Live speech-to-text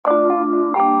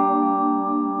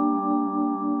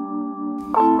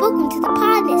Welcome to the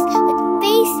Podnas with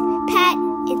Face, Pat,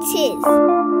 and Tiz.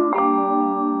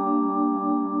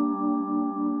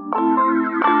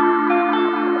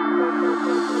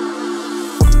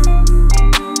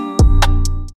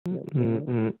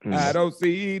 I don't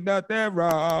see nothing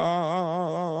wrong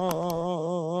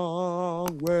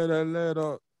with a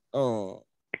little. Oh,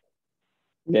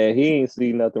 yeah, he ain't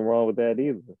see nothing wrong with that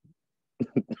either.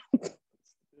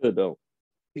 Still don't.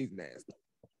 he's nasty.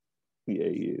 Yeah,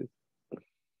 he is.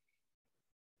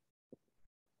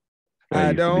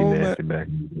 I used to be don't. nasty back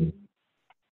in the day.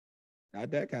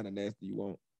 Not that kind of nasty you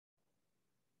want.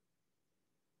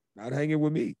 Not hanging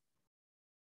with me.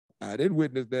 I didn't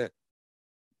witness that.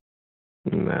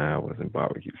 Nah, I wasn't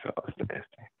barbecue sauce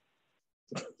nasty.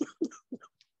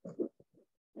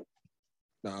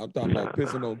 No, I'm talking about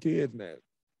pissing on kids now.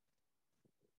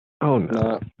 Oh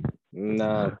no.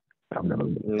 Nah. I've never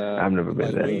I'm been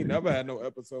like, that. we ain't never had no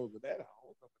episodes of that. I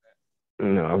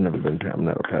don't No, I'm not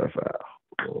a pedophile.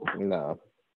 Nah.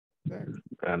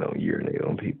 I don't urinate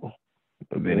on people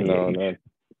of any No. age.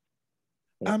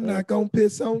 I'm not gonna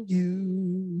piss on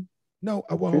you. No,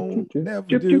 I won't. Never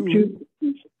Chip, do. chip,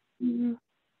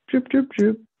 chip, chip,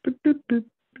 chip,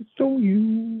 it's on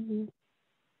you.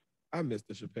 I missed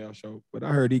the Chappelle show, but I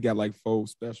heard he got like 4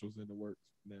 specials in the works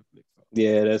on Netflix.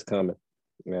 Yeah, that's coming.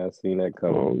 Yeah, I seen that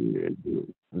coming. Oh yeah,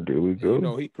 there we go. You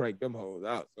know, he cranked them hoes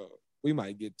out, so we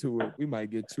might get 2. We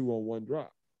might get 2 on one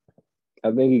drop. I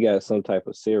think he got some type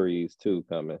of series too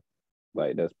coming.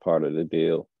 Like that's part of the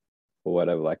deal or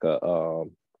whatever. Like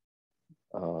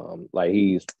like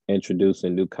he's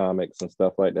introducing new comics and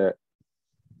stuff like that.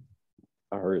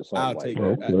 I heard something I'll like take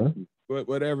that. it. But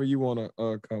whatever you want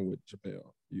to come with,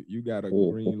 Chappelle. You got a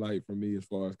green light from me as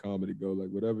far as comedy go. Like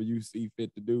whatever you see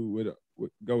fit to do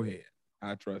with go ahead.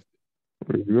 I trust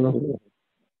it.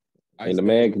 And the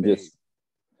man can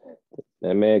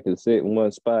that man can sit in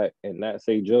one spot and not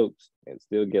say jokes and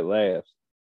still get laughs.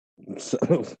 So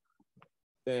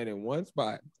stand in one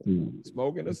spot,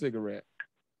 smoking a cigarette.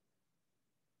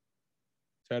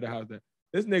 Try to house that.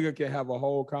 This nigga can have a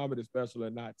whole comedy special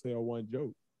and not tell one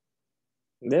joke.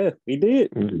 yeah, he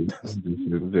did.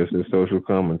 Just a social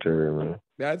commentary, man.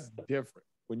 That's different.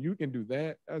 When you can do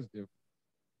that, that's different.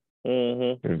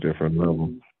 Mm-hmm. It's a different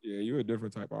level. Yeah, you're a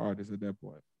different type of artist at that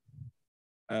point.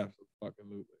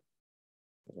 Absolutely.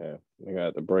 Yeah, they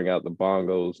got to bring out the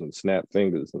bongos and snap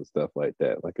fingers and stuff like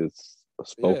that, like it's a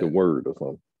spoken word or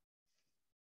something.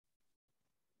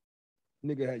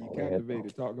 Nigga had you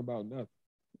captivated talking about nothing.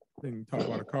 Then talk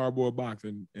about a cardboard box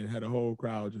and had a whole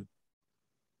crowd just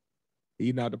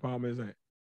eating out the palm of his hand.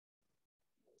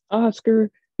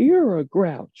 Oscar, you're a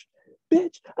grouch.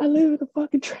 Bitch, I live in a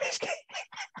fucking trash can.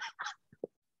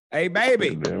 Hey,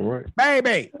 baby. Damn right.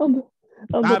 Baby. I'm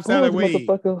Stop selling weed.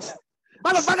 motherfuckers.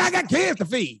 Motherfucker, I got kids to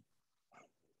feed.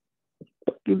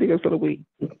 You think I'm selling weed?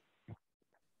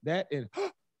 That and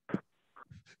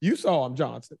you saw him,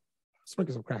 Johnson.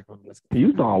 Sprinkle some crack on him.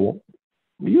 You saw one.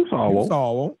 You saw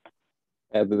one.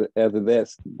 After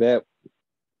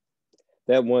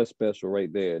that one special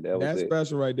right there, that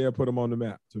special right there put him on the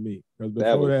map to me. Because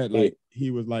before that, like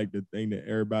he was like the thing that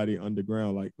everybody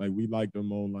underground like we liked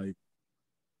him on like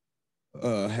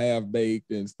Half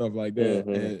Baked and stuff like that,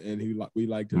 and we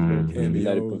liked his little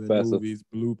cameos in movies,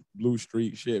 Blue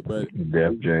Street shit. But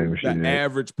the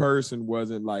average person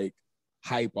wasn't like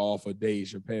hype off of Dave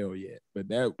Chappelle yet. But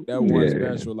that one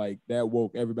special, like that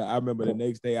woke everybody. I remember the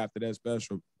next day after that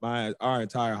special, our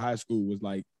entire high school was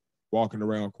like walking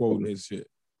around quoting his shit.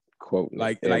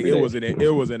 Like it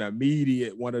was an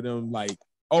immediate one of them like,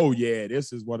 oh yeah,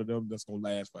 this is one of them that's gonna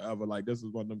last forever. Like this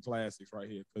is one of them classics right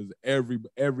here. Because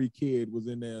every kid was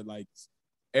in there, like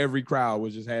every crowd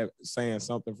was just saying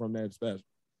something from that special.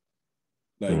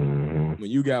 Like when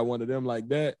you got one of them like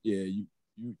that, yeah,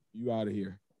 you out of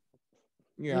here.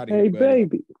 You out of here, buddy.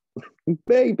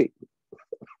 baby.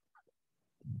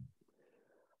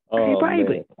 Hey,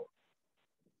 baby.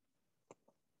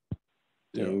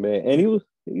 Yeah, man, and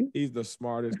he's the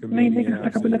smartest comedian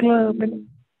I've seen. In the club, man.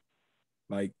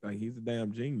 Like he's a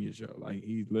damn genius, yo. Like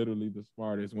he's literally the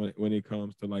smartest when it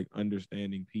comes to like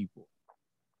understanding people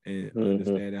and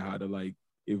understanding how to like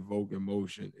evoke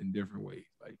emotion in different ways.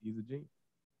 Like he's a genius.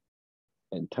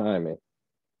 And timing.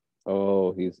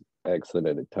 Oh, he's excellent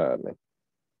at timing.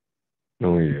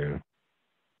 Oh yeah.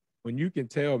 When you can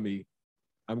tell me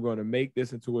I'm going to make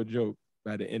this into a joke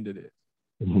by the end of this.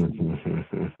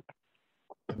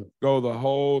 Go the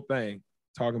whole thing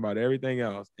talking about everything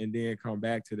else and then come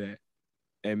back to that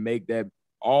and make that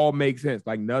all make sense.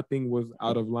 Like nothing was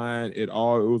out of line. It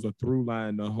was a through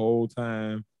line the whole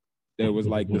time. There was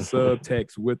like the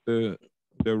subtext with the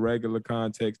the regular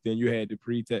context, then you had the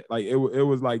pretext. Like it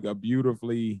was like a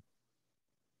beautifully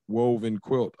woven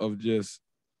quilt of just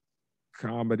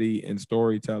comedy and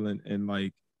storytelling and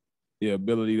like the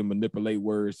ability to manipulate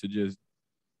words to just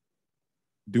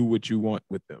do what you want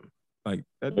with them. Like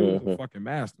that dude is a fucking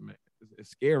master, man.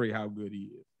 It's scary how good he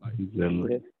is. Like he's a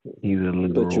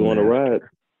little. Put you on a ride.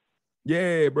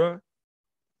 Yeah, bro.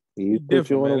 He put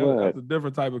you on a ride. That's a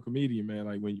different type of comedian, man.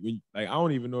 Like when like I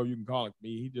don't even know if you can call it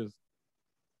comedian. He's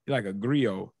like a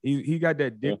griot. He got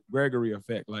that Dick Gregory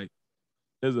effect. Like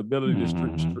his ability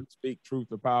to speak truth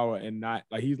to power and not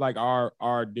like he's like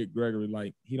our Dick Gregory.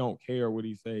 Like he don't care what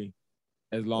he say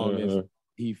as long as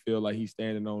he feel like he's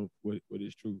standing on with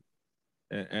his truth.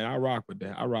 And I rock with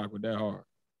that. I rock with that hard.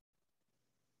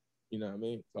 You know what I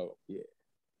mean? So yeah.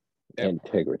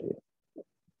 Integrity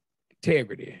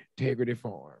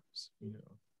Farms, you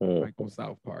know, like on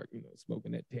South Park, you know,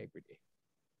 smoking that integrity.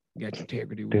 Got your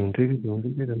integrity with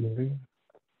you.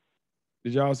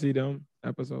 Did y'all see them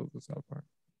episodes of South Park?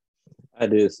 I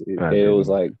did see it. It was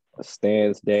like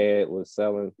Stan's dad was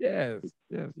selling. Yes.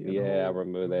 Yeah, I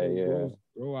remember that. Yeah.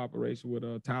 Grow operation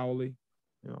with Towley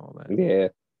and all that. Yeah,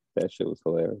 that shit was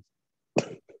hilarious.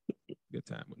 Good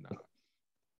time with Nas.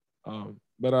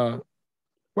 But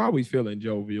while we feeling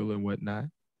jovial and whatnot,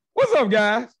 what's up,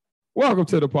 guys? Welcome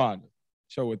to the Podnas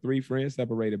show with three friends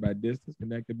separated by distance,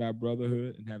 connected by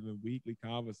brotherhood, and having weekly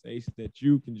conversations that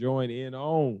you can join in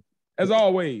on. As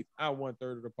always, I'm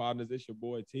 1/3 of the Podnas. It's your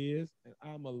boy Tiz, and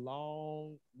I'm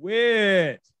along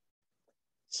with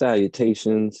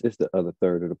Salutations. It's the other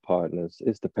third of the Podnas.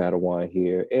 It's the Padawan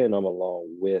here, and I'm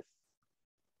along with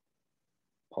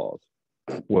Pause.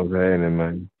 What's happening,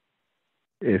 man?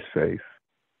 It's Faith.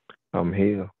 I'm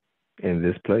here in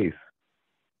this place.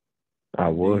 I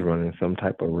was running some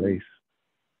type of race,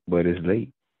 but it's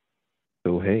late.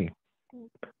 So hey.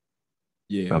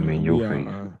 Yeah, I'm in your face.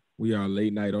 We are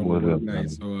late night on the work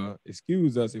night, so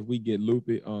excuse us if we get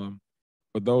loopy.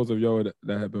 For those of y'all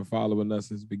that have been following us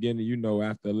since the beginning, you know,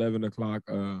 after 11 o'clock,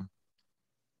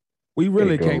 we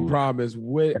really can't promise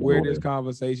where this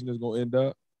conversation is going to end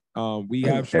up. We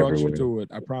have structure to it.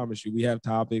 I promise you. We have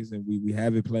topics and we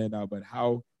have it planned out, but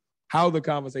how the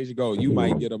conversation goes, you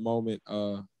might get a moment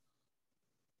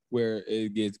where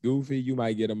it gets goofy. You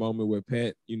might get a moment where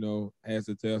Pat, you know, has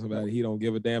to tell somebody he don't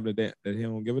give a damn that he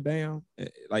don't give a damn.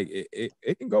 Like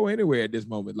it can go anywhere at this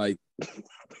moment. Like,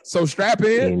 so strap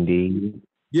in. Indeed.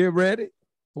 Get ready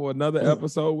for another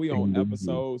episode. We on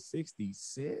episode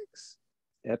 66.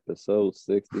 Episode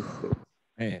 66.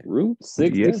 Man. Route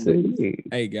 66. Yes,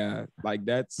 hey guys, like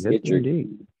that's get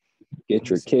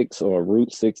your kicks on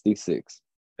Route 66.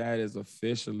 That is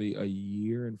officially a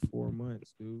year and 4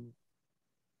 months, dude.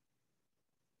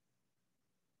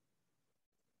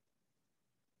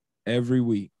 Every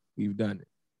week we've done it.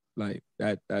 Like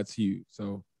that's huge.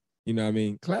 So, you know what I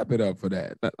mean? Clap it up for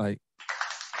that. Like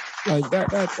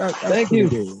that's Thank you.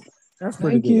 Good. That's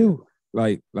pretty Thank good. you.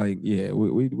 Like yeah,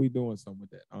 we doing something with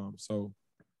that. So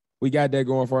we got that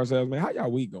going for ourselves, man. How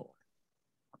y'all week going?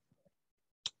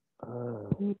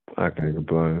 I can't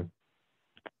complain.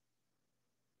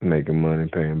 Making money,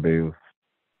 paying bills.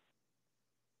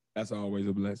 That's always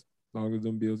a blessing. As long as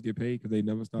them bills get paid, because they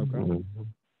never stop coming.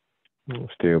 I'm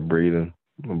still breathing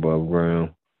above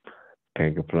ground.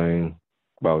 Can't complain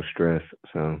about stress.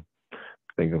 So I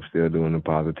think I'm still doing the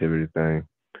positivity thing.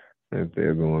 And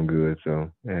still going good.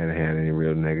 So I haven't had any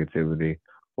real negativity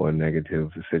or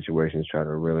negative situations try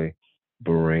to really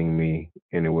bring me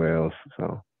anywhere else.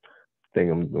 So I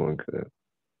think I'm doing good.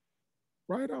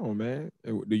 Right on, man.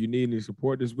 Do you need any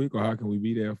support this week, or how can we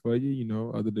be there for you, you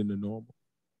know, other than the normal?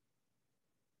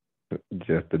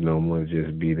 Just the normal,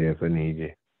 just be there if I need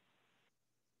you.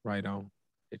 Right on.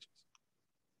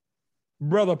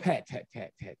 Brother Pat,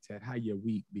 how your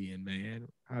week been, man?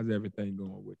 How's everything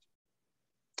going with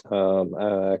you?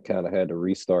 I kind of had to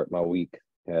restart my week.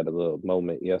 Had a little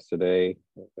moment yesterday.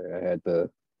 I had to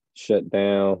shut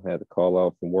down, had to call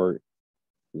off from work.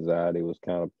 Anxiety was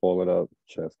kind of pulling up,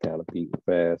 chest kind of beating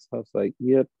fast. I was like,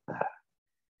 yep.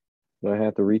 I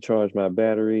have to recharge my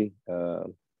battery.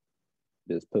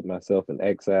 Just put myself in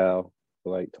exile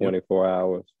for like 24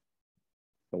 hours.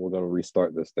 And we're going to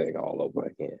restart this thing all over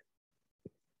again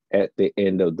at the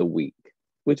end of the week,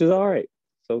 which is all right.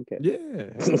 It's okay.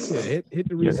 Yeah. Hit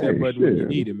the reset button when you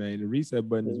need it, man. The reset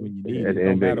button is when you need it.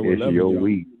 No matter what level you're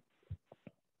week.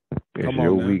 It's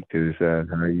your week to decide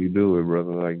how you do it,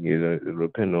 brother. Like, it'll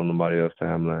depend on somebody else's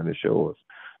timeline to show us.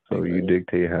 So you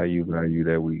dictate how you value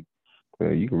that week.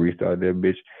 You can restart that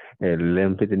bitch at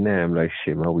 11:59. I'm like,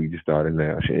 shit, my week just started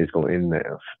now. Shit, it's going to end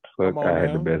now. Fuck, I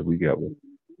had the best week ever. You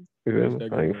feel me?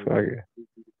 Like, fuck it.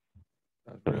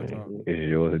 It's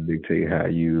yours to dictate how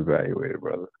you evaluate it,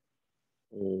 brother.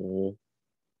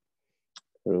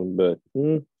 But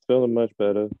feeling much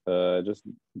better.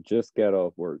 Just got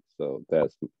off work, so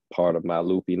that's part of my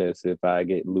loopiness. If I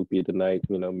get loopy tonight,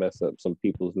 mess up some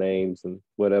people's names and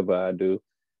whatever I do.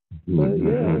 But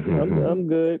yeah, I'm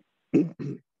good.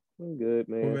 I'm good,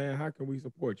 man. Well, man, how can we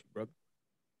support you, brother?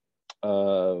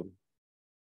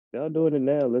 Y'all doing it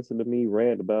now. Listen to me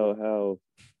rant about how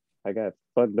I got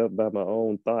fucked up by my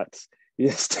own thoughts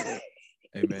yesterday.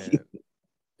 Hey, man.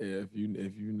 If you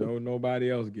know nobody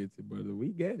else gets it, brother, we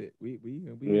get it. We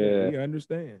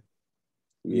understand.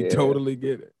 We totally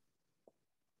get it.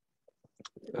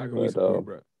 How can we support,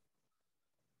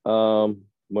 bro?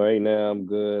 Right now I'm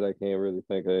good. I can't really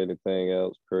think of anything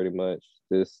else. Pretty much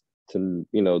this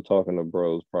talking to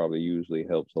bros probably usually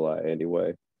helps a lot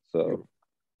anyway. So,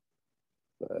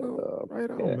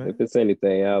 right on, man. If it's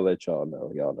anything, I'll let y'all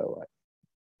know. Y'all know what.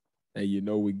 Hey,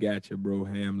 we got you, bro,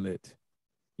 Hamlet.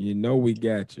 We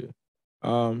got you.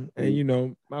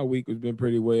 And my week has been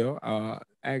pretty well.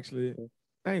 Actually,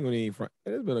 I ain't gonna even front.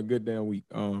 It's been a good damn week.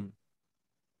 It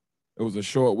was a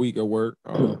short week at work.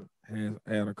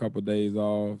 Had a couple of days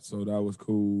off, so that was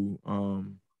cool.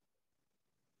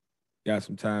 Got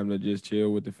some time to just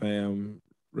chill with the fam,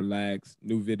 relax.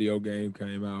 New video game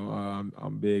came out.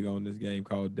 I'm big on this game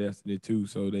called Destiny 2,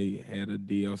 so they had a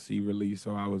DLC release.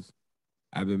 So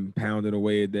I've been pounding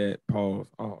away at that. Pause.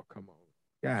 Oh, come on.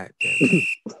 God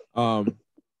damn it.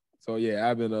 So yeah,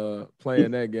 I've been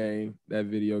playing that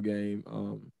video game.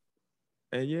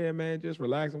 And yeah, man, just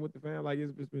relaxing with the fam. Like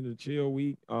it's been a chill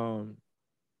week.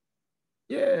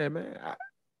 Yeah, man.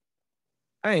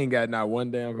 I ain't got not one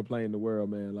damn complaint in the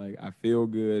world, man. Like I feel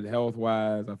good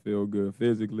health-wise. I feel good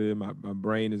physically. My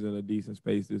brain is in a decent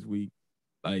space this week.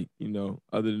 Like,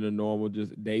 other than the normal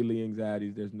just daily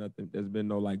anxieties, there's been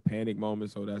no like panic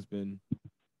moments. So that's been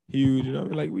huge.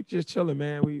 Like we just chilling,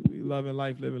 man. We loving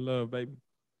life, living love, baby.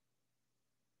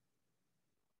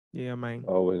 Yeah, man.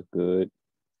 Always good.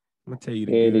 I'm gonna tell you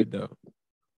the good though.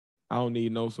 I don't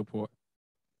need no support.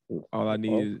 All I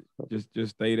need is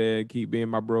just stay there and keep being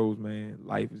my bros, man.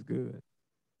 Life is good.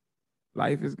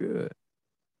 Life is good.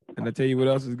 And I tell you what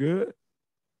else is good?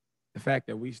 The fact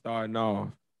that we starting off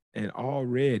and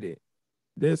already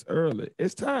this early.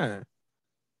 It's time.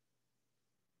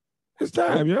 It's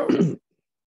time, yo.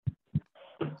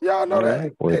 Y'all know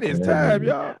that. It is time,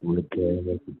 y'all.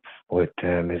 What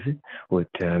time is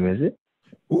it?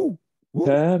 Ooh.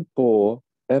 Time for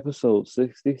episode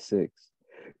 66.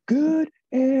 Good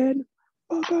and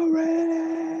fuckery.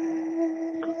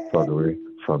 Fuckery.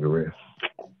 Good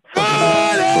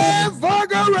and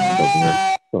fuckery.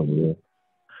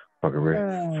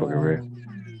 Fuckery.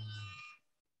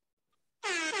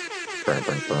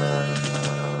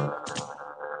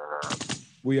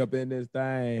 We up in this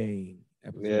thing.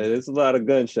 Yeah, there's a lot of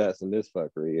gunshots in this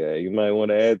fuckery. Yeah, you might want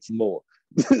to add some more.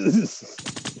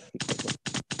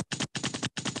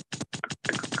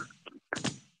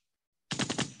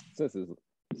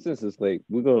 Since it's late,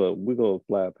 we're gonna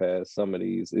fly past some of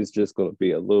these. It's just gonna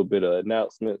be a little bit of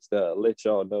announcements that let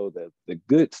y'all know that the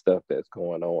good stuff that's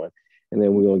going on, and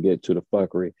then we're gonna get to the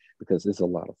fuckery because there's a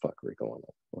lot of fuckery going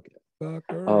on. Okay.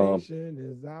 Fuckeration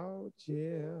is out,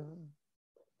 yeah.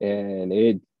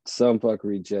 And some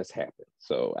fuckery just happened.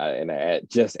 So I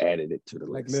just added it to the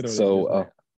list. Literally so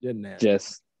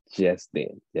just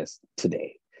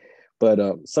today.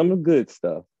 But some of the good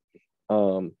stuff.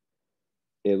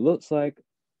 It looks like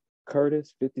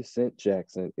Curtis 50 Cent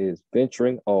Jackson is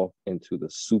venturing off into the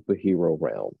superhero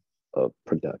realm of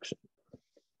production.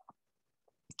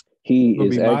 He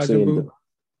is actually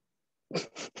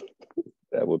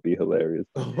that would be hilarious.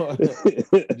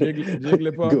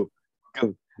 Jigglypuff.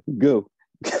 Go,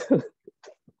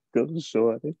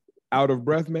 shorty. Out of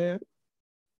breath, man.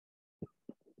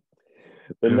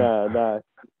 But nah.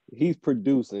 He's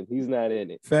producing. He's not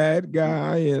in it. Fat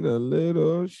guy in a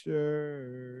little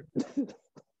shirt.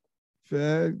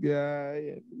 Fat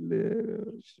guy in a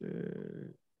little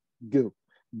shirt. Go.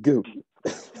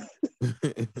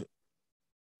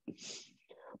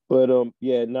 But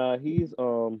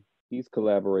he's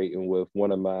collaborating with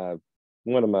one of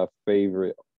my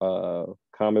favorite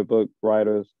comic book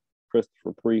writers,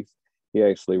 Christopher Priest. He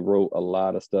actually wrote a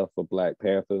lot of stuff for Black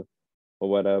Panther or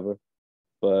whatever.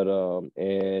 But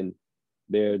and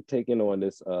they're taking on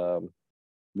this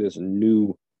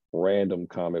new random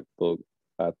comic book.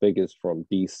 I think it's from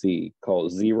DC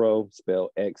called Zero,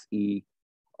 spelled Xero.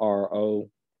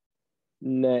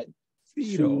 Not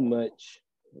too much,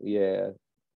 yeah.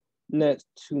 not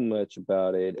too much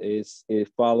about it. It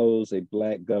follows a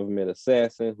black government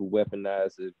assassin who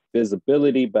weaponizes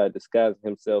visibility by disguising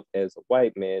himself as a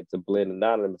white man to blend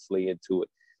anonymously into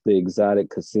the exotic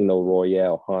casino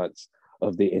royale haunts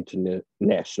of the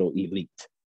international elite.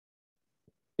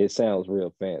 It sounds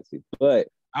real fancy, but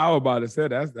I was about to say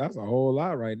that's a whole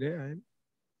lot right there, ain't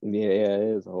it? Yeah,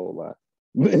 it is a whole lot.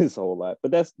 It's a whole lot,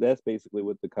 but that's basically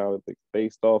what the comic is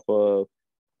based off of.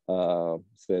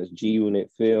 Says G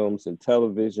Unit Films and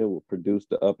Television will produce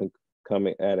the up and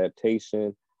coming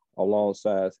adaptation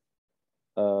alongside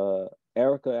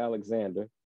Erica Alexander.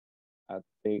 I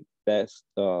think that's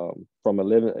from a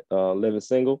Living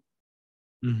Single.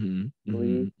 And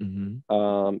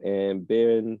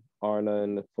Ben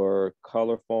Arnon for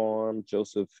Color Farm.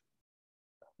 Joseph,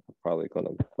 I'm probably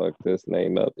gonna fuck this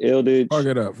name up. Ildich. Fuck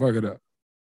it up.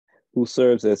 Who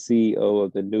serves as CEO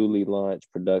of the newly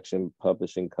launched production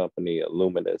publishing company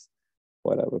Illuminous,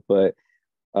 whatever. But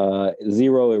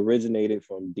Zero originated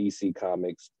from DC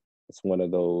Comics. It's one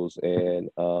of those, and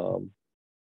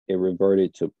it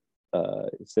reverted to.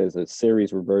 It says a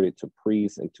series reverted to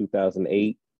Priest in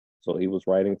 2008, so he was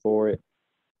writing for it,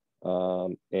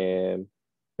 and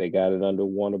they got it under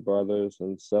Warner Brothers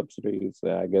and subsidies.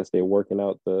 I guess they're working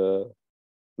out the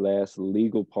last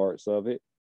legal parts of it,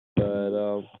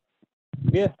 but.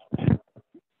 Yeah.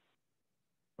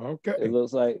 Okay. It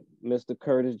looks like Mr.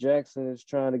 Curtis Jackson is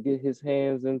trying to get his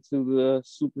hands into the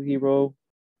superhero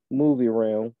movie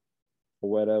realm or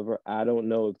whatever. I don't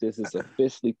know if this is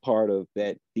officially part of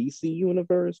that DC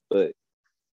universe, but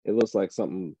it looks like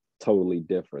something totally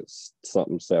different,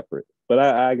 something separate. But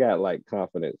I got like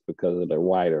confidence because of the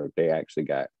writer. They actually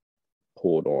got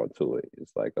pulled onto it.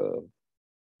 It's like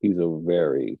he's a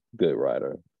very good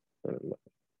writer.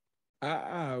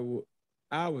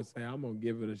 I would say I'm gonna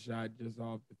give it a shot just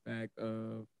off the fact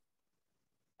of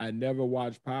I never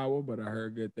watched Power, but I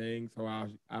heard good things, so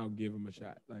I'll give him a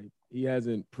shot. Like he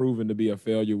hasn't proven to be a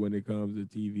failure when it comes to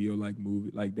TV or like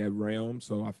movie like that realm,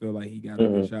 so I feel like he got a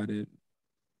good shot at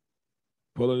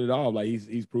pulling it off. Like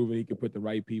he's proven he can put the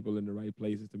right people in the right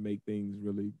places to make things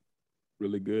really,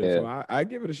 really good. Yeah. So I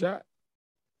give it a shot.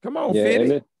 Come on,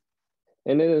 Fitty.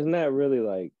 And it is not really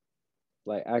like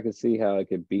I could see how it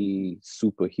could be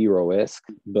superhero-esque,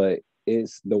 but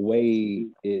it's the way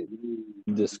it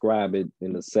describe it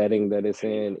in the setting that it's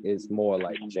in. It's more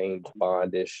like James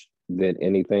Bondish than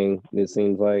anything, it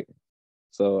seems like.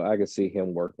 So I could see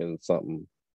him working something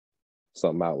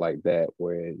out like that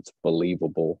where it's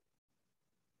believable,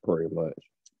 pretty much.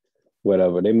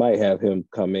 Whatever. They might have him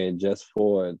come in just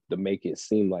to make it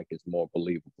seem like it's more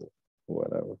believable,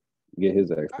 whatever. Get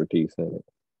his expertise in it.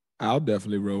 I'll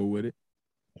definitely roll with it.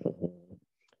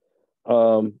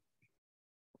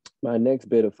 My next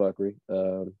bit of fuckery,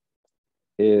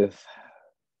 if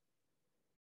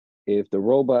the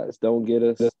robots don't get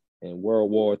us and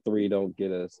World War III don't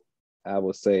get us, I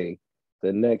would say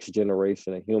the next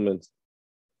generation of humans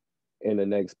in the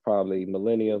next probably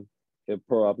millennium, it'll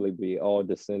probably be all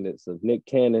descendants of Nick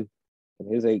Cannon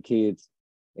and his 8 kids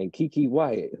and Keke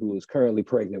Wyatt, who is currently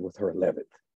pregnant with her 11th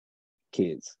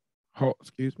kids. Oh,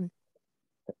 excuse me?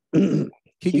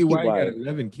 Keke Wyatt got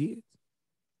 11 kids?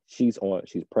 She's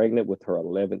pregnant with her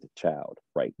 11th child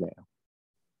right now.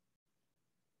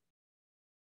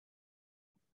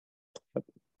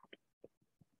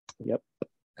 Yep.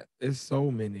 There's so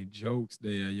many jokes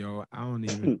there, yo. I don't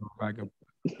even know if I can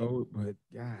go, but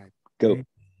God. Go.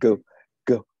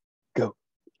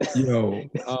 Yo,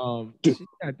 she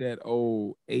got that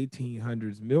old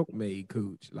 1800s milkmaid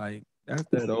cooch. Like, that's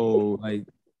that old, like,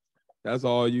 that's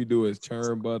all you do is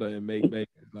churn butter and make bacon.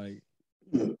 Like,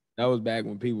 that was back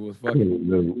when people was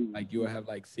fucking, like, you'll have,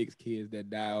 like, 6 kids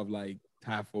that die of, like,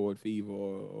 typhoid fever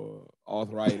or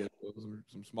arthritis or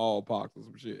some smallpox or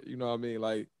some shit. You know what I mean?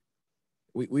 Like,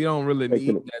 we don't really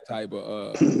need that type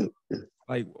of,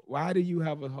 like, why do you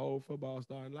have a whole football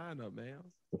starting lineup,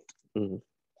 man?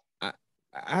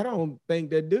 I don't think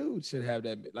that dude should have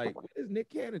that. Like, what is Nick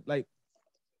Cannon? Like,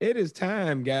 it is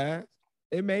time, guys.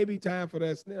 It may be time for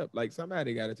that snip. Like,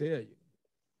 somebody got to tell you.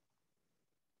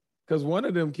 Because one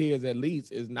of them kids, at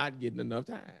least, is not getting enough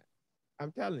time.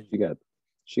 I'm telling you.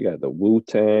 She got the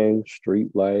Wu-Tang,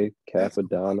 Street Life,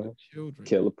 Capadonna,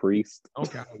 Killer Priest. I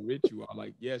don't care how rich you are.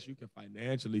 Like, yes, you can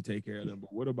financially take care of them,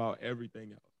 but what about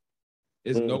everything else?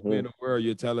 It's nowhere in the world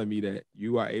you're telling me that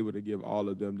you are able to give all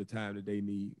of them the time that they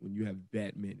need when you have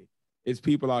that many. It's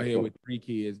people out here with 3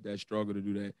 kids that struggle to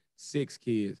do that, 6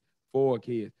 kids, 4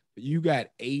 kids. But you got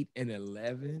 8 and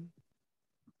 11,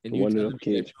 and you telling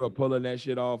me that you are pulling that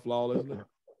shit off flawlessly?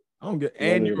 I don't get,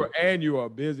 and you are a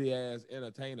busy ass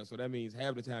entertainer, so that means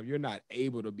half the time you're not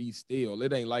able to be still.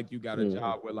 It ain't like you got a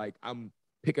job where like I'm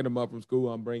picking them up from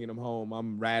school, I'm bringing them home,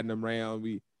 I'm riding them around.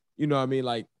 You know what I mean?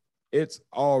 Like it's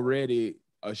already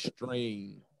a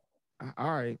strain.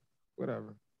 All right,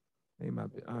 whatever. Ain't my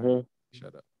all right,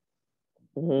 shut up.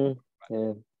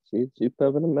 Yeah, she's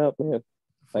pumping them out, man,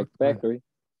 like factory.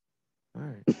 All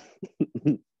right.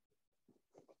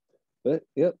 But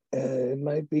yep, it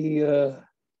might be a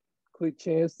quick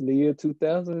chance in the year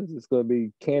 2000. It's going to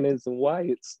be Cannons and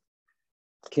Wyatts.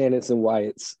 Cannons and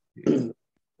Wyatts. A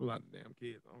lot of damn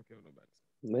kids. I don't care what nobody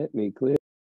says. Let me clear.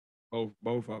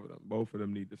 Both of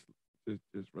them need to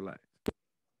just relax.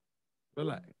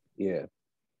 Relax. Yeah.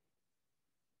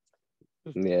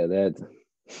 Yeah, that.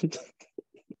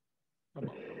 Come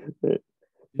on.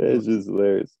 That's just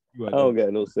hilarious. I don't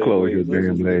got no segue. Close your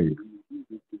damn legs.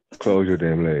 Close your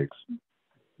damn legs.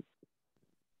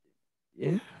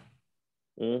 Yeah.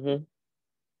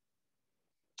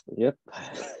 Yep.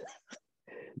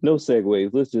 No segues.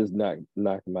 Let's just knock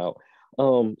them out.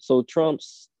 So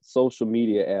Trump's social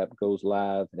media app goes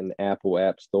live in the Apple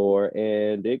App Store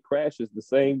and it crashes the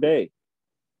same day.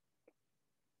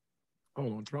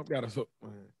 Hold on, Trump got a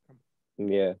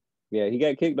Yeah, he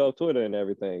got kicked off Twitter and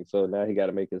everything, so now he got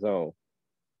to make his own.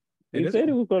 And he said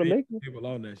he was going to make people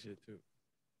on that shit too.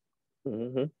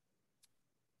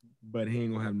 But he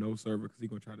ain't gonna have no server because he's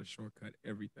gonna try to shortcut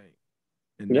everything,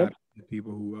 and not the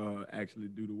people who actually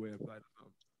do the website.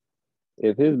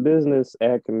 If his business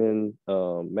acumen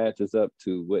matches up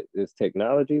to what his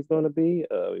technology is going to be,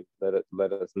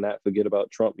 let us not forget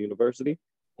about Trump University.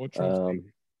 Or Trump.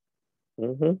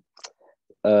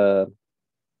 The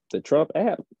Trump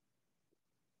app it'd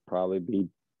probably be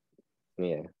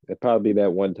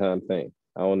that one-time thing.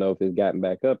 I don't know if it's gotten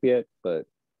back up yet, but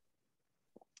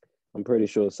I'm pretty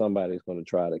sure somebody's going to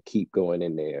try to keep going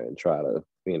in there and try to,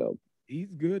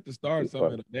 He's good to start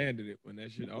something and abandon it when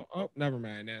that shit. Oh, never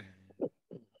mind that.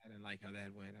 I didn't like how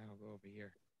that went. I'll go over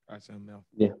here. Try something else.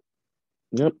 Yeah.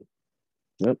 Yep.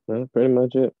 That's pretty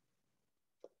much it.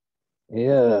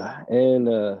 Yeah, and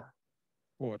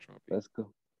poor Trump. Let's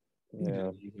go.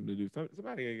 Yeah. Him to do something.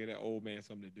 Somebody gotta get that old man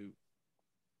something to do.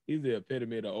 He's the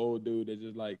epitome of the old dude that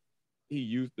just like he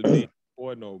used to be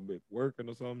before working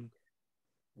or something.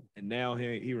 And now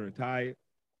he retired,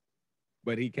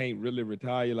 but he can't really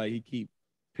retire. Like he keep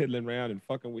piddling around and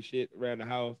fucking with shit around the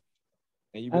house.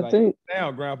 And you be now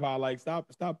Grandpa, like stop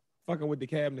fucking with the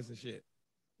cabinets and shit.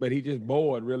 But he just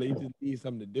bored, really. He just needs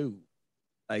something to do.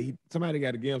 Like somebody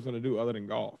got to give him something to do other than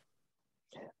golf.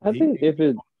 I think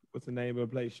what's the name of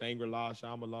the place? Shangri-La,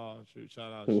 Shambhala,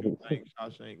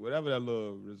 Shawshank, whatever that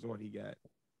little resort he got.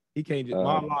 He can't just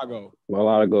Mar-a-Lago.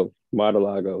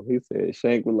 He said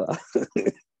Shangri-La.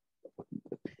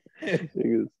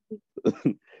 He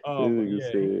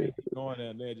going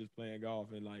down there just playing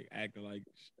golf and like acting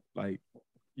like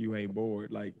you ain't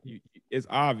bored. Like it's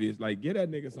obvious. Like get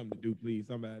that nigga something to do, please.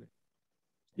 Somebody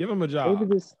give him a job. Maybe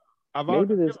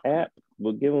this app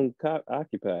will give him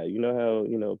occupied. You know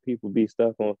how people be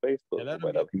stuck on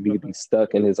Facebook. He be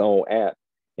stuck in his own app,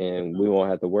 and we won't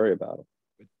have to worry about him.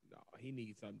 But no, he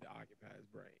needs something to occupy his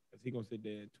brain because he gonna sit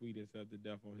there and tweet himself to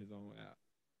death on his own app.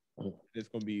 It's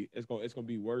gonna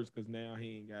be worse because now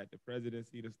he ain't got the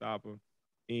presidency to stop him.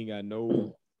 He ain't got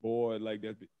no board like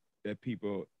that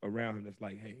people around him that's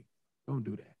like, hey, don't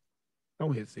do that.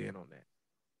 Don't hit send on that.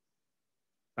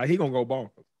 Like he gonna go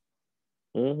bonkers.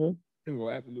 He gonna go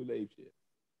absolute ape shit.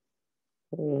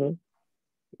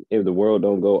 If the world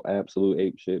don't go absolute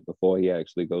ape shit before he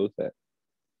actually goes that.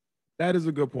 That is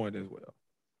a good point as well.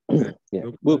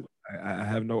 Yeah. I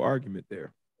have no argument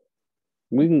there.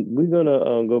 We're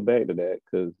gonna go back to that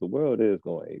because the world is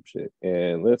going ape shit,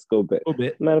 and let's go back.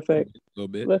 Matter of fact,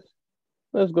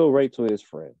 let's go right to his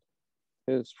friend.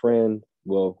 His friend,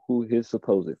 who his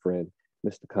supposed friend,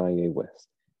 Mr. Kanye West.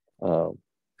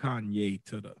 Kanye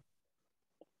to the.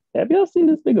 Have y'all seen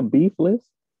this nigga beef list?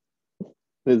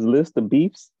 His list of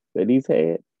beefs that he's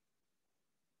had.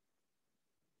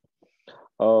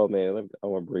 Oh man, I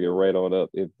want to bring it right on up.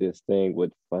 If this thing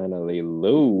would finally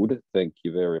load, thank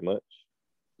you very much.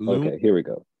 Loon? Okay, here we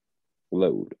go.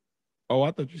 Load. Oh,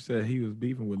 I thought you said he was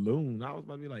beefing with Loon. I was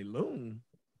about to be like, Loon?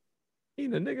 He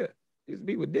the nigga. He was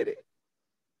beef with Diddy.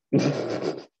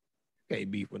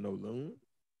 Can't beef with no Loon.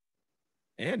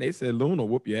 And they said Loon will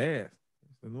whoop your ass.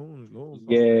 Loon.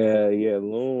 Yeah,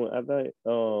 Loon. I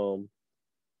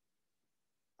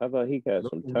thought he got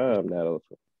some time now.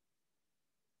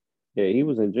 Yeah, he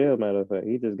was in jail, matter of fact.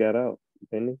 He just got out,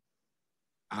 didn't he?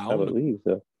 I believe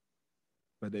so.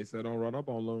 But they said don't run up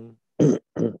on Loon.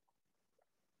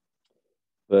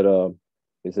 But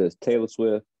it says Taylor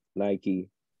Swift, Nike,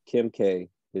 Kim K,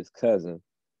 his cousin,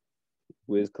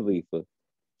 Wiz Khalifa,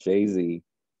 Jay-Z,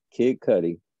 Kid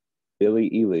Cudi, Billie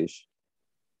Eilish,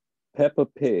 Peppa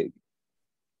Pig.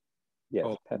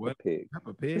 Yes, Peppa Pig.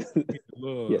 Peppa Pig?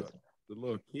 Yes. The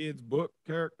little kid's book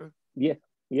character? Yeah,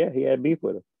 he had beef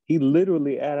with her. He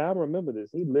literally, and I remember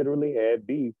this, he literally had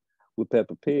beef with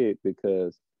Peppa Pig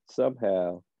because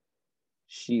somehow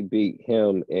she beat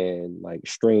him in like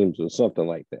streams or something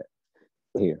like that.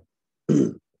 Here.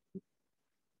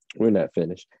 We're not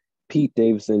finished. Pete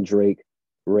Davidson, Drake,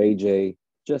 Ray J,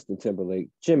 Justin Timberlake,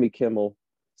 Jimmy Kimmel,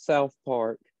 South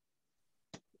Park.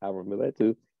 I remember that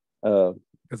too.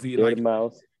 Because he like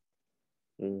Mouse.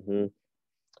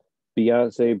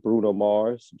 Beyonce, Bruno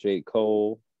Mars, J.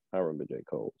 Cole. I remember J.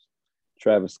 Cole's.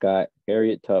 Travis Scott,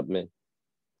 Harriet Tubman.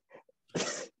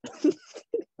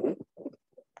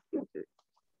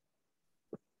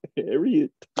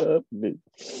 Harriet Tubman.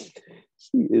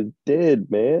 She is dead,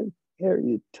 man.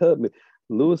 Harriet Tubman.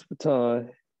 Louis Vuitton,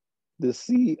 the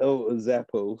CEO of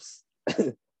Zappos.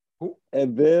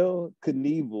 Evel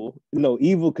Knievel. No,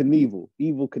 Evil Knievel.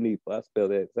 Evil Knievel. I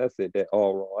spelled that. I said that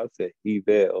all wrong. I said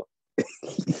Evel.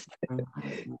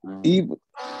 Evil.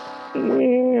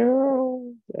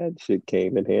 That shit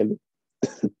came in handy.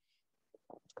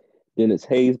 Dennis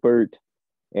Haysbert,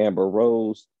 Amber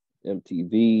Rose,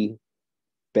 MTV,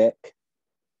 Beck,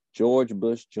 George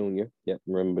Bush Jr. Yep,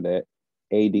 remember that.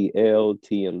 ADL,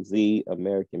 TMZ,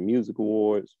 American Music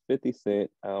Awards, 50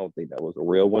 Cent. I don't think that was a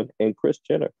real one. And Kris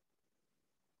Jenner.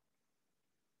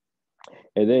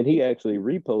 And then he actually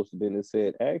reposted it and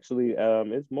said, actually,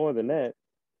 it's more than that.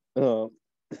 That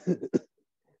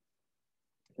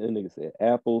nigga said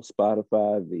Apple,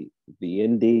 Spotify, the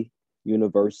Indie,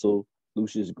 Universal,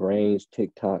 Lucius Grange,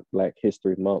 TikTok, Black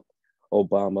History Month,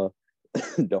 Obama,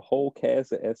 the whole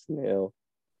cast of SNL,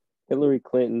 Hillary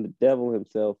Clinton, the devil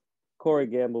himself, Corey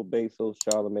Gamble, Bezos,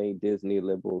 Charlemagne, Disney,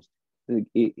 liberals.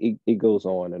 It goes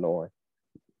on and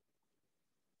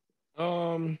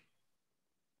on.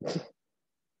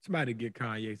 Somebody get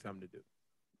Kanye something to do.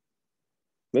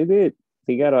 They did.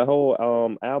 He got a whole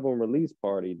album release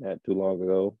party not too long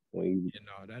ago. No,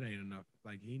 that ain't enough.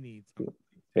 Like, he needs something.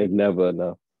 It's never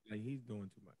enough. Like, he's doing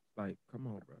too much. Like, come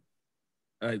on, bro.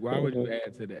 Like, why would you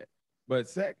add to that? But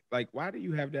like, why do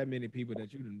you have that many people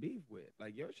that you done beef with?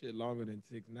 Like, your shit longer than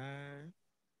 6ix9ine.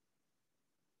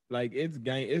 Like,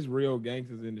 it's real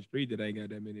gangsters in the street that ain't got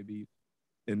that many beef.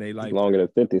 And they like longer than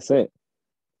 50 Cent.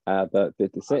 I thought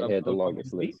 50 Cent had the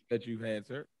longest list that you've had,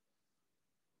 sir.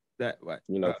 That what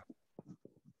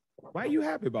why are you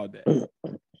happy about that?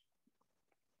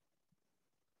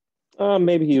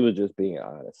 Maybe he was just being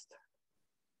honest.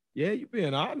 Yeah, you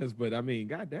being honest, but I mean,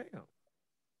 goddamn.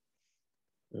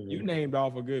 You named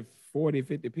off a good 40,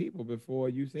 50 people before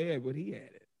you said what he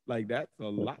added. Like, that's a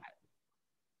lot.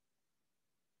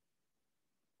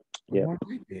 Yeah.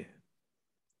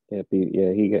 Yeah,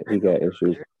 he got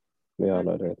issues. We all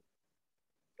know that.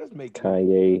 Let's make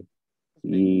Kanye,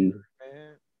 man.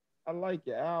 I like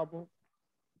your album.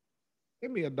 Give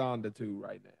me a Donda 2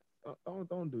 right now.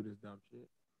 Don't do this dumb shit.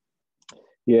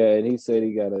 Yeah, and he said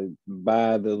he gotta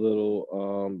buy the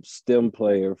little stem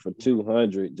player for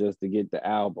 $200 just to get the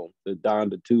album, the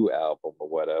Donda 2 album or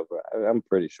whatever. I'm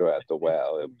pretty sure after a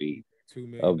while it'll be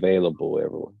available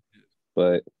everywhere.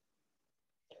 But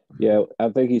yeah, I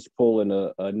think he's pulling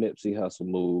a Nipsey Hussle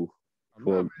move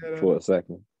for a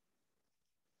second.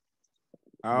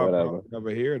 I'll never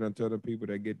hear it until the people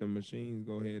that get the machines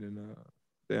go ahead and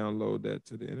download that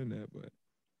to the internet. But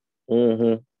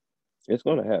it's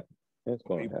gonna happen. It's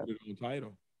gonna happen. Put it on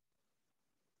title.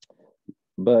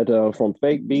 But from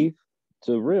fake beef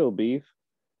to real beef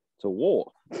to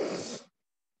war.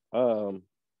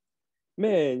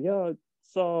 Man, y'all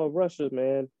saw Russia,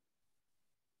 man.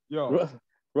 Yo.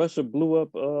 Russia blew up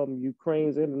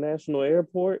Ukraine's international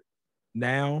airport.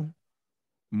 Now,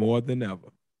 more than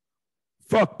ever.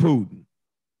 Fuck Putin.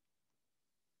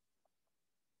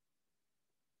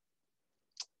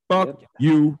 Fuck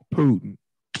you, Putin.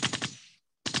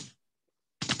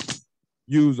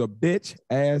 You's a bitch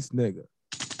ass nigga.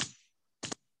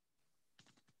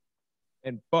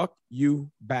 And fuck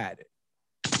you, Biden.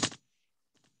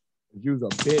 You's a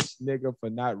bitch nigga for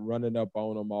not running up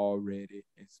on him already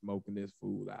and smoking this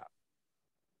fool out.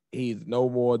 He's no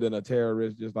more than a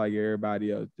terrorist just like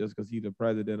everybody else, just because he's the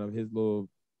president of his little.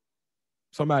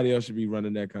 Somebody else should be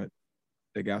running that country.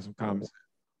 They got some common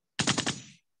sense.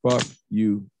 Fuck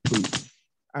you, Putin.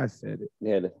 I said it.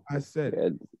 Yeah, I said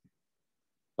it.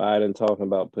 Biden talking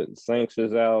about putting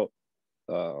sanctions out,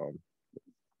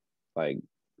 like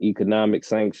economic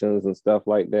sanctions and stuff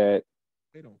like that.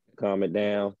 They don't calm it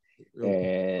down.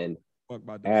 And fuck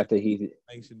about that. After he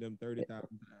sanctioned them 30,000 times.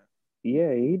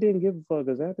 Yeah, he didn't give a fuck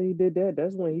because after he did that,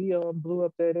 that's when he blew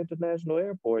up that international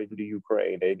airport in the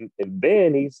Ukraine. And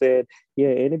then he said, yeah,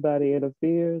 anybody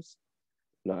interferes.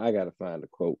 No, I gotta find the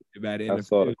quote. Anybody I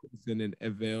saw interferes, sending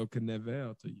Evel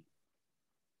Knevel to you.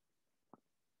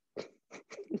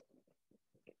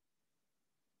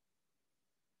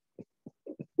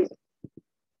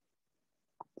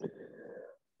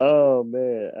 Oh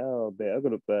man, I'm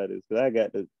gonna find this because I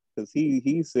got the because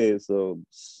he said some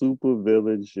super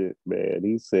villain shit, man.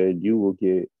 He said you will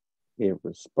get a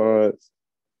response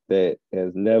that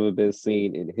has never been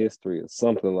seen in history or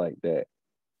something like that.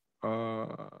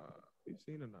 We've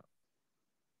seen enough.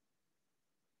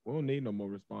 We don't need no more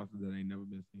responses that ain't never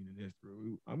been seen in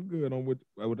history. I'm good on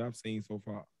what I've seen so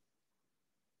far.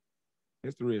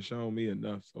 History has shown me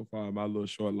enough so far in my little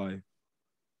short life.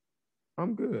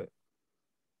 I'm good.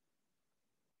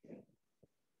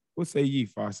 What say ye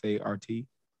if I say RT?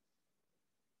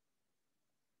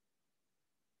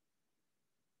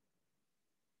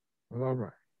 Well, all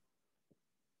right.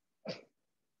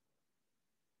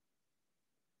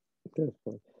 That's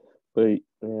funny. But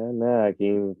yeah, now I can't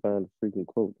even find the freaking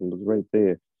quote. It was right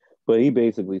there. But he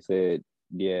basically said,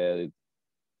 yeah,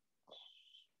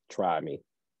 try me.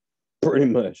 Pretty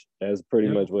much. That's pretty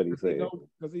much what he said.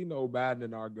 Because he know Biden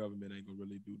and our government ain't gonna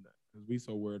really do nothing. Because we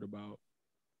so worried about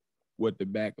what the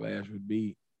backlash would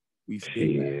be. We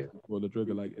skip back and pull the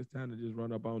trigger like it's time to just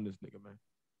run up on this nigga, man.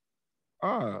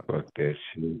 Fuck that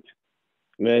shit.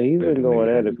 Man, he's been going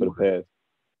at it for the past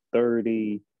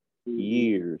 30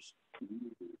 years.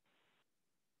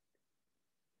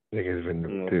 Nigga's been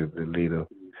the leader.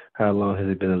 How long has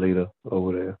he been a leader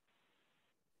over there?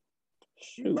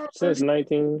 Shoot, since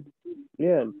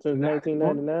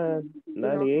 1999,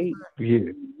 98.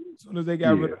 Yeah. As soon as they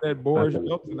got rid of that Boris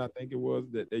Johnson, I think it was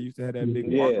that they used to have that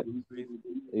big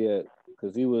yeah,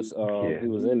 because he was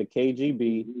in the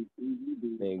KGB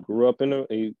and grew up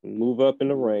he moved up in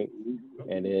the rank,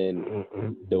 and then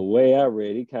the way I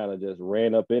read, he kind of just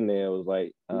ran up in there. It was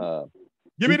like,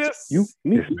 give me this,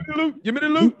 me, give me the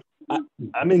loot.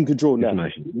 I'm in control now.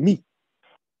 Me,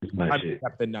 I'm the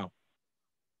captain now.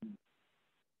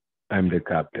 I'm the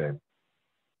captain.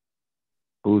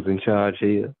 Who's in charge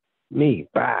here? Me.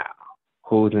 Wow.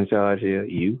 Who's in charge here?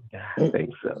 You? I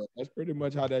think so. That's pretty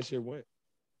much how that shit went.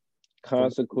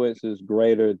 Consequences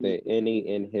greater than any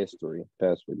in history.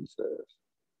 That's what he says.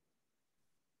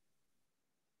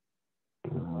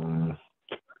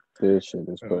 This shit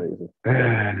is crazy.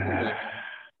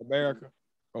 America,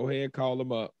 go ahead, call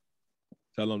them up.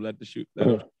 Tell them let them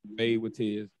fade with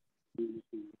tears.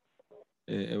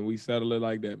 And we settle it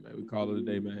like that, man. We call it a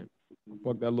day, man.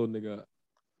 Fuck that little nigga up.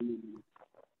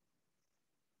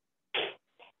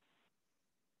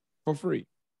 For free.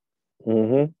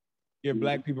 Mm-hmm. Give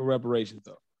black people reparations,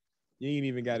 though. You ain't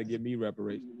even got to give me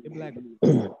reparations. Give black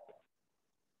people.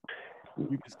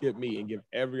 You can skip me and give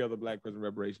every other black person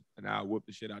reparations, and I'll whoop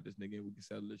the shit out this nigga and we can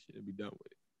settle this shit and be done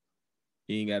with it.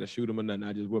 He ain't got to shoot him or nothing.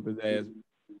 I just whoop his ass.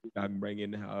 I can bring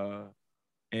in the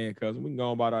handcuffs and we can go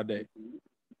on about our day.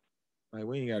 Like,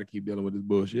 we ain't got to keep dealing with this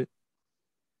bullshit.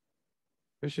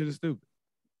 This shit is stupid.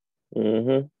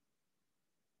 Mm-hmm.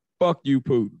 Fuck you,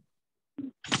 Putin.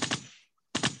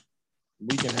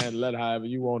 We can handle it however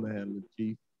you want to handle it,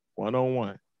 Chief.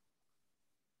 One-on-one.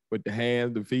 With the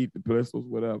hands, the feet, the pistols,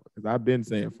 whatever. Because I've been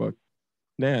saying fuck.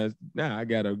 Now I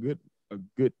got a good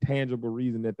tangible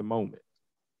reason at the moment.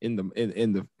 In the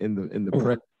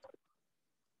present.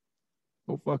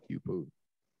 Oh, fuck you, Putin.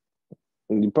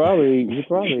 You probably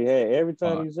had every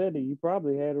time you said it. You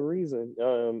probably had a reason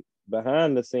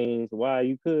behind the scenes why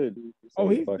you could.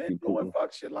 He's been doing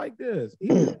fuck shit like this. He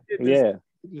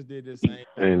just did this same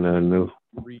thing. Ain't nothing new.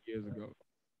 3 years ago.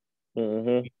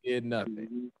 Mm-hmm. He did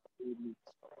nothing,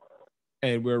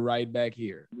 and we're right back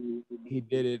here. He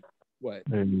did it 8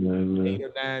 or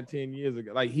 9, 10 years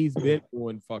ago. Like he's been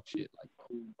doing fuck shit. Like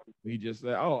he just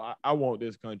said, "Oh, I want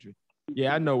this country."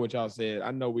 Yeah, I know what y'all said.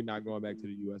 I know we're not going back to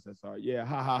the USSR. Yeah,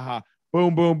 ha, ha, ha.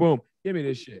 Boom, boom, boom. Give me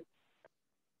this shit.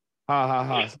 Ha, ha,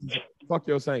 ha. Fuck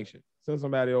your sanction. Send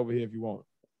somebody over here if you want.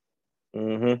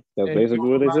 Mm-hmm. That's basically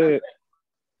what they said.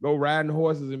 Go riding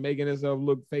horses and making himself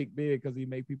look fake big because he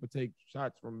make people take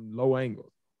shots from low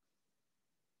angles.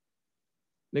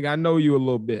 Nigga, I know you a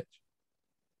little bitch.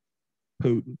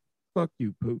 Putin. Fuck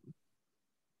you, Putin.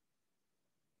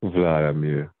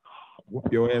 Vladimir.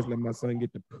 Whoop your ass, let my son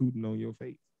get the Putin on your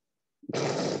face.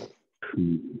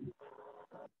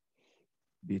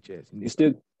 Bitch ass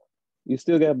nigga. You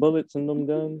still got bullets in them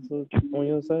guns on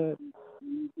your side?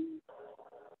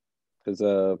 Because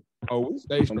we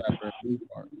stay strapped in this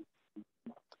part.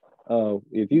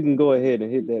 If you can go ahead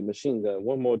and hit that machine gun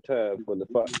one more time for the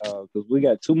because we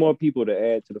got 2 more people to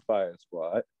add to the fire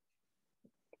squad.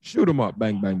 Shoot them up,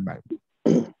 bang, bang, bang.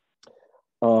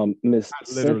 Miss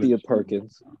Cynthia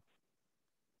Perkins.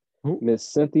 Who?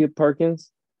 Miss Cynthia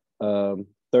Perkins,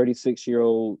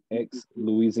 36-year-old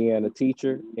ex-Louisiana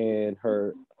teacher, and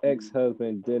her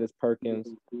ex-husband, Dennis Perkins,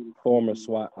 former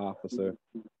SWAT officer.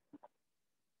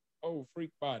 Oh, freak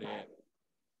body.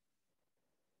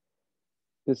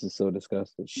 This is so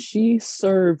disgusting. She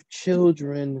served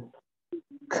children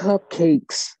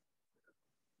cupcakes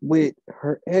with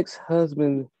her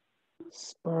ex-husband's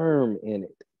sperm in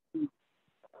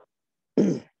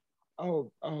it. I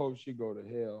hope she go to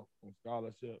hell on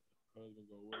scholarship.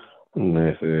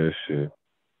 That's that shit.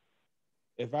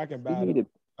 If I can buy them, if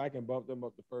I can bump them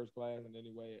up to first class in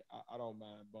any way, I don't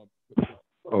mind bumping.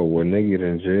 Oh, when they get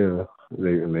in jail,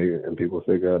 and people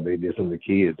figure out they did something to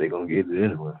kids, they gonna get it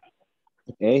anyway.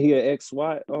 And he an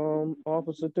ex-SWAT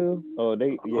officer too. Oh,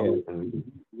 they yeah.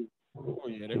 Oh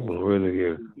yeah, they gonna really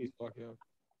get. Please fuck him.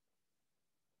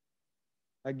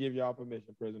 I give y'all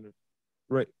permission, prisoners.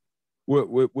 Right.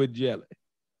 With jelly.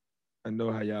 I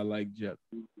know how y'all like jelly.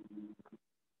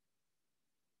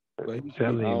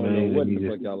 Jelly, I don't know what the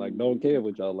fuck y'all like. Don't care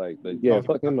what y'all like, but yeah,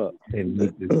 fuck him up. They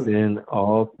need to send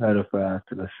all pedophiles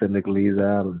to the Senegalese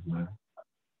Islands, man.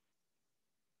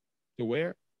 To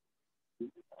where?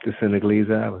 The Senegalese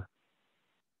Islands.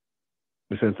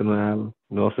 The Sentinel Island,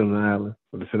 North Sentinel Island,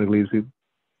 for the Senegalese people.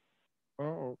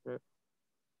 Oh, okay.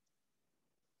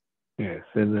 Yeah,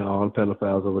 send all the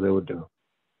pedophiles over there with them.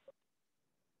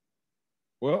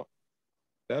 Well,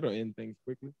 that'll end things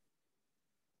quickly.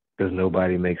 Because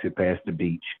nobody makes it past the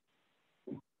beach.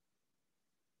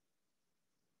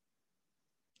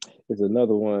 There's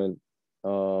another one.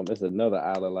 It's another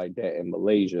island like that in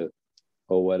Malaysia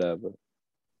or whatever.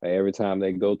 Like every time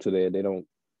they go to there, they don't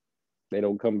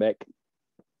come back.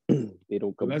 They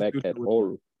don't come back at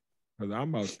all. Because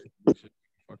I'm about to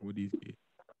fucking with these kids.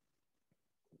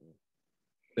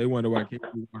 They wonder why kids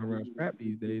walking around strapped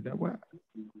these days. That's why.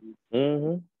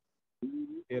 Mm-hmm.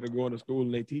 They're going to school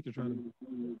and their teacher trying to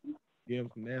give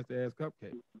them some nasty ass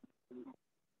cupcakes.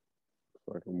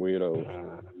 Fucking weirdos.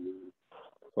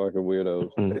 Fucking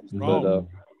weirdos. It's wrong,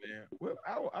 man. Well,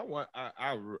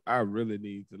 I really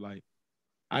need to, like,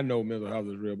 I know mental health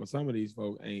is real, but some of these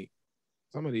folks ain't.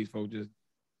 Some of these folks just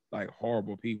like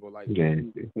horrible people. Like, yeah.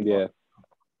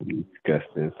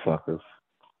 Disgusting fuckers.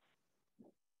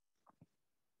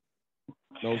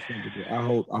 No sympathy. I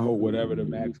hope whatever the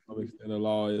maximum extent of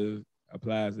law is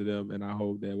applies to them, and I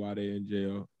hope that while they're in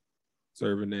jail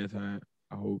serving their time,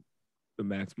 I hope the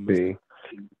maximum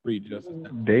free justice.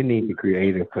 They need to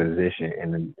create a position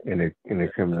in the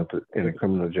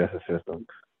criminal justice system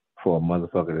for a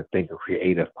motherfucker to think of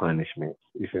creative punishments.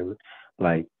 You feel me?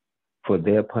 Like, for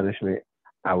their punishment,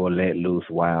 I will let loose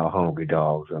wild, hungry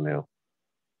dogs on them.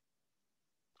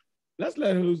 Let's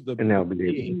let loose the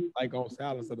pig, like on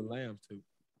Silence of the Lambs too.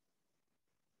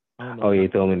 Oh yeah,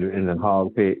 throw them in the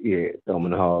hog pit. Yeah, throw them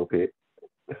in the hog pit.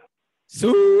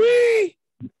 Sweet.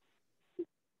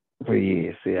 But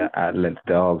yeah, see, I let the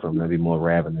dogs on them be more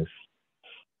ravenous.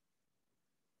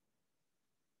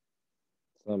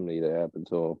 Something need to happen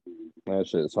to them. That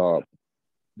shit's hard.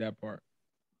 That part.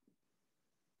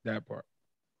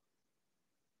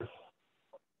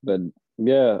 But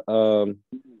yeah,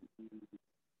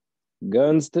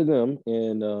 guns to them,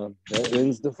 and that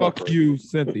ends the fuck fuckery. You,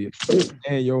 Cynthia,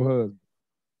 and your husband.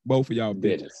 Both of y'all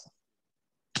bitches.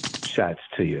 Shots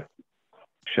to you.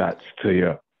 Shots to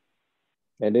you.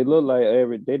 And they look like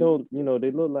they look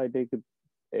like they could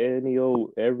any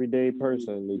old everyday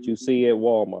person that you see at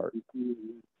Walmart.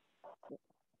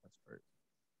 That's great.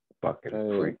 Fucking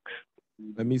freaks.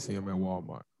 Let me see them at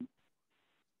Walmart.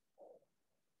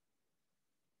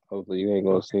 Hopefully you ain't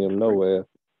gonna see them nowhere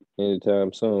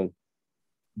anytime soon.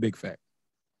 Big fact.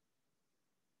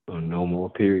 No more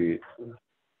period.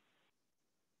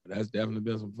 That's definitely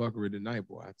been some fuckery tonight,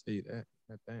 boy. I tell you that.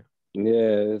 Damn.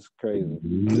 Yeah, it's crazy.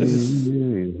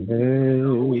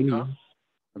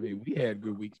 I mean, we had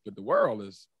good weeks, but the world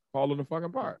is falling the fucking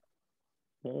apart.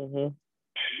 Mm-hmm.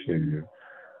 Shit.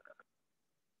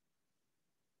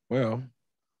 Well,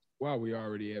 while we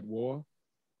already at war,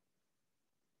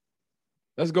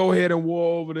 let's go ahead and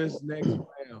war over this next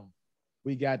round.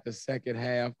 We got the second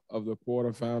half of the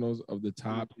quarterfinals of the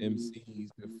top MCs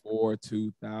before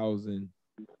 2000.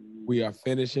 We are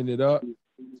finishing it up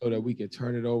so that we can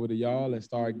turn it over to y'all and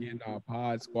start getting our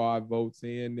pod squad votes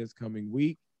in this coming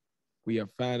week. We are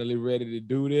finally ready to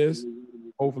do this.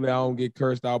 Hopefully I don't get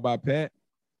cursed out by Pat.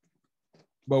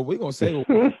 But we're going to say,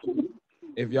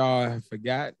 if y'all have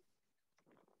forgot,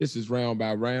 This is round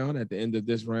by round. At the end of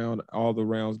this round, all the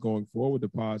rounds going forward, the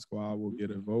Pod Squad will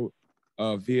get a vote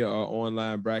via our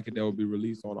online bracket that will be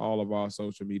released on all of our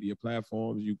social media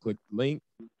platforms. You click the link,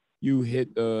 you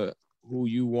hit the who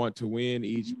you want to win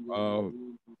each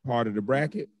part of the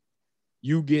bracket.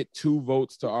 You get 2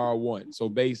 votes to R1. So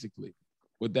basically,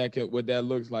 what that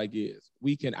looks like is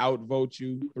we can outvote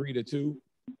you 3-2,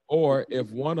 or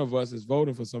if one of us is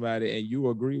voting for somebody and you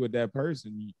agree with that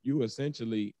person, you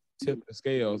essentially tip the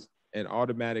scales and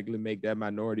automatically make that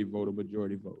minority vote a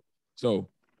majority vote. So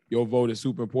your vote is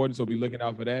super important. So be looking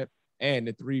out for that. And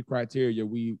the 3 criteria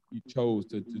we chose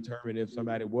to determine if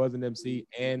somebody was an MC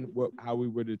and how we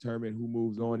would determine who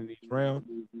moves on in each round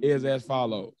is as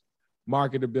follows.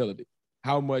 Marketability,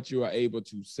 how much you are able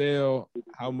to sell,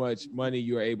 how much money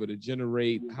you are able to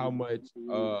generate, how much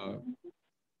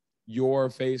your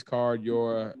face card,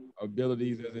 your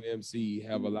abilities as an MC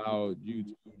have allowed you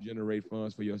to generate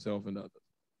funds for yourself and others.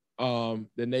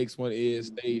 The next one is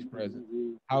stage presence,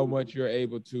 how much you're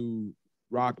able to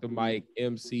rock the mic,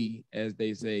 MC, as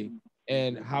they say,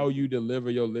 and how you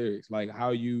deliver your lyrics, like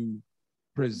how you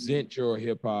present your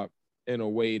hip hop in a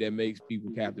way that makes people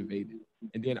captivated.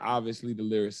 And then obviously the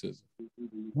lyricism.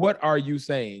 What are you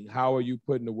saying? How are you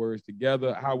putting the words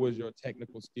together? How was your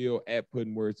technical skill at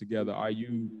putting words together? Are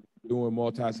you doing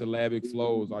multisyllabic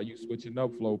flows? Are you switching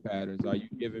up flow patterns? Are you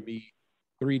giving me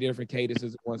 3 different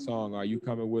cadences in one song? Are you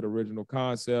coming with original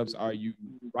concepts? Are you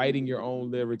writing your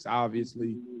own lyrics?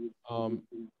 Obviously.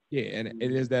 Yeah, and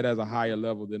it is that as a higher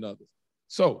level than others.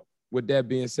 So with that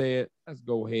being said, let's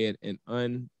go ahead and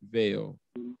unveil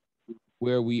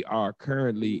where we are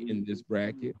currently in this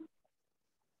bracket.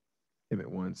 Give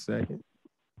it 1 second.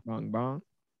 Bong bong.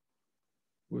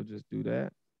 We'll just do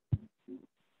that.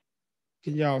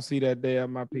 Can y'all see that there,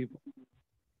 my people?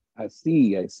 I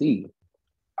see.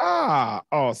 Ah,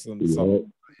 awesome. So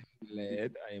I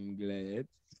am glad.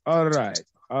 All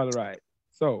right.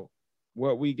 So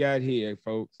what we got here,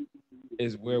 folks,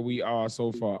 is where we are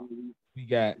so far. We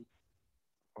got,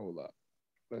 hold up.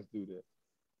 Let's do this.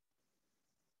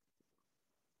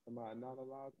 Am I not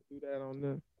allowed to do that on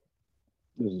this?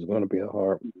 This is going to be a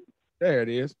hard. There it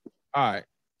is. All right.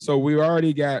 So we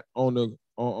already got on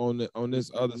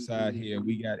this other side here,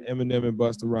 we got Eminem and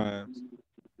Busta Rhymes,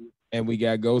 and we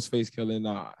got Ghostface killing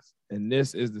Nas. And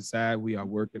this is the side we are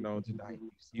working on tonight.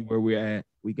 You see where we're at.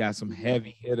 We got some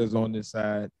heavy hitters on this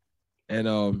side. And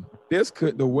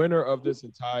the winner of this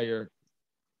entire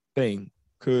thing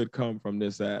could come from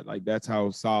this side. Like, that's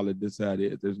how solid this side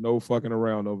is. There's no fucking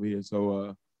around over here.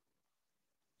 So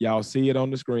y'all see it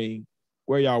on the screen.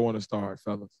 Where y'all want to start,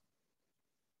 fellas?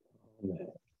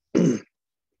 Might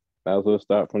as well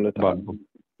start from the top.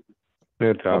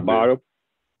 Bottom.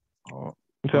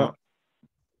 Top.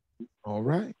 All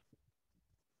right.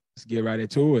 Let's get right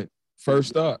into it.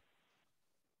 First up,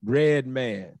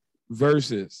 Redman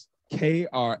versus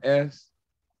KRS-One,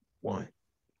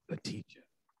 the teacher,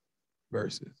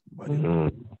 versus Money.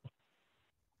 Mm-hmm.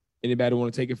 Anybody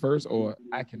want to take it first, or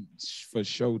I can for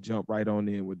sure jump right on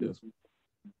in with this one?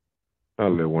 I'll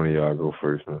let one of y'all go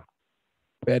first, man.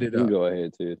 Bet it up. You go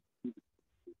ahead, too.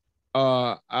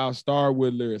 I'll start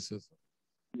with lyricism.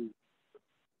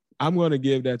 I'm going to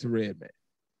give that to Redman.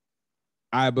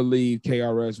 I believe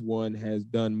KRS-One has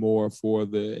done more for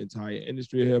the entire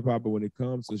industry of hip hop, but when it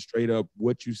comes to straight up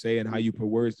what you say and how you put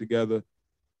words together,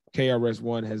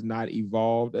 KRS-One has not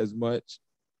evolved as much,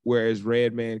 whereas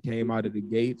Redman came out of the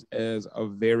gates as a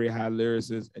very high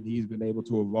lyricist, and he's been able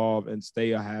to evolve and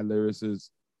stay a high lyricist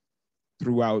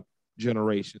throughout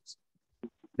generations.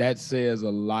 That says a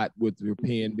lot with your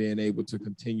pen being able to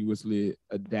continuously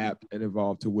adapt and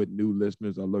evolve to what new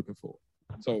listeners are looking for.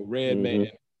 So Redman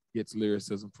gets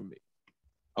lyricism for me.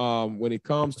 When it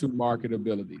comes to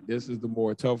marketability, this is the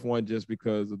more tough one just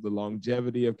because of the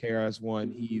longevity of KRS-One.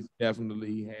 He's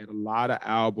definitely had a lot of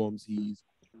albums. He's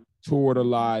toured a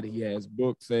lot. He has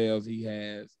book sales. He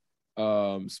has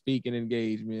speaking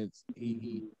engagements.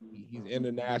 He's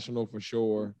international for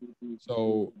sure.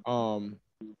 So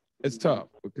it's tough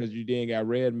because you then got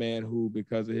Redman, who,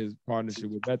 because of his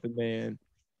partnership with Method Man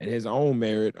and his own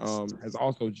merit, has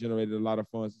also generated a lot of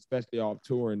funds, especially off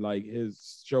touring. Like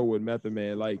his show with Method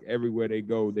Man, like everywhere they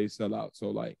go, they sell out. So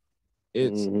like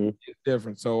it's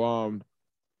different. So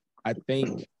I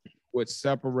think what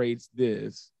separates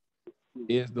this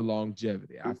is the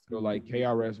longevity. I feel like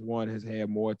KRS-One has had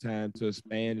more time to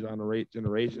span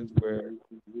generations where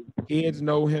kids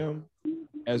know him,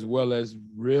 as well as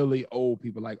really old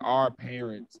people, like our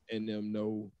parents and them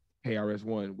know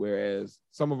KRS-One, whereas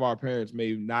some of our parents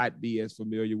may not be as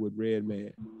familiar with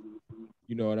Redman.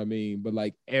 You know what I mean? But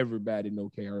like everybody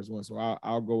know KRS-One, so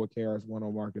I'll go with KRS-One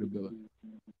on marketability.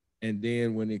 And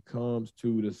then when it comes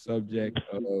to the subject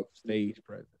of stage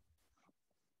presence,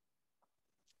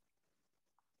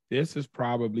 this is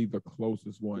probably the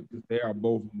closest one because they are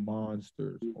both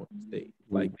monsters on stage.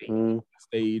 Like they heat the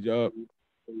stage up.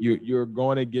 You're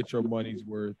going to get your money's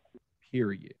worth,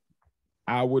 period.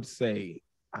 I would say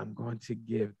I'm going to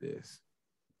give this.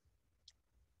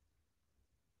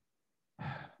 I'm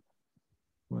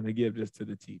going to give this to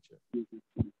the teacher.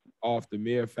 Off the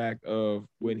mere fact of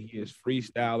when he is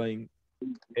freestyling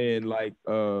in like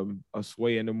a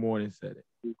Sway in the Morning setting.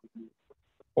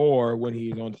 Or when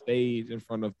he's on stage in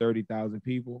front of 30,000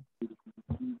 people,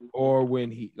 or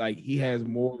when he has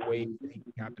more ways that he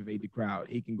can captivate the crowd.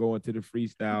 He can go into the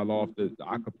freestyle off the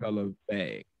acapella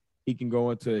bag. He can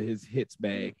go into his hits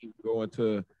bag. He can go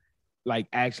into like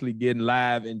actually getting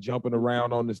live and jumping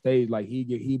around on the stage. Like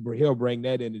he'll bring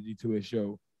that energy to his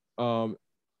show.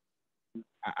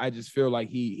 I just feel like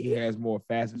he has more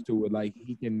facets to it. Like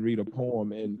he can read a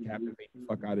poem and captivate the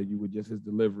fuck out of you with just his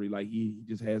delivery. Like he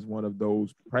just has one of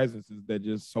those presences that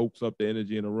just soaks up the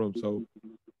energy in the room. So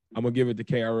I'm gonna give it to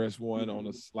KRS-One on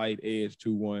a slight edge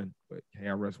 2-1, but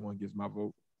KRS-One gets my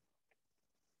vote.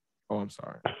 Oh, I'm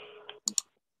sorry.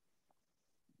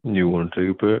 You want to take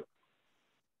a pick?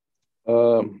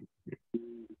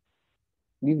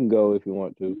 You can go if you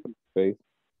want to, Faith.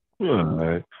 All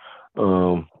right.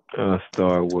 I'll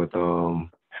start with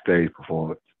stage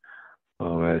performance.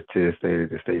 As Ted stated,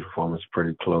 the stage performance is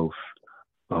pretty close.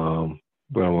 But I'm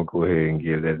gonna go ahead and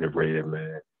give that to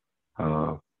Redman.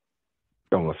 I'm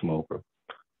a smoker.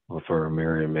 I prefer a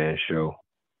Married Man show.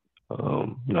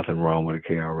 Nothing wrong with a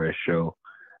KRS show.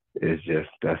 It's just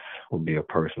that would be a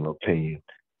personal opinion,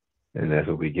 and that's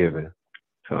what we're given.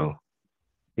 So,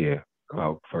 yeah,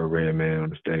 I prefer Redman on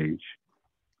the stage.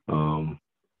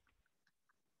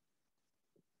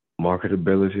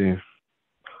 Marketability,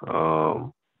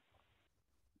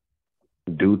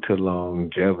 due to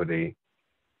longevity,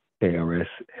 KRS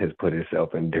has put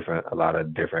itself in a lot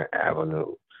of different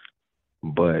avenues.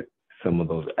 But some of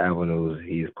those avenues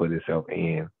he's put himself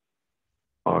in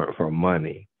aren't for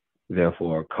money,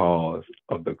 therefore a cause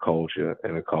of the culture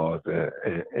and a cause to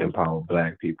empower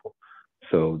Black people.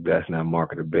 So that's not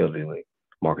marketability.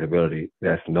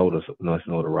 That's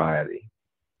notoriety.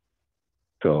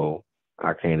 So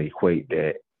I can't equate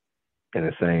that in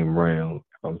the same realm.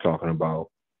 I'm talking about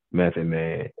Method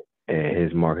Man and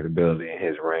his marketability and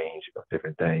his range of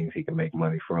different things he can make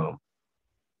money from.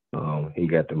 He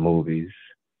got the movies.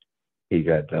 He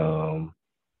got the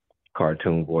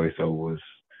cartoon voiceovers.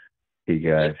 He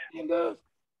got. You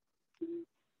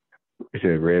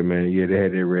said Redman. Yeah, they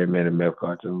had that Redman and Meth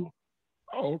cartoon.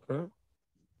 Oh, okay.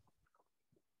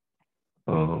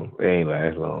 It ain't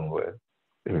last long, but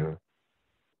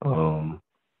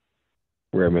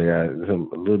Redman got a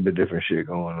little bit different shit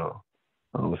going on.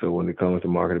 So when it comes to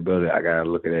marketability, I gotta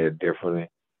look at it differently.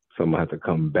 So I'm gonna have to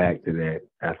come back to that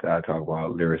after I talk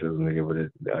about lyricism to give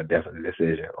it a definite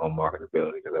decision on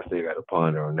marketability, because I still got to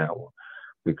ponder on that one.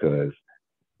 Because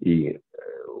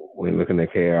when looking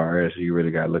at KRS, you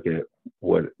really got to look at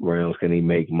what realms can he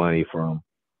make money from,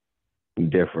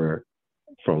 differ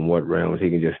from what realms he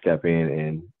can just step in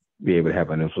and be able to have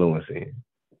an influence in.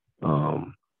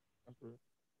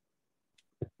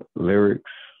 Lyrics,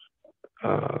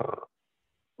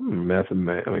 Method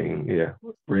Man,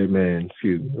 Redman's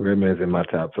in my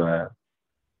top 5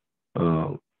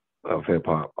 of hip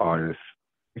hop artists.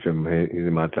 He's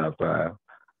in my top 5,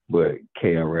 but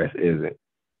KRS isn't.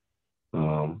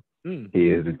 He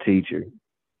is the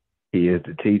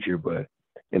teacher. But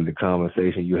in the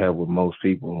conversation you have with most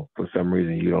people, for some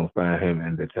reason you don't find him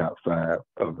in the top 5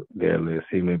 of their list.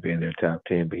 He may be in their top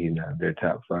 10, but he's not in their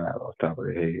top 5 off the top of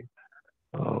their head.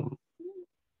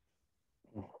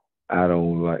 I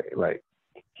don't like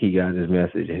he got his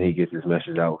message and he gets his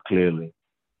message out clearly,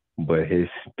 but his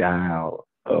style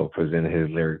of presenting his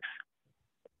lyrics,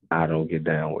 I don't get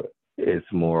down with. It's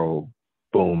more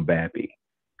boom bappy.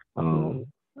 Boom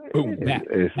bap.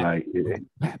 It's like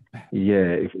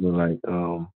it's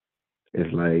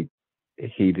like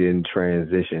he didn't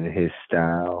transition his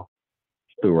style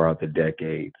throughout the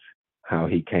decades. How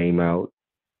he came out,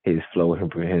 his flow, his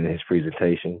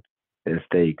presentation, it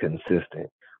stayed consistent.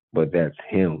 But that's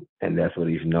him, and that's what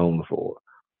he's known for.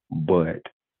 But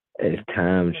as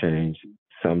time changes,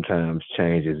 sometimes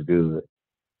change is good.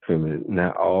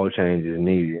 Not all change is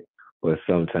needed, but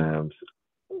sometimes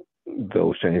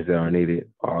those changes that are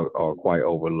needed are quite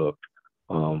overlooked.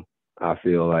 I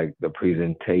feel like the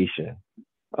presentation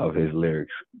of his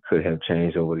lyrics could have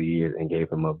changed over the years and gave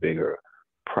him a bigger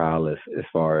prowess as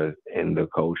far as in the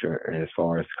culture and as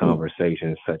far as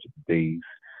conversations such as these.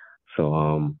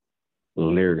 So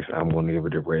lyrics, I'm going to give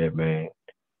it to Redman.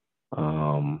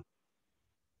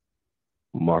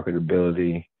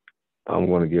 Marketability, I'm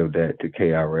going to give that to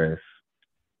KRS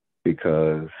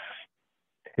because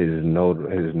his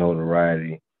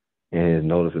notoriety and his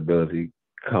noticeability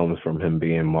comes from him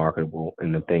being marketable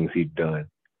and the things he's done.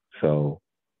 So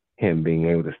him being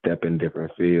able to step in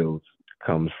different fields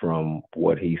comes from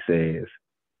what he says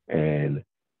and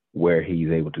where he's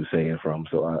able to say it from.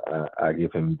 So I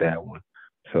give him that one.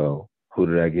 So who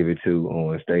did I give it to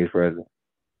on stage presence?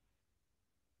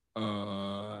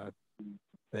 I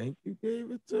think you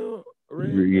gave it to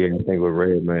Redman. Yeah, I think it was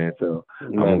Redman. So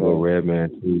I'm gonna go Redman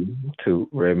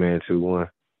 2-1.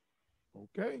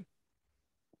 Okay.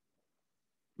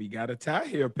 We got a tie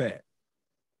here, Pat.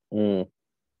 Who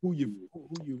you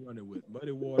running with?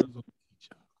 Muddy Waters or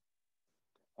Teacher?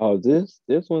 Oh, this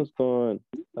one's going.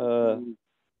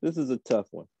 This is a tough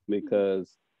one because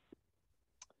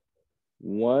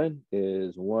one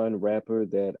is one rapper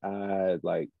that I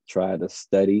like try to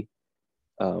study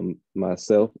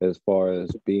myself as far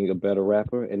as being a better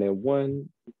rapper, and then one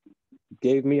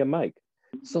gave me a mic.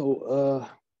 So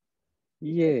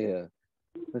yeah,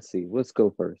 let's see, let's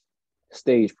go first.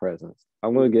 Stage presence.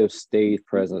 I'm gonna give stage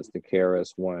presence to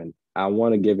KRS-One. I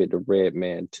want to give it to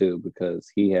Redman too because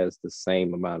he has the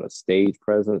same amount of stage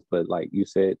presence, but like you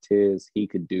said, Tiz, he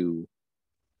could do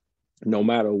no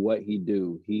matter what he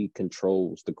do, he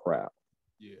controls the crowd.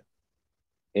 Yeah.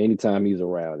 Anytime he's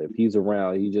around, if he's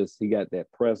around, he got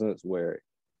that presence where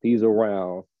he's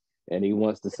around and he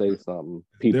wants to say something,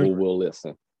 people will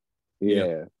listen.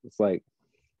 Yeah. It's like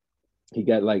he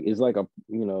got like, it's like a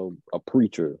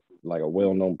preacher, like a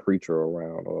well-known preacher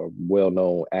around or a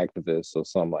well-known activist or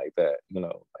something like that.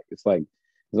 Like it's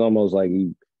almost like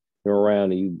you're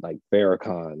around and you like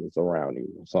Farrakhan is around you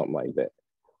or something like that.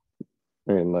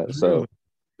 Very much. That's so real.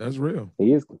 That's real.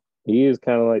 He is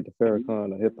kind of like the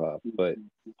Farrakhan of hip hop, but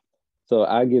so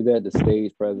I give that the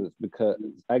stage presence because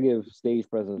I give stage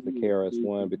presence to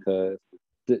KRS-One because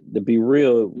to be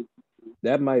real,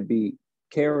 that might be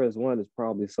KRS-One is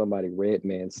probably somebody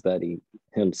Redman studied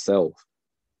himself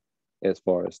as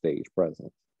far as stage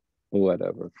presence or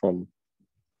whatever. From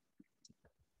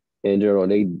in general,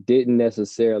 they didn't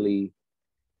necessarily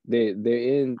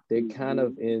they're kind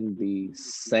of in the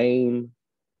same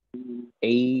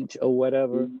age or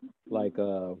whatever. Like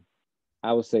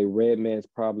I would say Redman's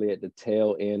probably at the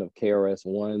tail end of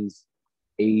KRS-One's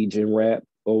age in rap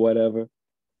or whatever.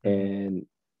 And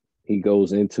he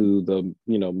goes into the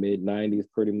mid 90s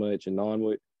pretty much and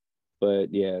onward.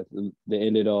 But yeah, the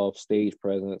ended off stage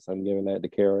presence, I'm giving that to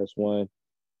KRS-One.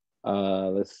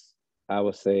 I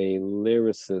would say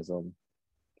lyricism.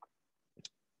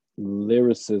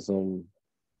 Lyricism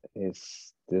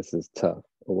this is tough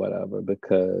or whatever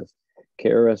because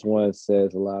KRS-One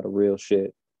says a lot of real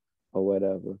shit or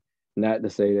whatever. Not to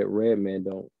say that Redman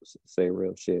don't say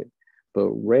real shit, but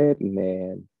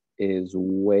Redman is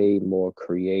way more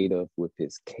creative with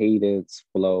his cadence,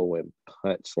 flow, and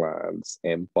punchlines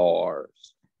and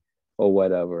bars or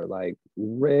whatever. Like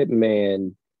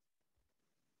Redman,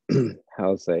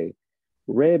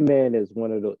 Redman is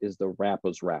is the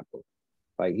rapper's rapper.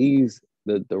 Like he's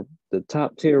the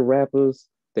top tier rappers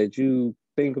that you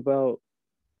think about,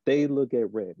 they look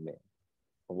at Redman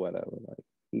or whatever.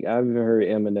 Like I've even heard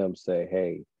Eminem say,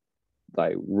 "Hey,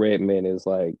 like Redman is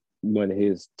like one of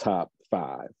his top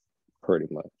 5, pretty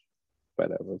much,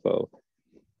 whatever." So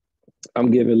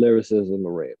I'm giving lyricism to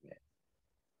Redman.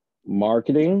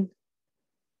 Marketing,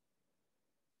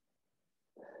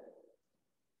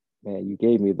 man, you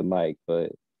gave me the mic,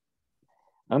 but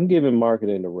I'm giving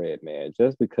marketing to Redman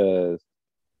just because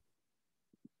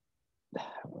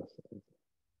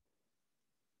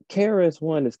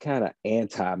KRS-One is kind of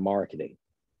anti-marketing.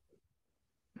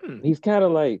 He's kind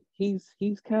of like he's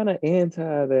kind of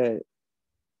anti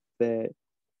that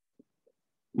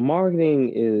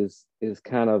marketing is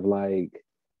kind of like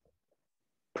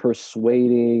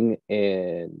persuading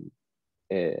and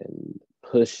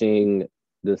pushing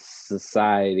the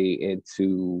society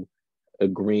into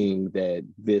agreeing that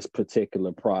this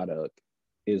particular product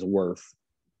is worth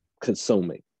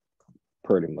consuming,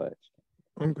 pretty much.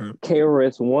 Okay.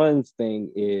 KRS-One's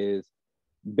thing is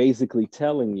basically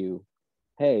telling you,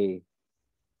 hey,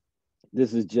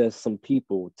 this is just some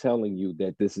people telling you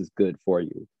that this is good for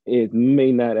you. It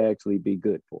may not actually be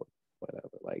good for you, whatever.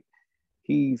 Like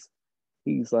he's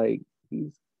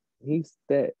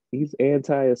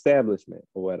anti-establishment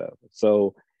or whatever.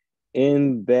 So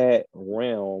in that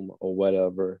realm or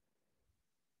whatever,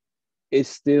 it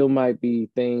still might be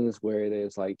things where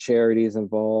there's like charities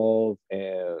involved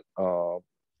and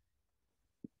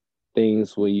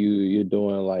things where you're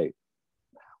doing like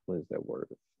what is that word?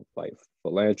 Like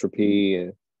philanthropy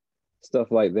and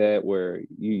stuff like that, where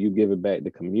you give it back to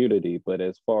the community. But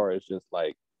as far as just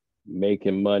like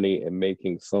making money and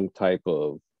making some type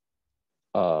of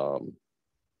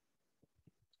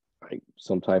like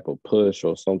some type of push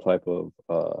or some type of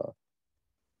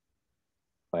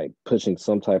like pushing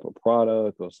some type of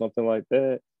product or something like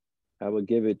that, I would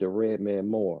give it to Redman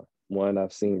more. One,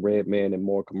 I've seen Redman in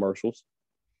more commercials.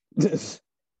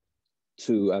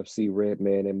 Two, I've seen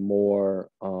Redman in more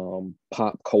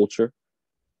pop culture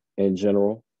in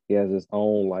general. He has his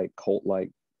own like cult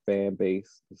like fan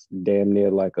base. It's damn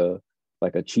near like a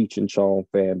Cheech and Chong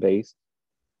fan base,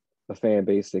 a fan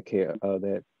base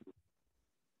that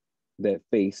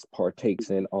Face partakes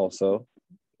in also.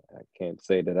 I can't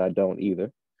say that I don't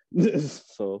either.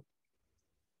 so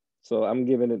I'm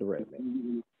giving it to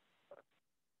Redman.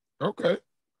 Okay.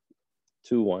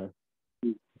 2-1.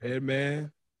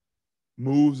 Redman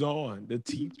moves on. The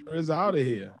teacher is out of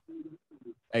here.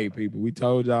 Hey, people, we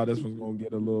told y'all this was going to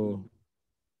get a little...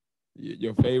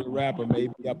 Your favorite rapper may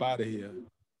be up out of here.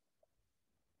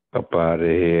 Up out of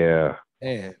here.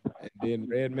 And then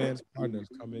Redman's partner's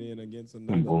coming in against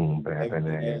another boom, bam,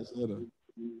 ass hitter.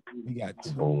 We got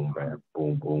two. Boom, bam,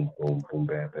 boom, boom, boom, boom,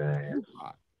 bam, bam.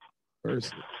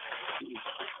 Versus.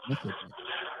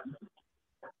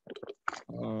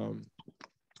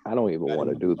 I don't even want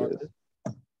to do this.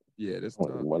 Yeah, this tough.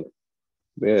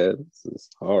 Yeah, this is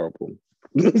horrible.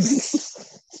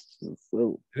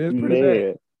 So it is pretty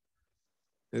bad.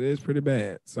 It is pretty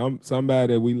bad.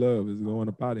 Somebody that we love is going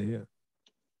up out of here.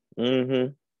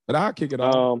 Mm-hmm. But I'll kick it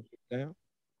off. Down.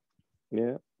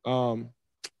 Yeah.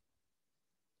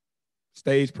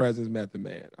 Stage presence Method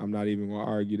Man. I'm not even gonna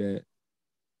argue that.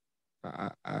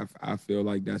 I feel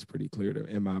like that's pretty clear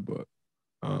in my book.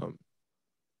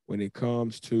 When it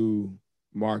comes to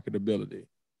marketability,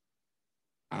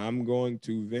 I'm going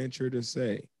to venture to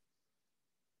say,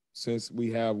 since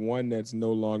we have one that's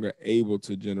no longer able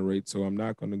to generate, so I'm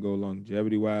not going to go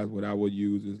longevity-wise, what I would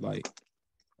use is like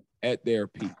at their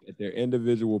peak, at their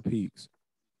individual peaks,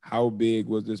 how big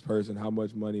was this person? How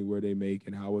much money were they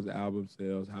making? How was album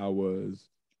sales? How was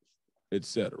et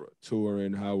cetera?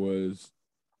 Touring? How was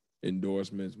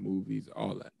endorsements, movies,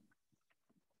 all that?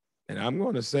 And I'm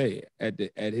going to say at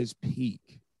his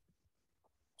peak,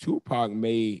 Tupac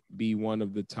may be one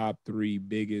of the top 3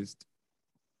 biggest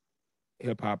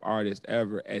hip-hop artists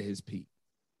ever at his peak.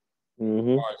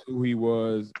 Mm-hmm. As far as who he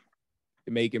was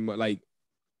making, like,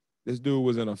 this dude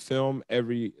was in a film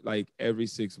every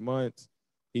 6 months.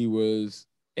 He was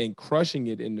crushing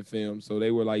it in the film. So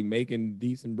they were like making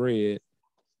decent bread.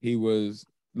 He was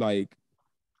like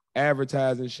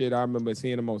advertising shit. I remember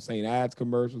seeing him on St. Ides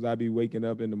commercials. I'd be waking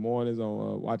up in the mornings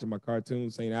on watching my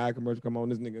cartoons. St. Ides commercial come on.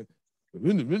 This nigga,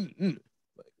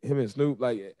 him and Snoop,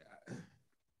 like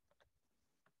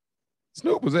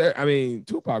Snoop was there. I mean,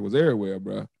 Tupac was everywhere,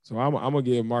 bro. So I'm gonna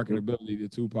give marketability to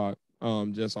Tupac,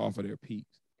 just off of their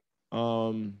peaks.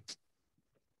 I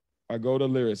go to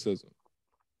lyricism.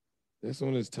 This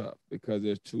one is tough because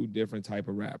there's 2 different type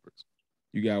of rappers.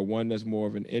 You got one that's more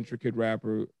of an intricate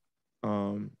rapper.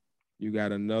 You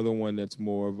got another one that's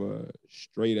more of a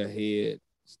straight ahead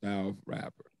style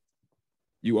rapper.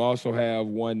 You also have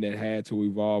one that had to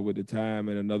evolve with the time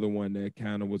and another one that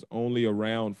kind of was only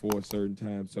around for a certain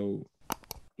time. So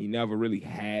he never really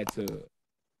had to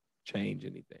change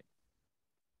anything.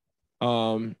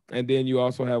 And then you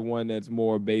also have one that's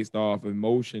more based off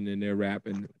emotion in their rap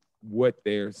and what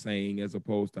they're saying as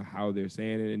opposed to how they're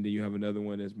saying it. And then you have another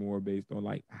one that's more based on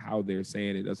like how they're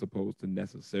saying it as opposed to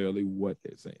necessarily what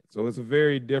they're saying. So it's a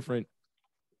very different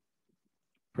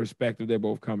perspective they're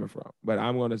both coming from. But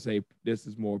I'm going to say this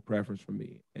is more preference for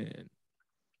me. And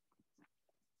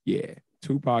yeah,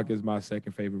 Tupac is my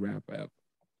second favorite rapper ever.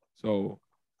 So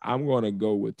I'm going to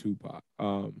go with Tupac.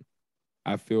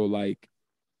 I feel like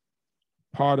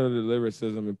part of the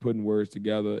lyricism and putting words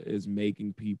together is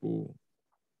making people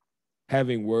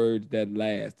having words that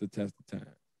last the test of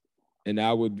time. And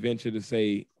I would venture to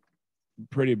say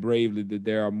pretty bravely that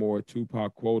there are more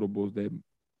Tupac quotables that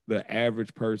the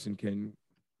average person can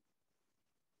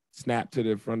snap to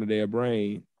the front of their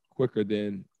brain quicker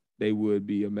than they would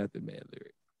be a Method Man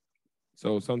lyric.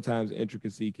 So sometimes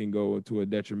intricacy can go to a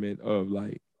detriment of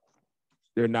like,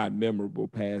 they're not memorable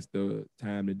past the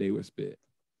time that they were spit.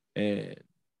 And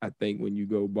I think when you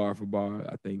go bar for bar,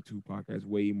 I think Tupac has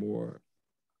way more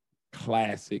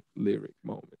classic lyric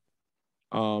moments.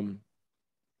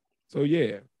 So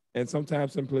yeah, and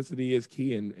sometimes simplicity is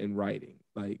key in writing.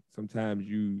 Like sometimes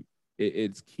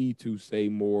it's key to say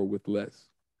more with less.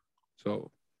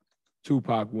 So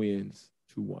Tupac wins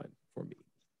 2-1 for me.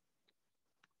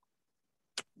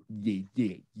 Yeah.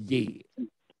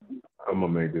 I'm gonna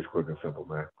make this quick and simple,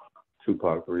 man.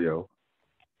 Tupac 3-0.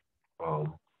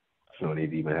 No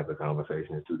need to even have the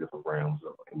conversation. It's two different realms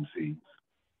of MCs.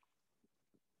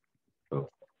 So,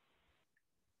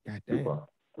 goddamn. Tupac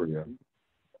 3-0.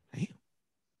 Damn.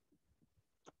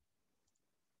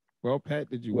 Well, Pat,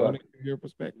 did you want to give your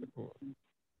perspective for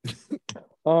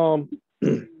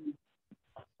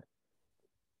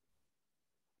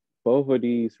Both of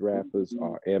these rappers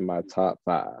are in my top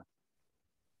 5.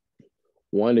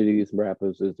 One of these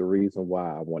rappers is the reason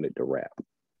why I wanted to rap.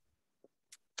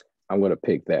 I'm going to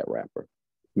pick that rapper,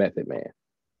 Method Man.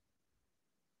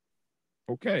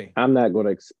 Okay. I'm not going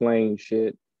to explain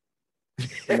shit.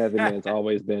 Method Man's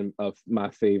always been my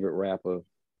favorite rapper.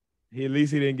 At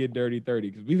least he didn't get dirty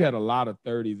 30 because we've had a lot of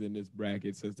 30s in this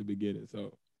bracket since the beginning.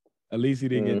 So at least he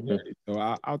didn't get dirty.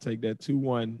 So I'll take that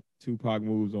 2-1. Tupac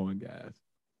moves on, guys.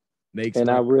 And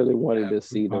I really wanted to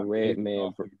see the Red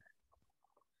Man.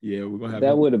 Yeah, we're gonna have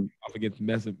that would have off against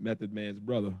Method Man's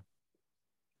brother.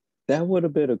 That would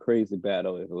have been a crazy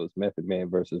battle if it was Method Man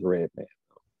versus Red Man.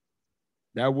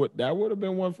 That would have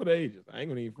been one for the ages. I ain't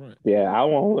gonna even front. Yeah, I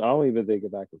don't even think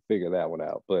if I could figure that one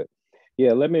out. But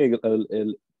yeah, let me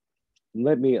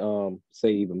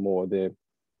say even more. Then,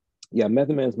 yeah,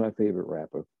 Method Man's my favorite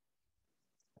rapper.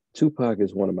 Tupac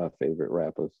is one of my favorite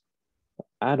rappers.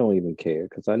 I don't even care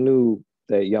because I knew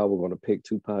that y'all were going to pick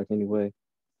Tupac anyway.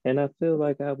 And I feel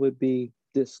like I would be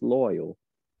disloyal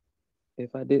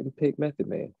if I didn't pick Method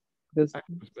Man. That's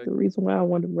the reason why I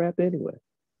wanted to rap anyway.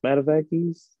 Matter of fact,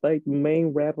 he's like the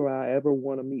main rapper I ever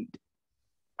want to meet.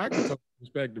 I can totally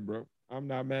respect it, bro. I'm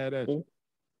not mad at you.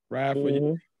 Ride for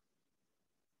you.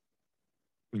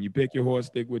 When you pick your horse,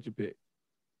 stick with your pick.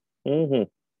 And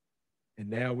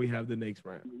now we have the next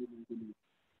round.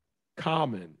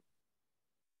 Common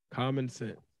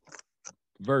Sense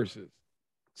versus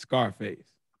Scarface.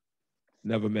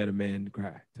 Never met a man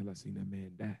cry till I seen that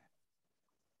man die.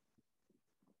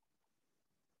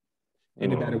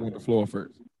 Anybody want the floor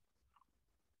first?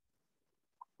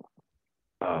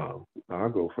 I'll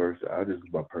go first. I just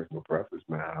my personal preference,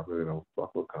 man. I really don't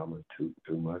fuck with Common too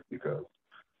much because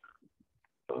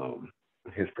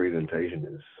his presentation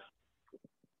is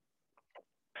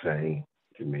same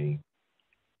to me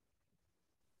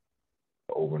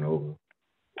over and over.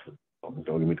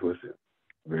 Don't get me twisted.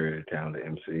 Very talented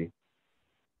MC,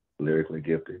 lyrically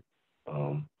gifted,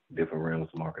 different realms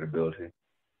of marketability.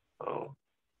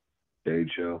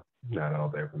 Stage show, not all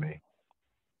there for me.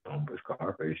 But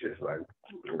Scarface just like I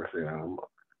said,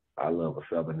 I love a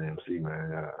Southern MC,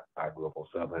 man. I grew up on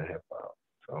Southern hip hop,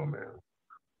 so man,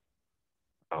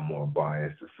 I'm more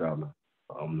biased to Southern.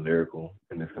 I'm lyrical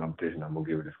in this competition. I'm gonna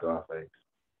give it to Scarface.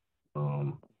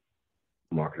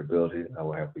 Marketability, I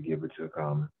will have to give it to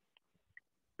Common.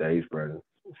 Stage presence,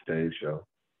 stage show,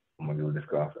 I'm gonna give it to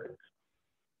Scarface.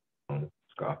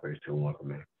 Scarface 2-1 for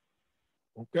me.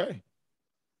 Okay.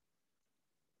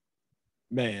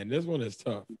 Man, this one is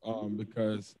tough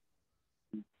because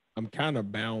I'm kind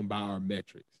of bound by our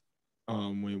metrics.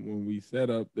 When we set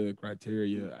up the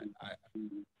criteria,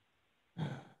 I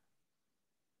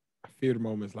fear the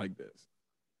moments like this.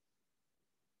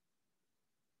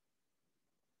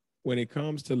 When it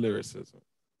comes to lyricism,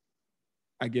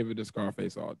 I give it to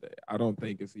Scarface all day. I don't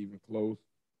think it's even close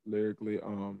lyrically.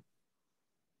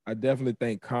 I definitely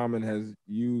think Common has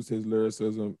used his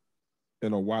lyricism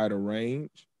in a wider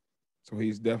range. So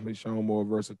he's definitely shown more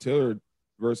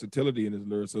versatility in his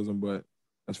lyricism. But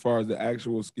as far as the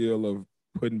actual skill of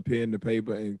putting pen to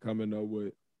paper and coming up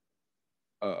with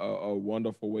a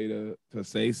wonderful way to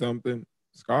say something,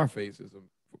 Scarface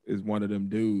is one of them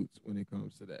dudes when it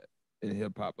comes to that in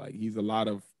hip hop. Like he's a lot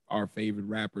of our favorite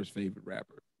rappers' favorite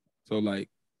rapper. So like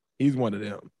he's one of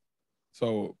them.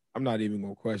 So I'm not even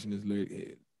gonna question his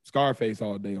lyric. Scarface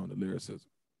all day on the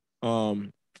lyricism.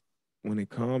 When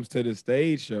it comes to the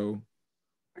stage show,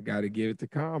 I got to give it to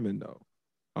Common though.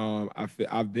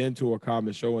 I've been to a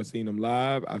Common show and seen him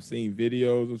live. I've seen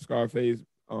videos of Scarface,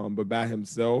 but by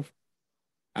himself,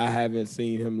 I haven't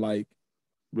seen him like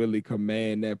really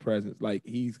command that presence. Like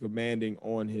he's commanding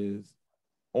on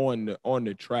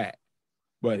the track,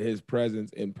 but his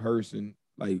presence in person,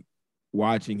 like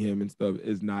watching him and stuff,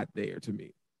 is not there to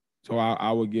me. So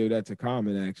I would give that to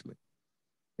Common actually.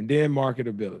 And then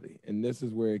marketability. And this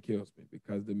is where it kills me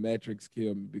because the metrics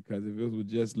kill me. Because if it was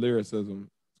just lyricism,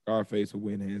 Scarface would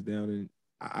win hands down, and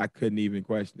I couldn't even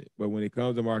question it. But when it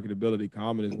comes to marketability,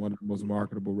 Common is one of the most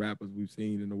marketable rappers we've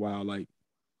seen in a while. Like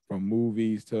from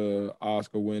movies to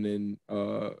Oscar-winning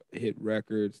hit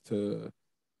records to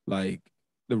like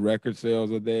the record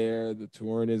sales are there, the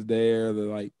touring is there,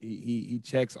 he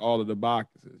checks all of the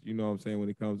boxes, you know what I'm saying, when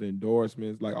it comes to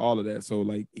endorsements, like all of that. So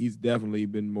like he's definitely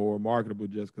been more marketable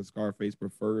just because Scarface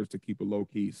prefers to keep it low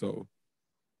key. So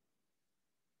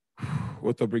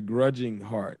with a begrudging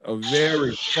heart, a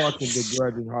very fucking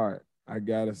begrudging heart, I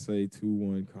gotta say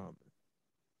 2-1 Common.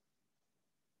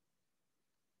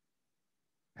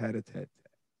 Had a tat.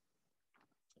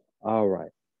 All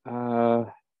right.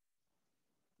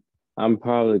 I'm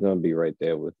probably gonna be right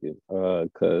there with you.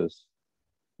 Because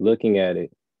looking at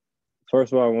it,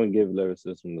 first of all, I want to give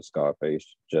lyricism to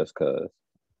Scarface just because.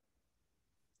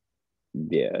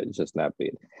 Yeah, it's just not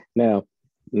big. Now,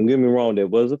 don't get me wrong, there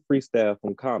was a freestyle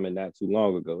from Common not too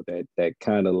long ago that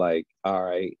kind of like, all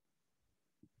right,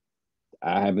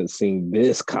 I haven't seen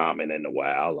this Common in a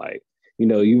while. Like, you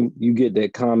know, you get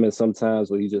that comment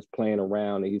sometimes where he's just playing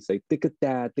around and you say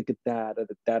ticka-da, ticka-da,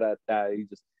 da-da-da-da-da. You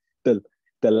just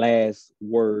the last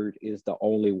word is the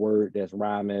only word that's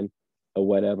rhyming or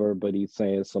whatever, but he's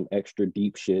saying some extra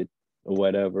deep shit or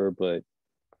whatever, but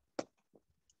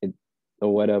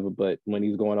when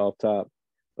he's going off top.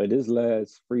 But this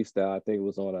last freestyle, I think it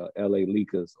was on a LA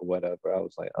Leakers or whatever. I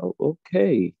was like, oh,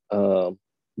 okay. You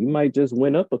might just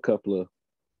went up a couple of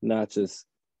notches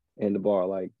in the bar.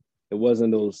 Like it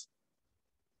wasn't those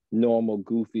normal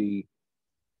goofy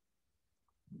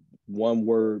one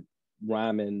word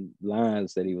rhyming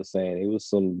lines that he was saying. It was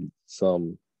some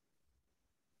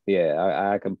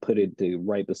I can put it to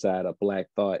right beside a Black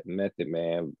Thought Method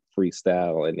Man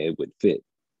freestyle and it would fit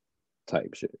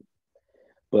type shit.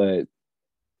 But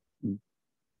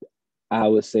I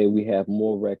would say we have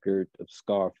more record of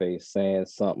Scarface saying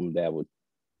something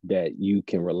that you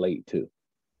can relate to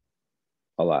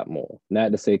a lot more.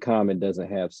 Not to say Common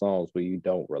doesn't have songs where you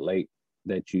don't relate,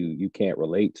 that you can't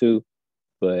relate to,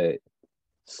 but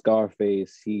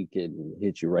Scarface, he can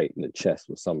hit you right in the chest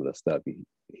with some of the stuff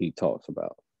he talks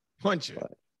about. Punch it.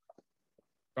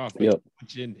 Scarface, yep.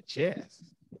 Punch you in the chest.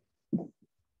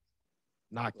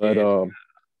 Knock but it.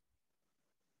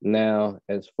 Now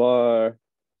as far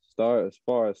as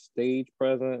stage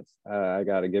presence, I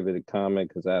gotta give it a comment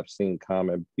because I've seen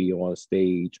Common be on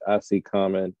stage. I see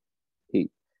Common.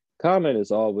 Common is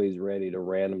always ready to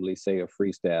randomly say a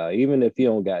freestyle, even if he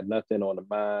don't got nothing on the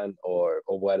mind or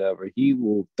whatever. He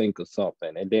will think of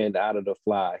something, and then out of the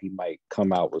fly, he might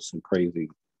come out with something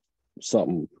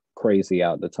crazy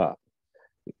out the top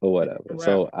or whatever.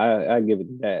 So I give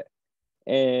it that.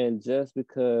 And just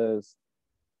because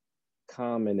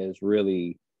Common is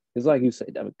really, it's like you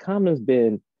said, I mean, Common's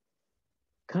been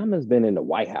in the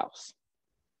White House.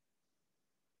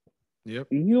 Yep.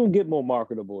 You don't get more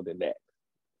marketable than that.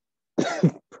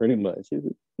 Pretty much.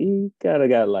 He kind of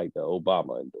got like the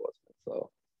Obama endorsement. So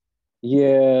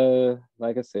yeah,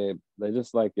 like I said,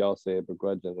 just like y'all said,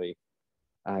 begrudgingly,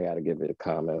 I gotta give it a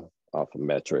comment off of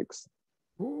metrics.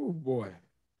 Oh boy.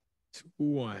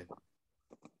 2-1.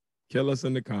 Kill us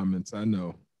in the comments. I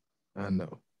know. Kill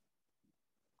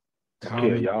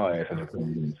y'all ass in the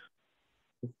comments.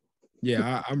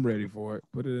 Yeah, I'm ready for it.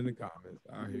 Put it in the comments.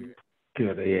 I'll hear it.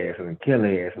 Kill their ass in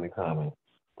the comments.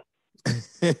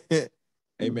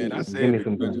 Hey man, I said it.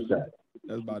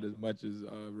 That's about as much as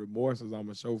remorse as I'm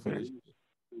gonna show for this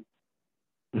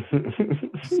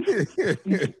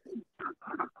shit.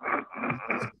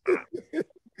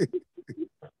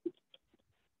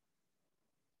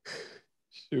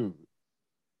 Shoot.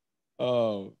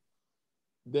 Oh,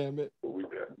 damn it.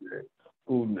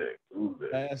 Who next?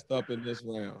 Last up in this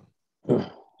round.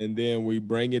 And then we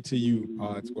bring it to you,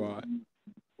 Pod Squad.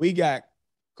 We got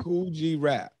Kool G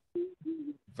Rap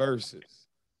versus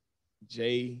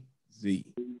Jay-Z.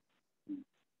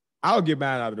 I'll get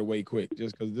mine out of the way quick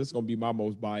just because this is going to be my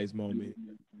most biased moment.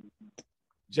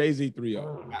 Jay-Z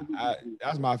 3-0.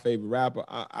 That's my favorite rapper.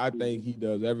 I think he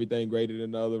does everything greater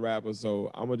than the other rappers,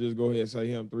 so I'm going to just go ahead and say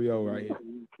him 3-0 right here.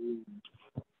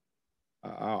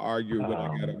 I'll argue when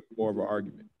I got more of an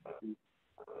argument.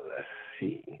 Let's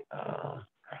see.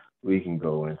 We can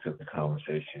go into the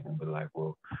conversation and be like,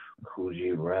 well, Kool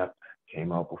G Rap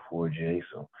came out before Jay,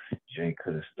 so Jay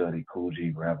could have studied Kool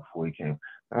G Rap before he came.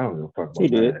 I don't give a fuck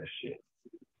about none of that shit.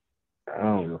 I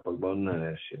don't give a fuck about none of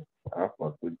that shit. I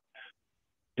fuck with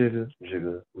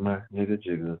Jigga, my nigga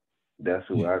Jigga. That's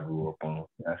who I grew up on.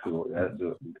 That's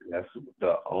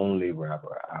the only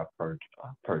rapper I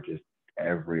purchased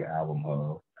every album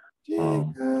of.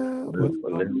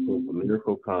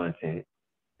 Lyrical content.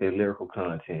 His lyrical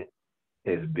content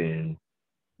has been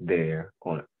there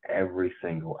on every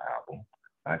single album.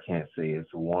 I can't say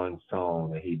it's one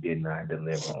song that he did not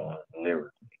deliver on lyrically.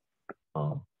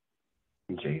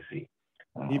 Jay-Z.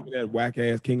 Even that whack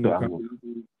ass Kingdom Come.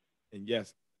 And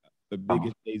yes, the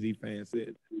biggest Jay-Z fan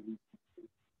said.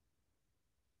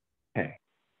 Hey,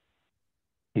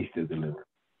 he still delivered.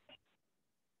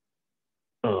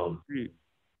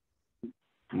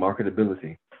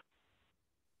 Marketability.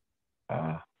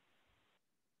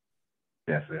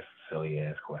 That's a silly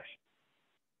ass question.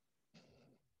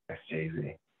 That's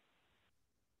Jay-Z.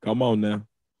 Come on now.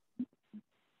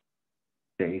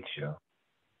 Stage show.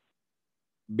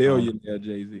 Billionaire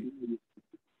Jay-Z.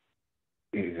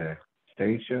 Exactly.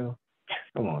 Stage show?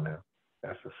 Come on now.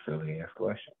 That's a silly ass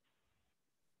question.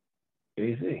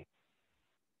 Jay-Z.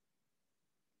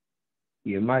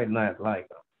 You might not like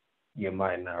him. You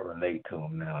might not relate to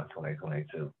him now in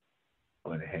 2022.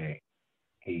 But hey,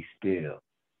 he's still,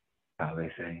 how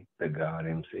they say, the God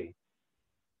MC.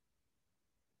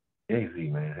 Jay-Z,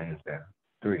 man, hands down.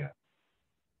 3 up.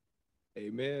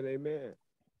 Amen, amen.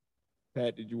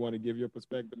 Pat, did you want to give your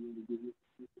perspective?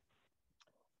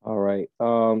 All right.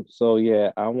 So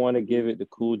yeah, I want to give it the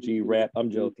Cool G rap. I'm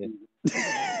joking.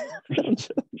 I'm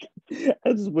joking.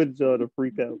 I just want y'all to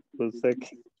freak out for a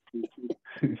second.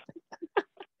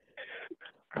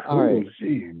 All right.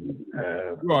 You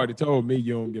already told me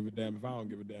you don't give a damn. If I don't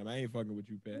give a damn, I ain't fucking with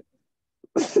you, Pat.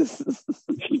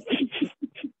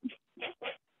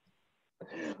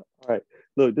 All right.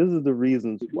 Look, this is the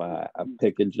reasons why I'm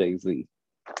picking Jay-Z.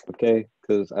 Okay?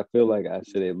 Because I feel like I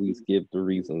should at least give the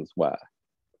reasons why.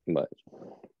 Much.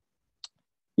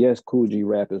 Yes, Cool G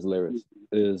rap is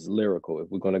lyrical. If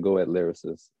we're gonna go at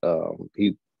lyricists,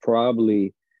 he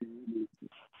probably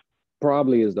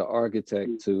is the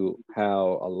architect to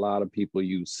how a lot of people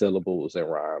use syllables and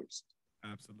rhymes.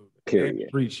 Absolutely. Period.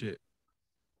 Free shit.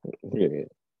 Period.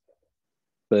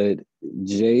 But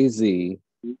Jay-Z,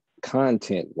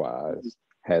 content-wise,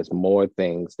 has more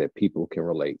things that people can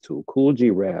relate to. Cool G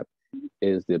rap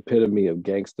is the epitome of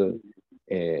gangster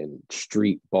and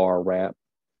street bar rap,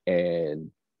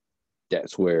 and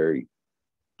that's where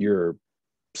you're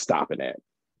stopping at.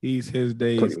 He's his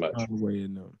days pretty much. Conway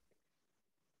in them.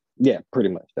 Yeah, pretty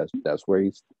much. That's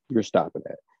where you're stopping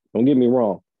at. Don't get me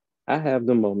wrong. I have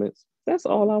the moments. That's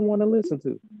all I want to listen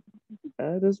to.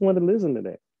 I just want to listen to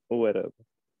that or whatever.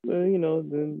 But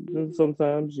then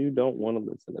sometimes you don't want to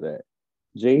listen to that.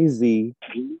 Jay-Z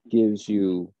gives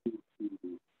you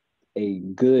a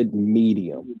good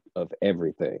medium of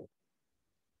everything,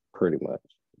 pretty much.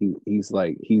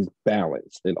 He's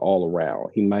balanced and all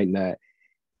around. He might not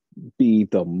be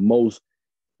the most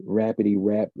rapidy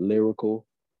rap lyrical,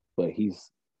 but he's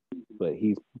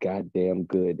goddamn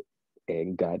good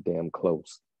and goddamn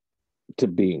close to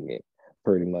being it,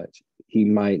 pretty much. He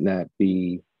might not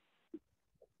be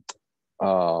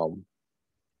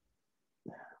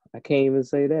I can't even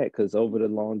say that because over the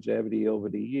longevity over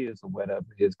the years or whatever,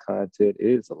 his content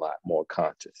is a lot more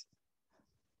conscious,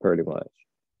 pretty much,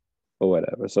 or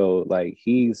whatever. So like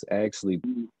he's actually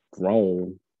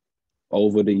grown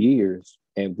over the years,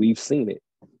 and we've seen it,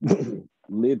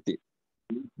 lived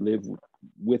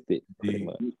with it, pretty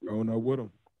much. Grown up with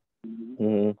him.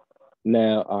 Mm-hmm.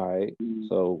 Now, all right.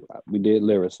 So we did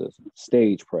lyricism,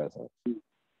 stage presence.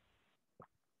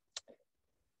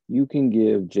 You can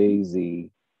give Jay-Z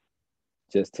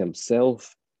just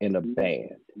himself in a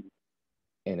band,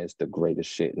 and it's the greatest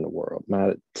shit in the world.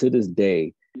 Now, to this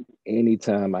day,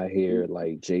 anytime I hear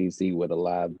like Jay-Z with a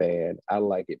live band, I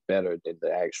like it better than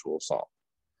the actual song,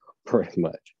 pretty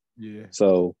much. Yeah.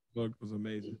 So Look, was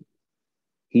amazing.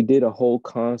 He did a whole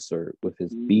concert with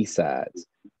his B-sides.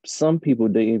 Some people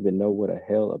didn't even know what the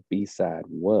hell a B-side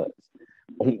was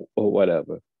or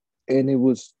whatever. And it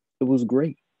was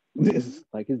great.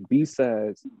 Like his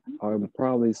B-sides are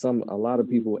probably a lot of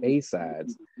people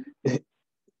A-sides.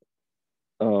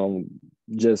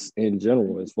 Just in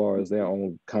general, as far as their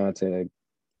own content and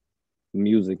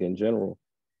music in general.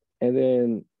 And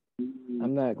then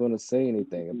I'm not going to say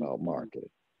anything about marketing.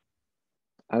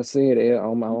 I say it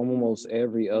on almost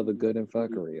every other good and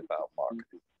fuckery about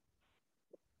marketing.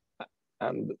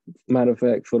 Matter of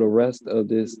fact, for the rest of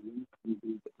this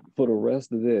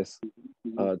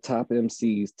Top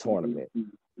MCs tournament,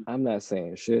 I'm not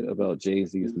saying shit about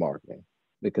Jay-Z's marketing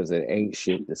because it ain't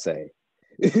shit to say.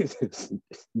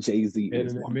 Jay-Z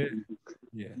is marketing.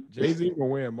 Yeah, Jay-Z will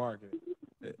win marketing.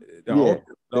 The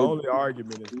only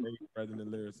argument is maybe rather than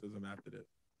lyricism after this.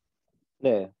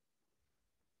 Yeah.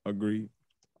 Agreed.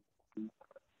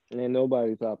 Ain't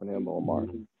nobody topping him on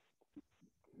marketing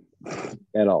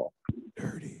at all.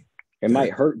 Dirty. It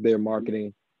might hurt their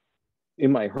marketing. It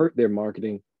might hurt their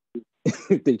marketing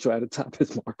if they try to top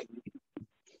his marketing.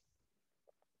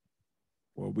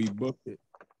 Well, we booked it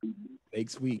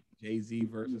next week, Jay-Z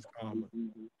versus Common.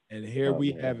 And here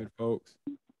we have it, folks.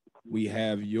 We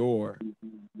have your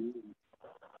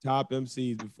top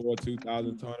MCs before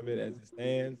 2000 tournament as it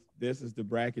stands. This is the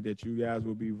bracket that you guys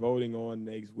will be voting on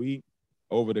next week.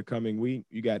 Over the coming week,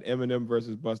 you got Eminem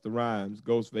versus Busta Rhymes,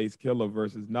 Ghostface Killer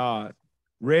versus Nas,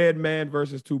 Redman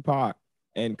versus Tupac,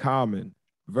 and Common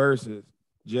versus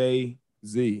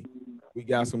Jay-Z. We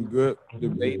got some good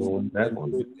debates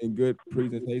and good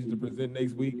presentations to present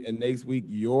next week. And next week,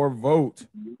 your vote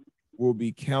will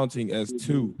be counting as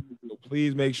 2. So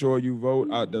please make sure you vote.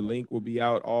 The link will be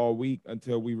out all week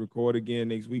until we record again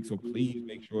next week. So please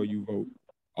make sure you vote.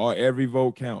 Every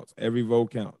vote counts. Every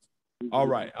vote counts. All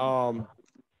right.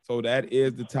 So that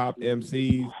is the top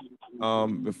MCs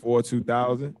before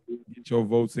 2000. Get your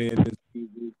votes in.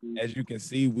 As you can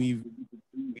see, we've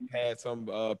had some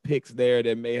picks there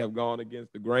that may have gone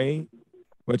against the grain,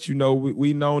 but you know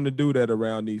we known to do that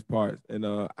around these parts. And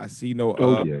I see no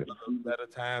better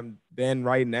time than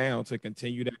right now to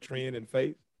continue that trend and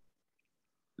face.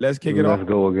 Let's kick it off. Let's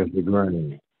go against the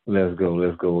grain. Let's go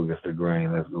against the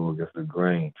grain. Let's go against the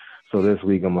grain. So this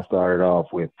week I'm gonna start it off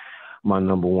with my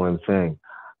number one thing.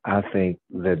 I think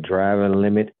the driving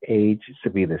limit age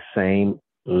should be the same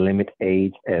limit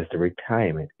age as the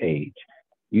retirement age.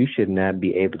 You should not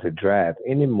be able to drive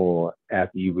anymore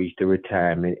after you reach the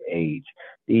retirement age.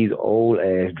 These old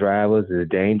ass drivers is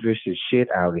dangerous as shit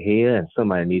out here, and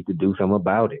somebody needs to do something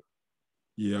about it.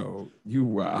 Yo, you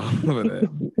wow for that.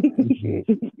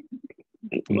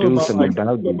 Do something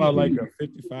about it. About like a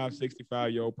 55,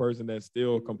 65-year-old person that's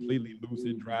still completely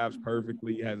lucid, drives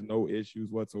perfectly, has no issues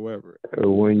whatsoever.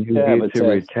 When you get to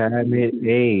retirement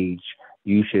age,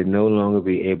 you should no longer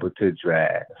be able to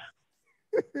drive.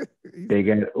 They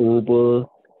got Uber.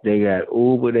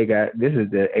 This is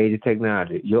the age of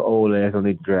technology. Your old ass don't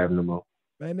need to drive no more.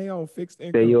 Man, they on fixed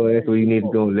income. Stay your ass where you need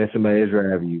to go and let somebody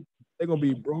drive you. They're gonna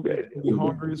be broke. They're gonna be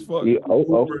hungry as fuck.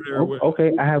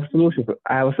 Okay, I have a solution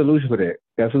for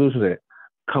that.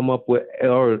 Come up with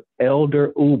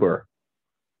elder Uber.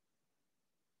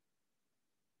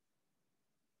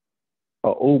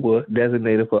 Or Uber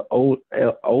designated for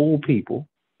old people.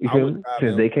 You feel me?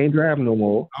 Since they can't drive no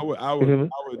more. I would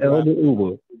elder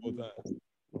Uber.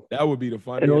 That would be the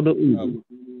funniest. Elder Uber.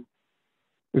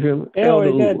 You feel me? They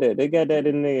already got that. They got that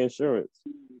in their insurance.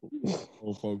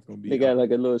 Old folks gonna be. They got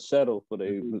like a little shuttle for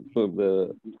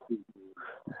the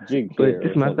jig. But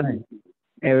this is my thing.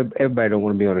 Everybody don't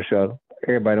want to be on a shuttle.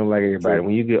 Everybody don't like everybody. True.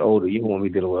 When you get older, you don't want to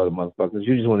be dealing with other motherfuckers.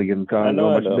 You just want to get in the car and go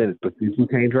about your business. But since you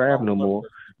can't drive no more,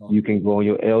 you can go on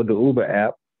your elder Uber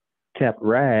app, tap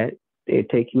ride. They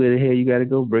take you where the hell you got to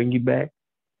go, bring you back,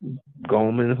 go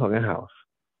home in the fucking house.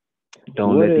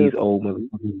 Don't let these old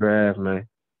motherfuckers drive, man.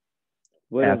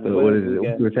 After, what is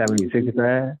it? What's time you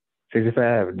 65?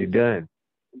 65, you're done.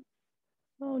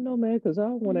 Oh, no, man, because I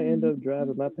don't want to end up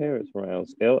driving my parents around.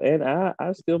 And I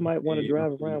still might want to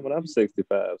drive around when I'm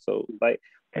 65. So, like,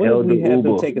 when do we have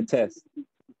to take a test?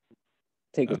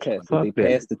 Take a test. If they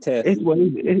pass the test.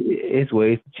 It's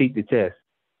ways to cheat the test.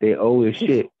 They owe as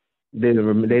shit. They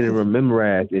didn't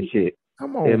memorize this shit.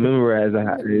 Come on. They memorize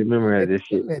this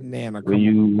shit.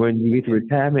 When you get to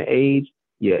retirement age,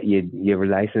 your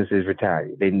license is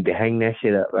retired. They hang that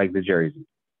shit up like the jersey.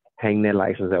 Hang that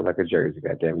license up like a jersey.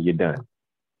 Goddamn it, you're done.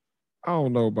 I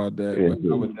don't know about that,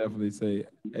 but I would definitely say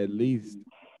at least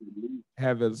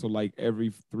have it so like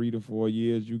every 3 to 4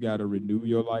 years you got to renew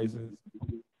your license.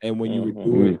 And when you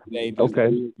renew it, they ain't just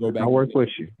go back. I work with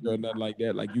you. Or nothing like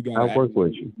that. Like you got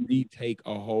to retake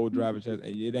a whole driver's test,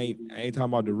 and I ain't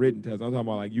talking about the written test. I'm talking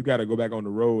about like you got to go back on the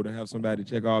road and have somebody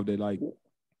check off that like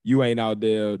you ain't out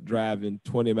there driving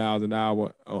 20 miles an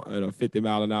hour in a 50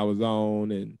 mile an hour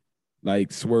zone and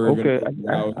like swerving. Okay,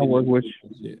 I work with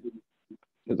you.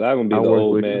 Because I'm gonna be the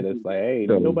old man that's like, hey,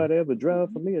 nobody ever drive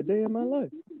for me a day in my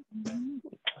life.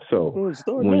 So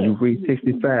when you reach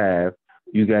 65,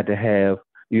 you got to have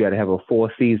a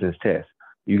 4 seasons test.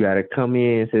 You got to come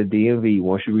in to the DMV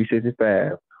once you reach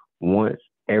 65, once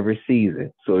every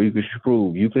season, so you can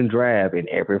prove you can drive in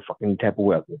every fucking type of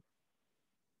weather.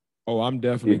 Oh, I'm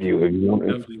definitely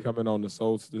coming on the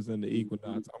solstice and the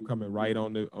equinox. I'm coming right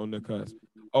on the cusp.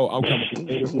 Oh, I'm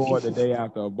coming before the day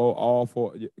after all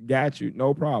 4. Got you,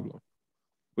 no problem.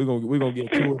 We're gonna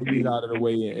get 2 of these out of the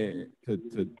way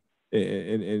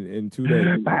in 2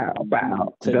 days.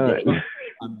 Bow. Done.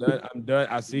 I'm done.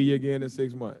 I see you again in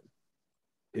 6 months.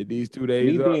 Hit these 2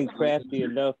 days. Me being crafty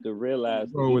enough to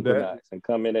realize the equinox and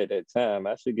come in at that time,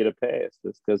 I should get a pass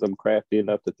just because I'm crafty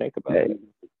enough to think about it.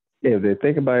 If they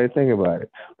think about it.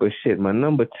 But shit, my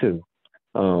number 2.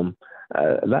 A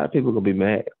lot of people gonna be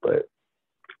mad, but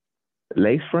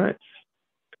lace fronts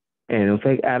and them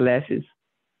fake eyelashes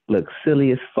look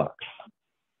silly as fuck.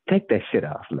 Take that shit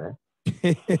off, man.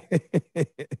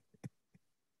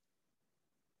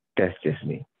 That's just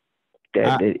me.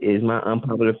 That is my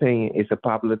unpopular opinion. It's a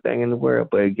popular thing in the world,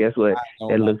 but guess what?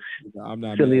 That looks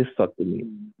silly as fuck to me.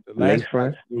 Lace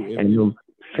fronts and them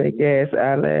fake ass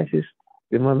eyelashes.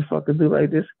 The motherfuckers do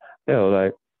like this.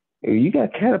 Like you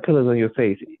got caterpillars on your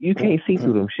face. You can't see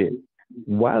through them shit.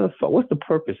 Why the fuck? What's the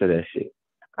purpose of that shit?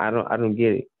 I don't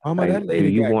get it. Like, do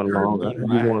you want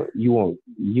long?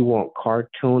 You want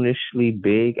cartoonishly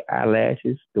big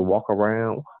eyelashes to walk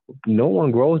around? No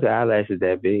one grows the eyelashes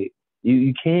that big.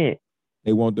 You can't.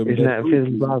 They want them. It's not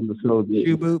physically possible. So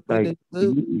like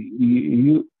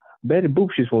you Betty Boop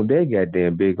just want that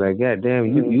goddamn big. Like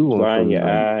goddamn, you want some your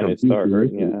eye and it start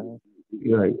hurting your eye.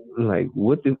 You're like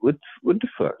what the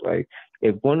fuck? Like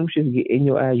if one of them shit get in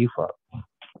your eye, you fuck.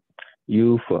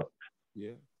 You fuck.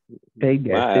 Yeah. Take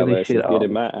that silly shit off. Get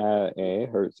in my eye and it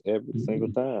hurts every single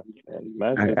time.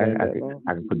 I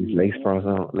can put this lace front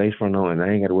on, and I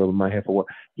ain't got to wear my hair for what?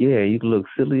 Yeah, you can look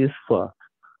silly as fuck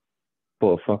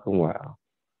for a fucking while.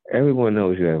 Everyone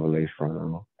knows you have a lace front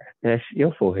on.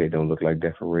 Your forehead don't look like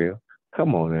that for real.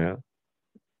 Come on now.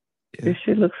 Yeah. This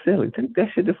shit looks silly. Take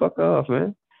that shit the fuck off,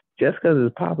 man. Just because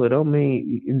it's popular don't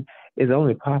mean it's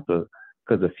only popular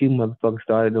because a few motherfuckers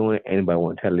started doing it. Anybody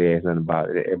want to tell their ass nothing about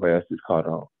it. Everybody else just caught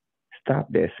on.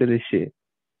 Stop that silly shit.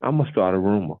 I'm going to start a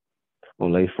rumor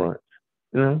on lace fronts.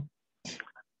 You know?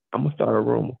 I'm going to start a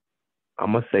rumor.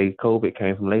 I'm going to say COVID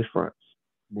came from lace fronts.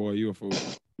 Boy, you a fool.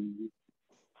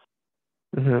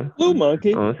 Blue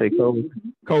monkey. I'm going to say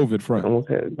COVID front. I'm going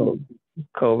to say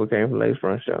COVID came from lace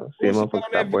fronts, y'all. See, motherfuckers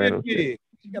stop wearing them shit.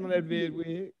 She got on that vid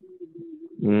wig.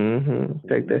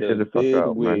 Take that shit the fuck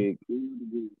out, man.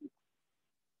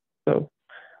 So,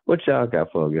 what y'all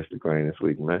got for against the grain this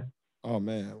week, man? Oh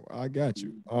man, I got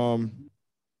you.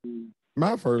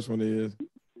 My first one is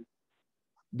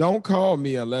don't call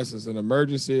me unless it's an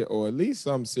emergency or at least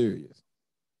something serious.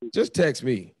 Just text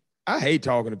me. I hate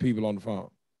talking to people on the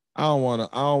phone. I don't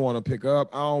wanna pick up.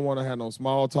 I don't wanna have no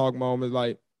small talk moments.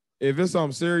 Like if it's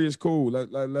something serious, cool.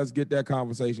 Let's get that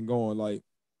conversation going. Like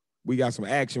we got some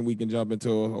action we can jump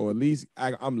into, or at least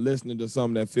I'm listening to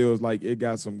something that feels like it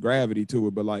got some gravity to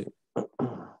it. But like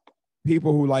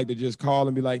people who like to just call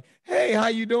and be like, hey, how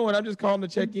you doing? I'm just calling to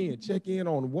check in. Check in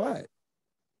on what?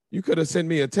 You could have sent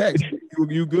me a text.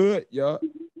 You good? Yeah.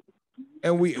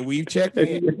 And we've checked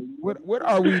in. What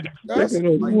are we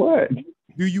discussing? Like, what?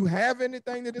 Do you have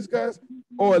anything to discuss?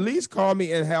 Or at least call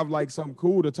me and have like something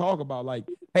cool to talk about. Like,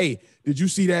 hey, did you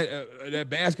see that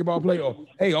basketball play? Or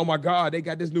hey, oh my God, they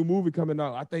got this new movie coming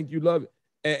out. I think you love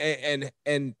it.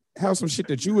 And have some shit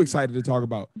that you excited to talk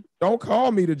about. Don't call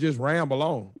me to just ramble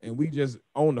on and we just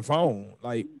on the phone.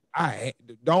 Like, I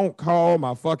don't call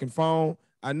my fucking phone.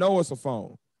 I know it's a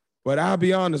phone, but I'll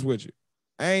be honest with you.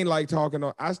 I ain't like talking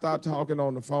on. I stopped talking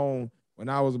on the phone when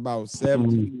I was about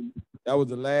 17. That was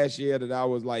the last year that I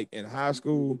was like in high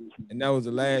school, and that was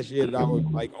the last year that I was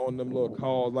like on them little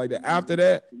calls like that. After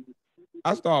that,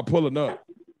 I started pulling up.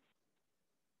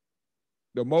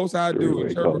 The most I do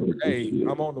is, hey,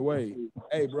 I'm on the way.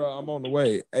 Hey, bro, I'm on the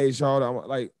way. Hey, Charlotte, I'm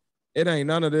like, it ain't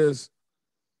none of this.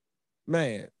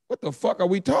 Man, what the fuck are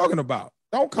we talking about?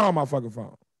 Don't call my fucking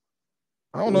phone.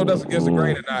 I don't know if that's against the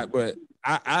grain or not, but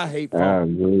I hate phone. I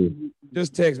agree.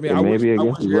 Just text me. I wish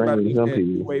everybody had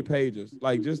two-way pages.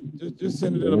 Like, just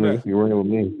send it in a message. You're right with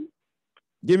me.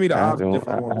 Give me the option if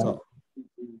I want to talk.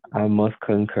 I must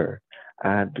concur.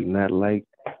 I do not like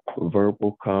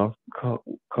verbal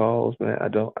calls, man. I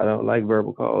don't like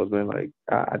verbal calls, man. Like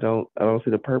I don't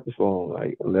see the purpose for them.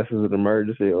 Like unless it's an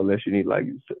emergency or unless you need like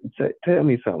tell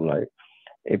me something. Like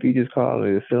if you just call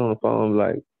me, sit on the phone,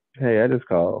 like, hey, I just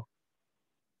called.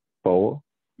 Forward.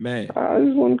 Man, I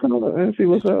just want to come up and see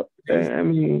what's up. I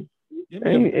mean,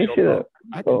 ain't shit up.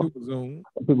 I can do a Zoom.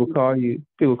 People call you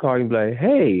and be like,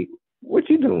 hey, what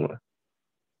you doing?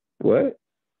 What?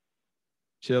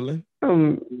 Chilling.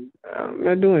 I'm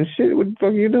not doing shit. What the fuck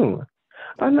are you doing?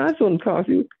 I'm not going to call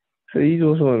you. So you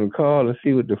just want to call and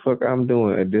see what the fuck I'm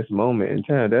doing at this moment in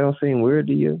time. That don't seem weird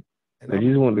to you? That you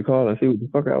just wanted to call and see what the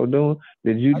fuck I was doing?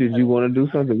 Did you want to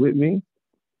do something with me?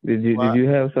 Did you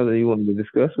have something you wanted to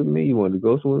discuss with me? You wanted to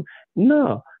go somewhere?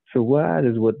 No. So why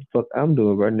does what the fuck I'm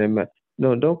doing right now?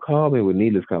 No, don't call me with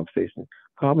needless conversation.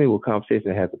 Call me with conversation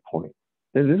that has a point.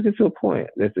 Let's get to a point.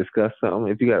 Let's discuss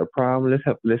something. If you got a problem,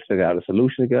 let's figure out a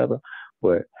solution together.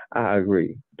 But I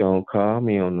agree. Don't call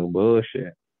me on no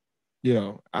bullshit.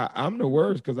 Yo, I'm the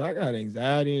worst because I got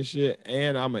anxiety and shit,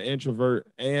 and I'm an introvert,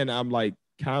 and I'm like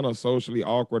kind of socially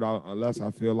awkward unless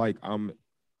I feel like I'm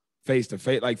face to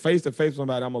face. Like face to face with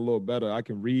somebody, I'm a little better. I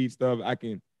can read stuff. I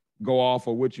can go off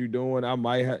of what you're doing. I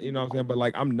might have, you know what I'm saying? But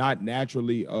like I'm not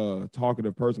naturally a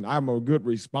talkative person. I'm a good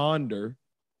responder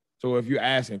So if you're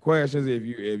asking questions, if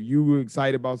you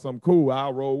excited about something cool,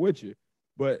 I'll roll with you.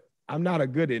 But I'm not a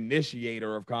good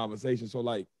initiator of conversation. So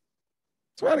like,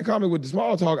 try to call me with the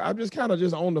small talk. I'm just kind of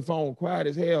just on the phone, quiet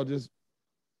as hell,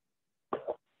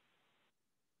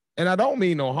 and I don't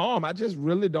mean no harm. I just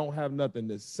really don't have nothing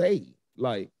to say.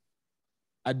 Like,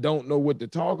 I don't know what to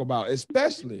talk about,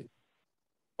 especially,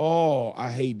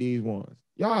 I hate these ones.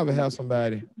 Y'all ever have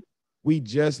somebody, we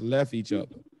just left each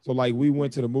other. So like we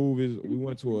went to the movies, we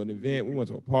went to an event, we went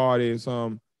to a party or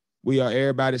something.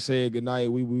 Everybody said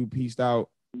goodnight, we pieced out.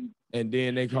 And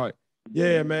then they called,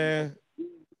 yeah, man,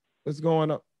 what's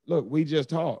going on? Look, we just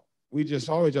talked. We just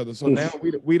saw each other. So now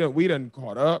we done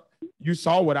caught up. You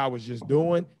saw what I was just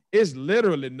doing. It's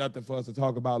literally nothing for us to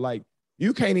talk about. Like,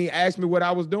 you can't even ask me what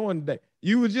I was doing today.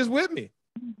 You was just with me.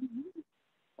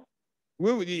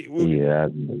 Yeah.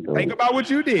 Think about what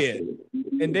you did,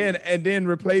 and then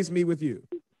replace me with you.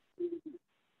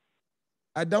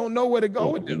 I don't know where to go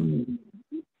with them.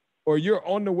 Or you're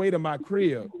on the way to my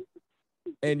crib,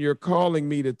 and you're calling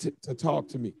me to talk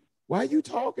to me. Why are you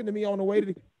talking to me on the way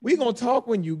to? We gonna talk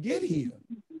when you get here.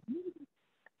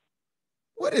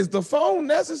 What is the phone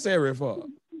necessary for?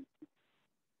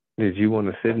 Did you want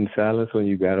to sit in silence when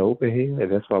you got over here?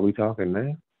 That's why we talking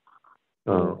now.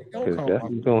 Because that's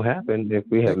what's gonna happen if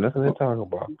we have nothing to talk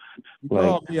about.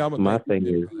 Like, my thing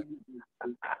is,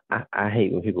 I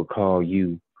hate when people call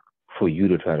you for you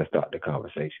to try to start the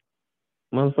conversation.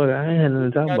 Motherfucker, I ain't had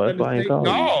nothing to talk about. That's why I ain't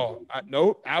calling you.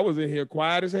 Nope, I was in here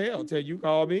quiet as hell until you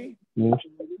called me.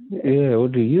 Yeah,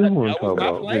 what do you want to talk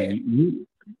about?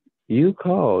 You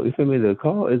call. You feel me? The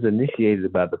call is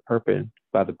initiated by the person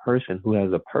who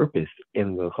has a purpose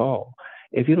in the call.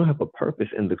 If you don't have a purpose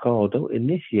in the call, don't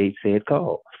initiate said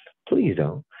call. Please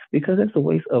don't, because that's a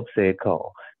waste of said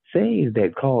call. Save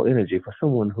that call energy for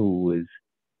someone who is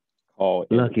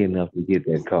lucky enough to get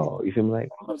that call. You feel me? Like,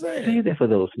 save that for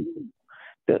those people.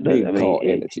 The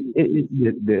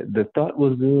thought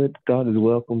was good. The thought is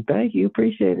welcome. Thank you.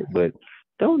 Appreciate it. But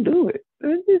don't do it.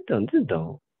 Just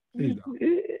don't.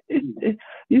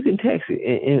 You can text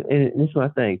it. And this is my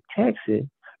thing. Text it.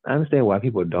 I understand why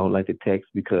people don't like to text,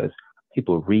 because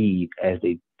people read as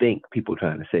they think people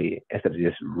trying to say it instead of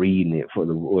just reading it for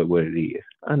what it is.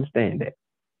 I understand that.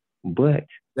 But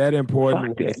that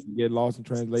important to get lost in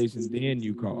translation, then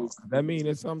you call. That means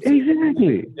it's something.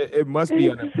 Exactly. It must be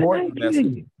an important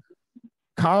message.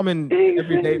 Common,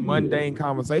 everyday, mundane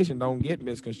conversation don't get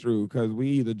misconstrued because we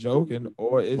either joking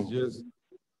or it's just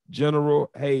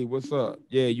general. Hey, what's up?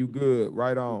 Yeah, you good?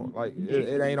 Right on. Like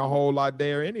it ain't a whole lot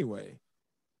there anyway.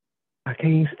 I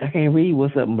can't read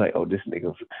what's up. I'm like, oh, this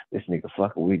nigga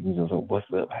fucking with me. So what's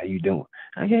up? How you doing?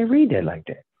 I can't read that like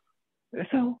that.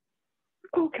 So,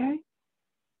 okay.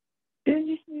 Then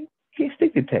you can't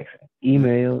stick to texting.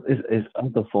 Email is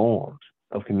other forms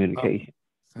of communication.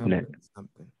 Something.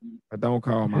 But don't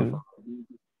call my phone.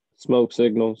 Smoke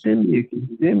signals. Send me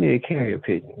a carrier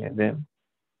pigeon. Goddamn.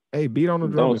 Hey, beat on the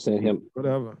drum. Don't send him.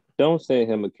 Whatever. Don't send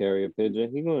him a carrier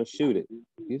pigeon. He's gonna shoot it.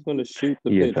 He's gonna shoot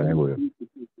the pigeon. Yes, I will.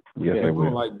 Yes, I will.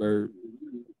 Don't like bird.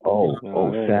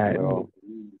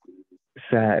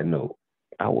 Side note.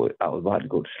 I was about to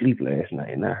go to sleep last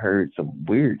night and I heard some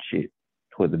weird shit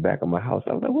toward the back of my house.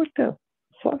 I was like, what the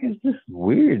fuck is this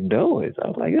weird noise? I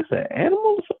was like, it's an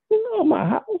animal or something on my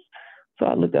house. So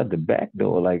I looked out the back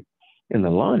door, like in the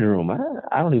laundry room.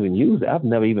 I don't even use it. I've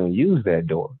never even used that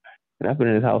door. And I've been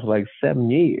in this house for like 7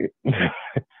 years.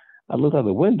 I looked out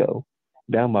the window,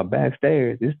 down my back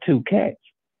stairs, there's 2 cats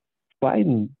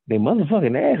fighting their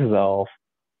motherfucking asses off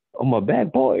on my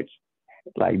back porch.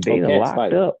 Like they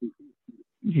locked up.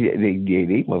 Yeah,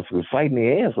 they must be fighting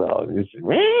their ass off.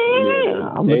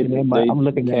 I'm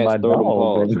looking at my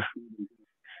dog.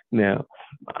 Now,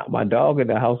 my dog in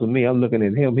the house with me, I'm looking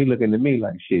at him. He looking at me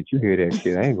like, shit, you hear that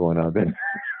shit? I ain't going out there.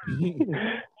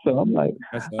 So I'm like,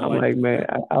 man,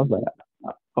 I was like,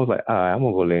 all right, I'm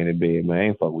gonna go lay in the bed, man. I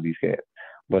ain't fuck with these cats.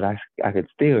 But I could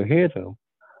still hear them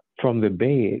from the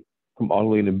bed, from all the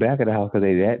way in the back of the house, because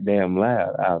they that damn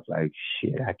loud. I was like,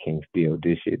 shit, I can't steal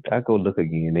this shit. I go look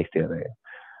again, they still there.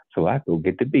 So I go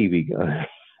get the BB gun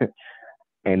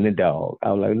and the dog.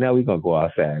 I was like, now we gonna go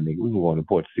outside, nigga. We gonna go on the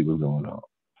porch to see what's going on.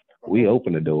 We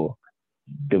open the door,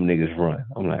 them niggas run.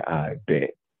 I'm like, all right,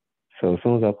 bet. So as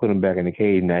soon as I put him back in the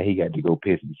cage, now he got to go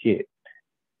piss and shit.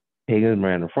 Take him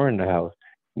around the front of the house.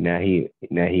 Now he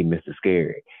Mr.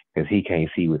 Scary because he can't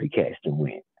see where the cats done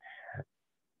went.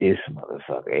 This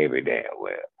motherfucker every damn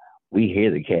well. We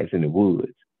hear the cats in the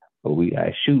woods, but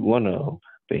I shoot one of them,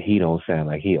 but he don't sound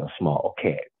like he a small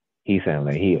cat. He sound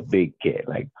like he a big cat,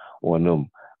 like one of them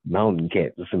mountain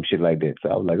cats or some shit like that. So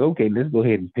I was like, okay, let's go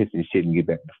ahead and piss and shit and get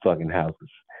back to fucking houses.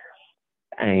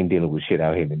 I ain't dealing with shit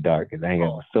out here in the dark because I ain't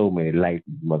got so many lights,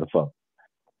 motherfucker.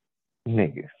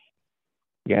 Niggas.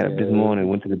 Got up this morning,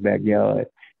 went to the backyard.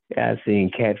 I seen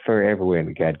cat fur everywhere in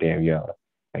the goddamn yard.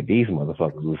 Like these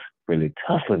motherfuckers was really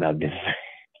tussling out this.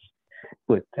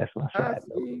 But that's my side. I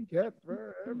seen cat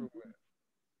fur everywhere.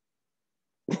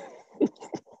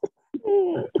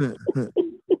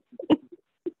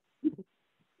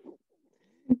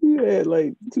 You had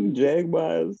like 2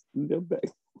 Jaguars in their back.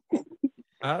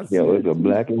 Yo, it's a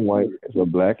black and white. It's a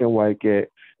black and white cat,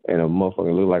 and a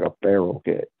motherfucker look like a feral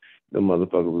cat. The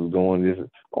motherfucker was going just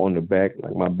on the back,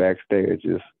 like my back stairs,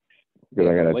 just because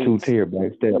I got a 2-tier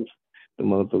back steps. The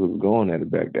motherfucker was going at the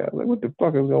back there. Like, what the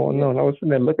fuck is going on? I was sitting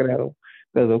there looking at him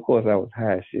because, of course, I was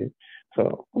high as shit.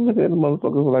 So I'm looking at the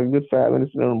motherfuckers for like a good 5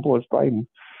 minutes sitting on the porch fighting.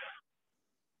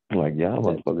 I'm like, y'all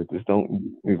motherfuckers just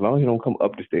don't. As long as you don't come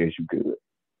up the stairs, you good.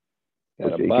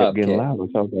 But they kept getting louder,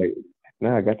 so I was like,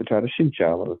 now I got to try to shoot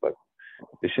y'all motherfuckers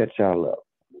to shut y'all up.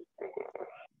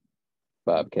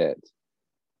 Bobcats.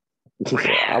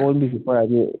 I wouldn't be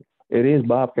surprised. It is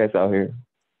bobcats out here.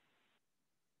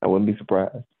 I wouldn't be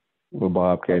surprised with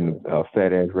bobcat and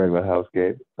fat ass regular house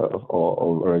cat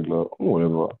or regular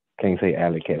whatever. Can't say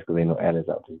alley cats because ain't no alleys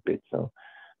out this bitch. So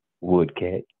wood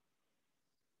cat.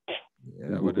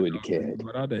 Yeah, wood cat.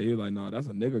 But out there, you're like, no, that's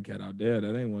a nigger cat out there.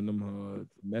 That ain't one of them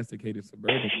domesticated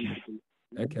suburban cats.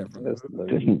 That cat from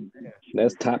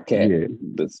that's top cat. Yeah.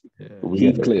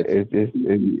 Heathcliff.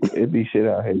 It be shit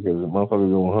out here because the motherfuckers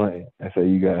go hunting. And so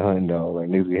you got a hunting dog. Like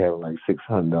niggas be having like 6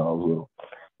 hunting dogs with them.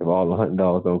 If all the hunting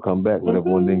dogs don't come back, whatever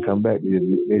one didn't come back, they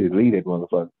just leave that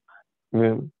motherfucker.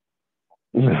 You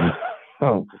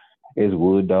know? It's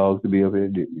wood dogs to be up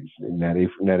here. Now they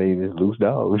just loose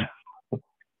dogs.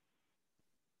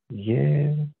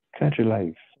 Yeah, country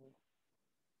life.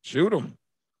 Shoot them.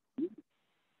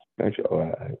 Country,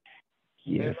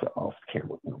 yeah, it's an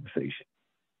off-camera conversation.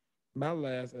 My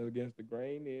last against the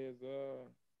grain is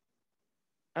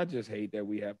I just hate that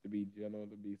we have to be general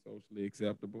to be socially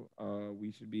acceptable.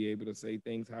 We should be able to say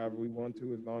things however we want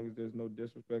to as long as there's no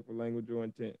disrespectful language or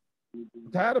intent.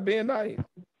 I'm tired of being nice.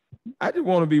 I just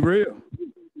want to be real.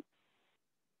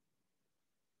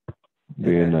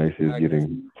 Being nice is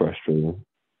getting frustrating.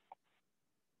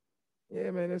 Yeah,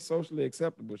 man, it's socially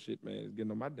acceptable shit, man. It's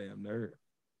getting on my damn nerve.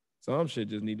 Some shit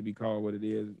just need to be called what it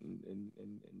is, and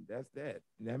that's that.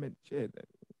 Damn it, shit.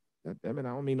 Damn it, I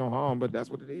don't mean no harm, but that's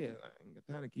what it is. I ain't got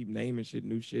time to keep naming shit,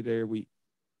 new shit every week,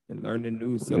 and learning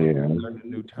new syllables,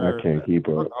 learning new terms. I can't keep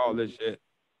up. All this shit.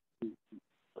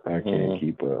 I can't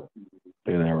keep up,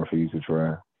 and I refuse to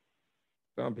try.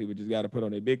 Some people just got to put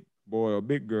on their big boy or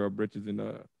big girl britches and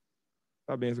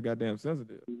stop being so goddamn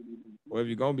sensitive. Or if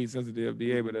you're gonna be sensitive,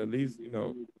 be able to at least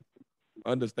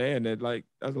understand that like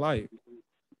that's life.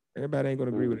 Everybody ain't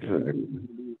gonna agree with it.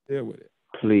 Deal with it.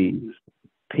 Please,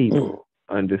 people,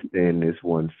 understand this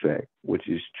one fact, which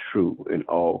is true in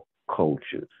all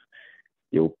cultures.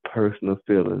 Your personal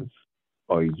feelings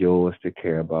are yours to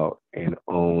care about and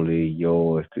only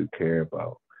yours to care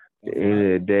about. At the end of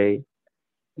the day,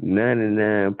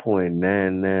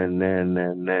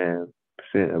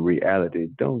 99.99999% of reality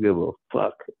don't give a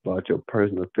fuck about your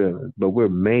personal feelings, but we're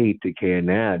made to care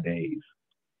nowadays.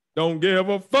 Don't give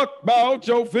a fuck about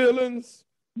your feelings.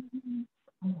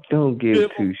 Don't give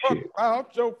two shits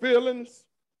about your feelings.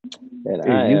 And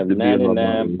I am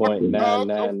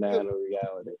 99.999 of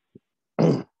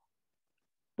reality.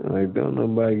 Like, don't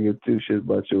nobody give two shits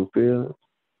about your feelings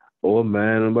or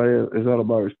mine. Nobody else. It's all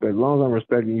about respect. As long as I'm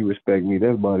respecting you, respect me.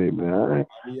 That's about it, man. I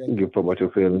don't give a fuck about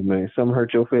your feelings, man. Some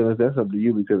hurt your feelings. That's up to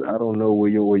you because I don't know where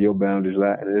your boundaries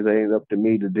lie, and it ain't up to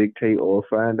me to dictate or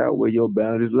find out where your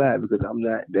boundaries lie because I'm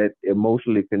not that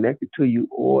emotionally connected to you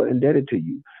or indebted to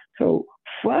you. So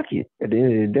fuck it. At the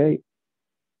end of the day,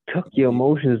 tuck your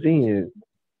emotions in.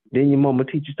 Then your mama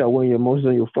teach you start wearing your emotions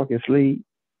on your fucking sleeve.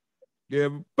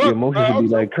 Your emotions should be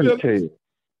like Kurt tails.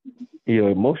 Your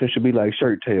emotions should be like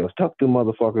shirt tails. Tuck them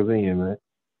motherfuckers in, man.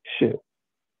 Shit.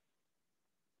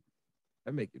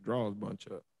 That make your drawers bunch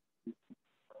up.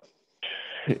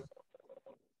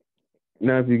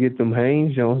 Now, if you get them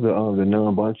Hanes Jones, the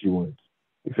non-bunchy ones,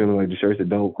 you feel like the shirts that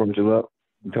don't crunchel up,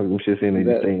 you tuck them shits in, they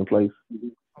just stay in place.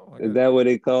 Is that what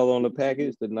they call on the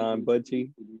package, the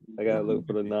non-bunchy? I gotta look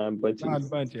for the non-bunchy.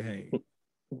 Non-bunchy Hanes.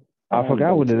 I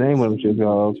forgot what the name of them shits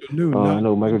are. I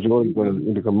know Michael Jordan put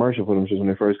in the commercial for them shits when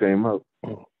they first came out.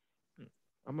 I'm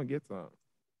gonna get some.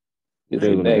 It's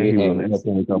a baggy Hanes.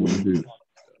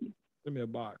 Give me a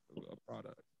box of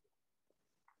product.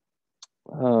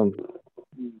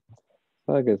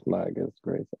 I guess my against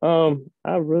grace. I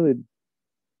really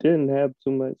didn't have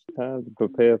too much time to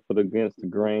prepare for the against the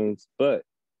grains, but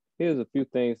here's a few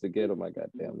things to get on my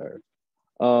goddamn nerves.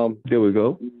 There we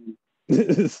go.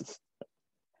 First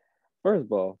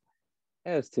of all,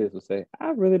 as Tiz would say,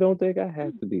 I really don't think I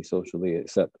have to be socially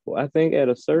acceptable. I think at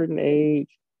a certain age,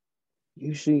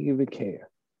 you shouldn't even care.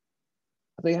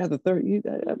 I think after 30,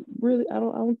 I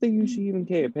don't think you should even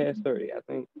care past 30. I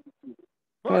think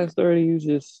past 30, you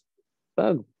just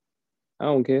ugly. I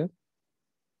don't care.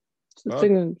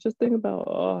 Just think about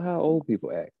how old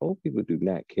people act. Old people do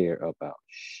not care about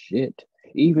shit,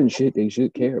 even shit they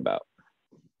should care about.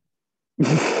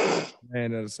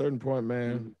 Man, at a certain point,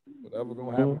 man, whatever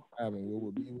gonna happen, happen. What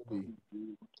will be,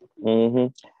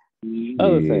 will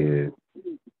be.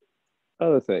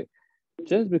 Other thing.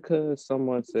 Just because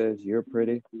someone says you're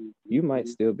pretty, you might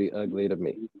still be ugly to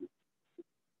me.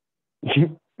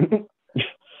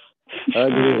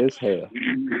 Ugly as hell.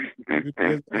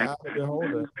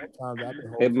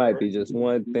 It might be just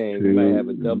one thing. You might have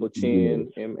a double chin.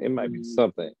 It might be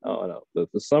something. I don't know.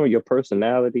 But for some of your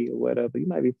personality or whatever, you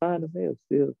might be fine as hell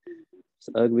still. It's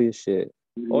ugly as shit.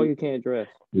 Or you can't dress.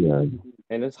 Yeah.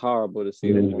 And it's horrible to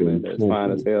see a woman that's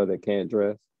fine as hell that can't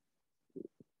dress.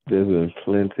 There's been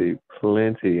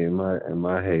plenty in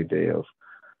my heyday of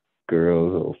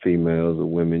girls or females or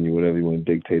women, whatever you want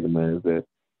to dictate them as, that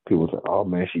people say, "Oh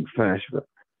man, she's fine." She's like,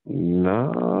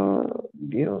 "Nah,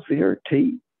 you don't see her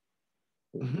teeth."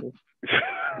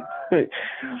 like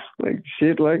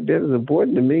shit like that is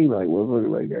important to me. Like,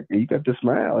 you got to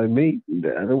smile at me.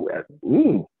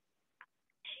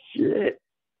 Shit.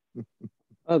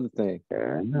 Other thing,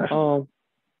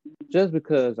 just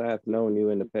because I have known you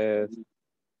in the past,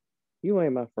 you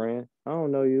ain't my friend. I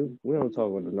don't know you. We don't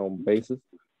talk on a normal basis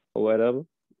or whatever.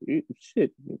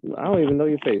 Shit, I don't even know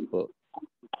your Facebook.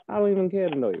 I don't even care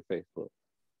to know your Facebook.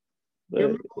 But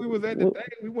remember we was at the thing.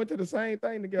 We went to the same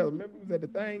thing together. Remember we was at the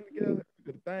thing together. We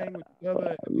did the thing with each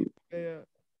other.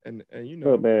 And you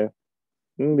know. Look, man,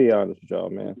 let me be honest with y'all,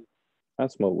 man. I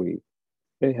smoke weed.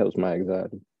 It helps my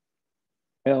anxiety.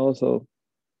 And also,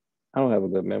 I don't have a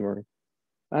good memory.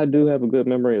 I do have a good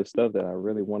memory of stuff that I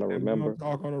really want to remember.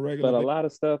 Talk on a regular but a lot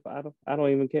of stuff I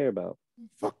don't even care about.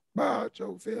 Fuck about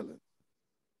your feelings.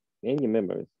 And your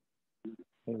memories.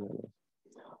 And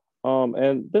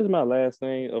this is my last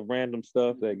thing of random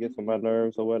stuff that gets on my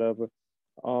nerves or whatever.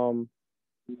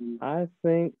 I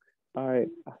think, all right,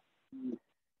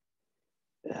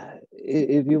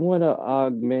 if you want to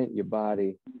augment your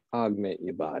body, augment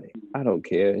your body. I don't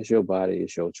care. It's your body.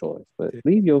 It's your choice. But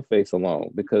leave your face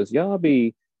alone, because y'all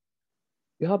be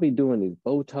doing these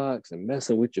Botox and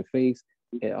messing with your face,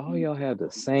 and all y'all have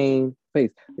the same face.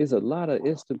 There's a lot of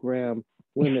Instagram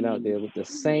women out there with the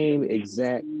same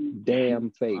exact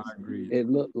damn face. It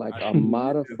looked like a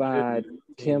modified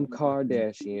Kim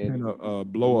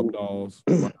Kardashian. Blow up dolls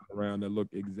around that look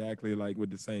exactly like,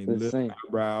 with the same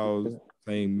eyebrows,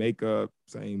 same makeup,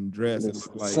 same dress, and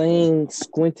same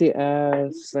squinty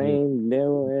eyes, same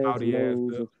narrow ass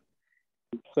nose,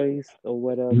 face or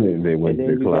whatever. They went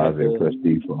to the closet and pressed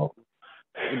default.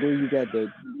 And then you got the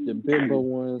bimbo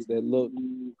ones that look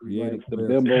like the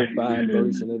bimbo-fied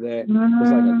version of that.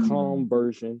 It's like a calm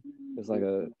version. It's like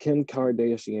a Kim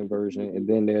Kardashian version. And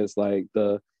then there's like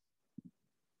the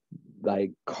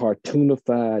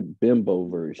cartoonified bimbo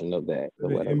version of that or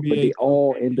whatever. But they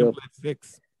all end up,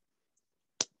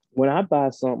 when I buy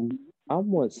something, I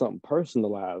want something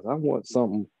personalized. I want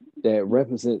something that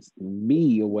represents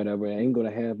me or whatever. It ain't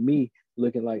gonna have me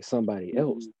looking like somebody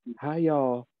else. How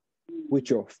y'all, with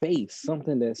your face,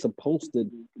 something that's supposed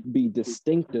to be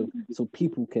distinctive so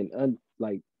people can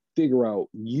figure out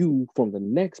you from the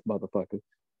next motherfucker,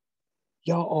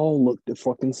 y'all all look the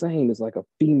fucking same. It's like a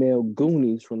female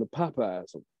Goonies from the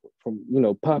Popeyes, from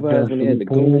Popeyes when they had the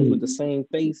Goons with the same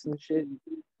face and shit.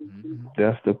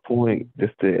 That's the point.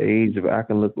 That's the age of I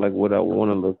can look like what I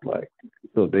want to look like.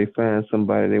 So if they find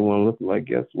somebody they want to look like,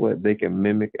 guess what? They can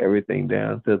mimic everything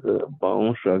down to the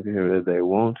bone structure that they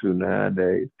want to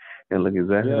nowadays, and look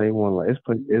exactly how they want. Like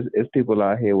it's people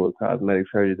out here with cosmetic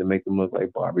surgery to make them look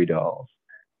like Barbie dolls.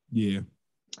 Yeah.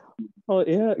 Oh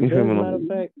yeah. As a matter of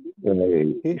fact,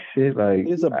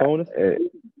 it's a bonus.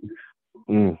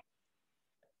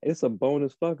 It's a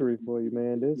bonus fuckery for you,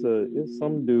 man. There's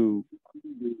some dude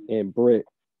in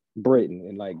Britain,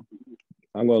 and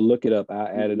I'm gonna look it up. I'll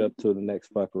add it up to the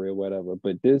next fuckery or whatever.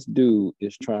 But this dude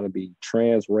is trying to be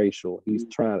transracial. He's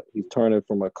turning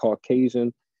from a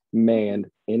Caucasian man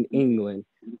in England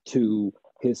to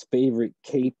his favorite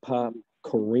K-pop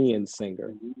Korean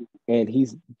singer, and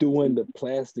he's doing the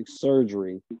plastic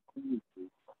surgery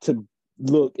to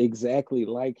look exactly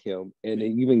like him, and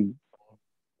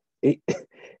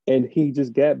and he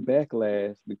just got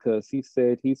backlash because he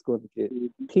said he's going to get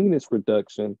penis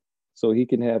reduction so he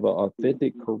can have an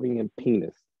authentic Korean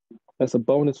penis. That's a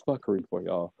bonus fuckery for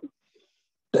y'all.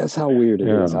 That's how weird it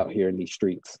is out here in these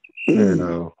streets. You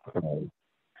know,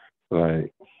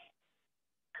 like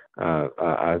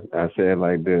I said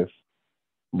like this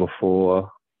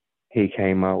before he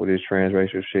came out with his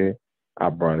transracial shit. I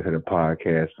brought it to the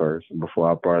podcast first. Before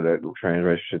I brought that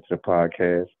transracial shit to the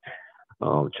podcast,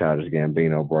 Childish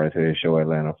Gambino brought it to his show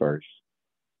Atlanta first.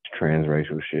 It's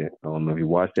transracial shit. I don't know if you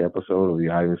watched the episode or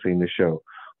you haven't seen the show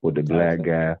with the black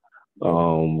guy,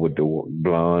 with the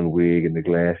blonde wig and the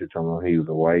glasses. He was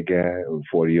a white guy, a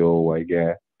 40-year-old white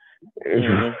guy.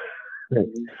 Mm-hmm.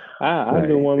 I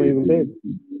don't want to even think.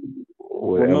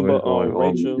 Remember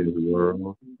Rachel?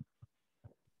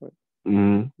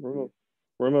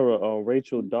 Remember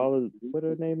Rachel Dollars? What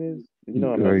her name is? You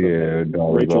know,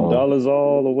 Rachel Dolezal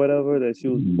or whatever. That she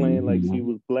was playing like she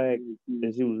was black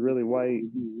and she was really white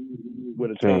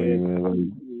with a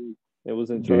tan. It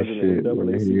was in charge of the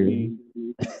NAACP.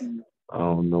 I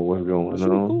don't know what's going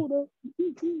on. Cool,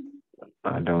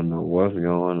 I don't know what's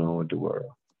going on with the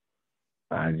world.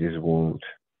 I just want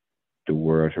the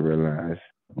world to realize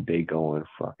they going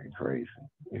fucking crazy.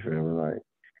 You feel me? Like,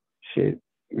 shit,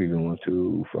 we going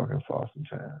too fucking far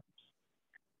sometimes.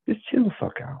 Just chill the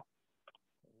fuck out.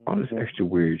 All this extra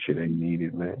weird shit ain't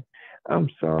needed, man.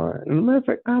 I'm sorry. As a matter of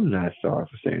fact, I'm not sorry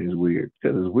for saying it's weird,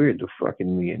 because it's weird to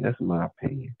fucking me, and that's my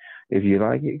opinion. If you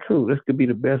like it, cool. This could be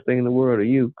the best thing in the world to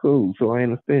you, cool. So I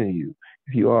ain't offending you.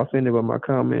 If you are offended by my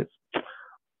comments,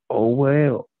 oh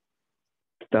well.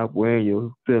 Stop wearing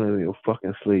your feelings in your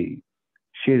fucking sleeve.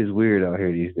 Shit is weird out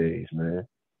here these days, man.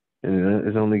 And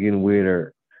it's only getting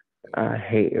weirder. I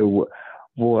hate it.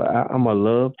 Boy, I'm a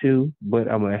love to, but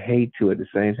I'm a hate to at the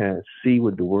same time. See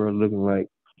what the world looking like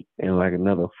in like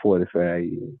another 45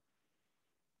 years.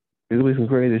 There's gonna be some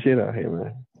crazy shit out here,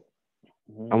 man.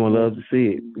 I'm gonna love to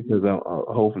see it because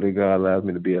hopefully God allows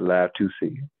me to be alive to see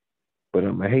it. But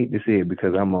I'm gonna hate to see it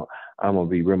because I'm gonna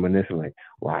be reminiscing like,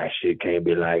 why shit can't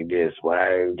be like this?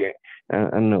 Why?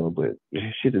 I know, but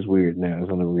shit is weird now.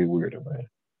 It's only really weirder, man.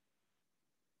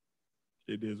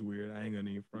 It is weird. I ain't gonna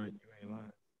even front. You ain't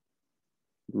lying.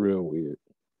 Real weird.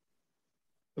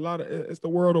 It's the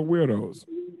world of weirdos.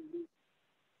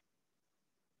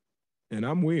 And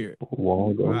I'm weird.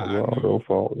 Waldo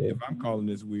fault. If I'm calling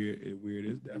this weird,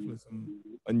 it's definitely some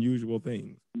unusual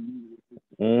things.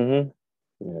 Mm-hmm.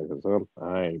 Yeah, because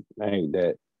I ain't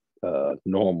that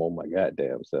normal my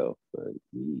goddamn self. But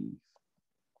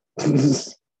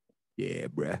yeah,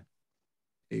 bruh.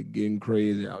 It's getting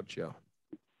crazy out y'all.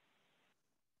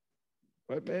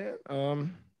 But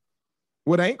man,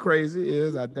 what ain't crazy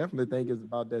is I definitely think it's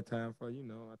about that time for,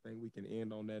 I think we can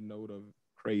end on that note of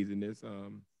craziness.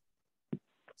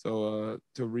 So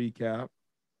to recap,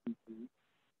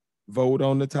 vote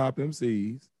on the top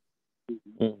MCs.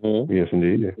 Mm-hmm. Yes,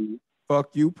 indeed.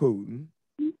 Fuck you, Putin.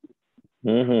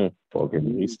 Mm-hmm.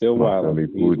 Fucking, he's still wilding.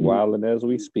 He's wilding as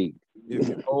we speak. If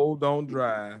you're old, don't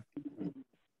drive.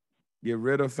 Get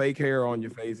rid of fake hair on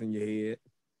your face and your head.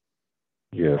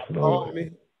 Yes, Call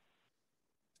me.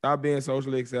 Stop being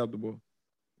socially acceptable.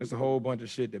 There's a whole bunch of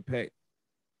shit that Peck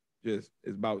just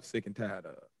is about sick and tired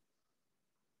of.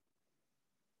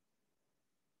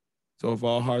 So if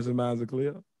all hearts and minds are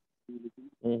clear,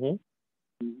 we'll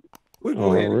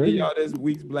go ahead and give y'all this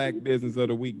week's Black Business of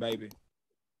the Week, baby.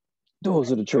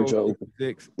 Doors of the church are open.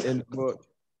 6 in the book.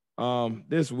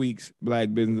 This week's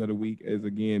Black Business of the Week is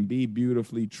again Be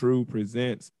Beautifully True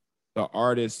presents the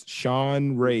artist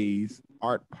Sean Ray's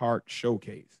Art Park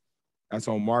Showcase. That's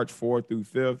on March 4th through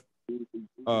 5th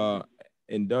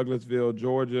in Douglasville,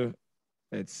 Georgia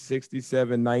at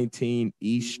 6719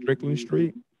 East Strickland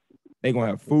Street. They're going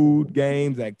to have food,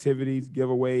 games, activities,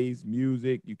 giveaways,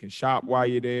 music. You can shop while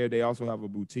you're there. They also have a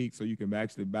boutique so you can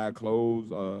actually buy clothes,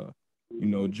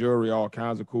 jewelry, all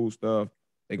kinds of cool stuff.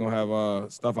 They're going to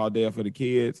have stuff out there for the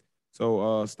kids.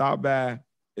 So stop by.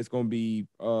 It's going to be,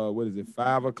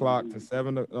 5 o'clock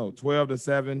to 12 to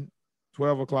 7.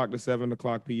 12 o'clock to 7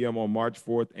 o'clock p.m. on March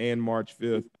 4th and March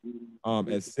 5th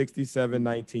at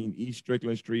 6719 East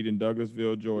Strickland Street in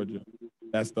Douglasville, Georgia.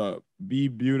 That's the Be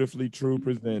Beautifully True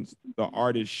presents the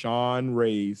artist Sean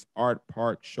Ray's Art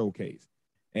Park Showcase.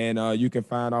 And you can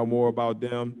find out more about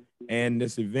them and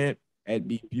this event at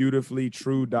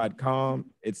bebeautifullytrue.com.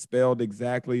 It's spelled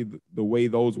exactly the way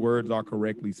those words are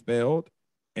correctly spelled.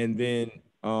 And then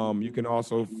you can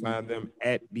also find them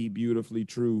at Be Beautifully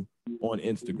True on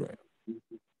Instagram.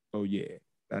 So yeah,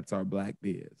 that's our Black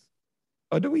Biz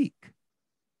of the week.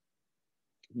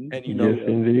 And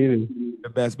the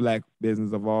best Black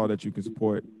business of all that you can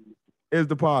support is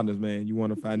the Podnas, man. You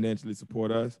want to financially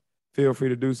support us, feel free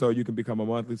to do so. You can become a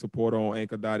monthly supporter on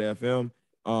anchor.fm.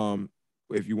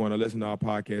 if you want to listen to our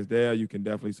podcast there, you can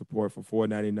definitely support for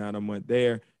 $4.99 a month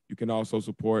there. You can also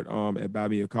support at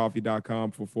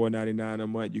buymeacoffee.com for $4.99 a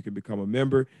month. You can become a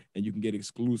member and you can get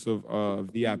exclusive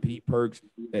VIP perks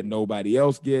that nobody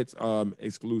else gets,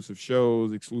 exclusive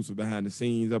shows, exclusive behind the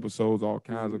scenes episodes, all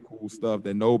kinds of cool stuff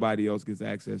that nobody else gets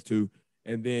access to.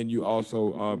 And then you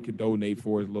also can donate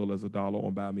for as little as $1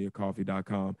 on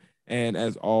buymeacoffee.com. And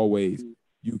as always,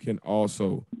 you can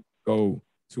also go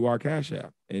to our Cash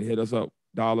App and hit us up.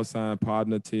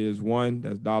 $Podnatiz1.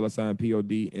 That's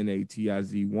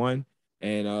 $PODNATIZ1.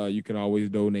 And you can always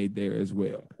donate there as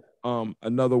well.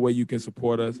 Another way you can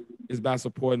support us is by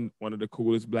supporting one of the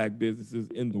coolest Black businesses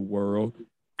in the world.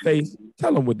 Face,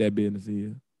 tell them what that business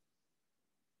is.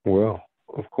 Well,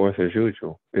 of course, as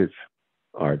usual, it's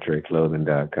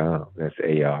artreclothing.com. That's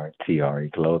ARTRE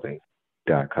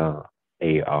clothing.com.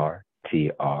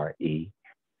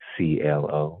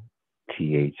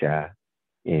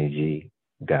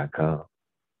 ARTRECLOTHING.com.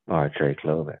 Artre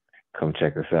Clothing. Come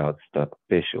check us out. It's the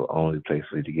official only place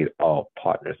for you to get all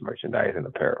Partners merchandise and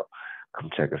apparel.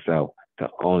 Come check us out. The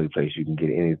only place you can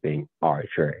get anything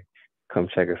Artre. Come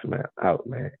check us out,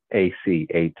 man.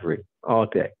 ACA3 all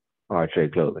day.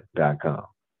 ArtreClothing.com.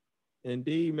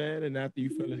 Indeed, man. And after you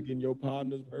finish getting your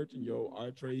Partners merch and your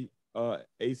Artre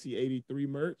AC83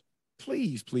 merch,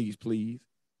 please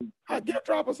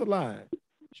drop us a line.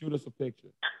 Shoot us a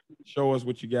picture. Show us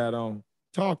what you got on.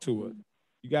 Talk to us.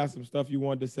 You got some stuff you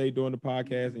wanted to say during the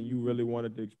podcast and you really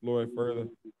wanted to explore it further,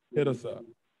 hit us up.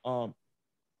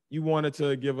 You wanted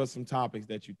to give us some topics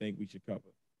that you think we should cover.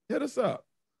 Hit us up.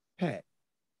 Pat,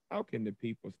 how can the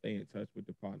people stay in touch with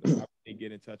the Partners? How can they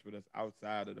get in touch with us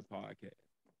outside of the podcast?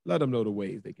 Let them know the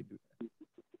ways they can do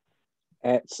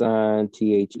that.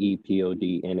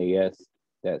 @THEPODNAS.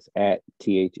 That's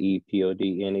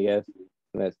 @THEPODNAS.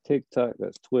 And that's TikTok,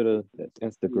 that's Twitter, that's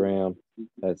Instagram,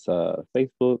 that's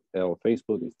Facebook. On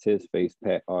Facebook is Tiz Face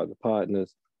Pat are the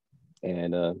Partners.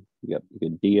 And you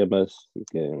can DM us, you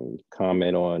can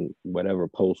comment on whatever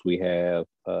post we have.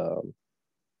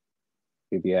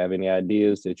 If you have any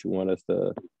ideas that you want us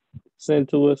to send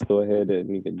to us, go ahead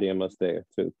and you can DM us there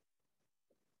too.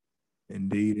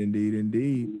 Indeed. And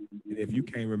if you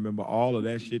can't remember all of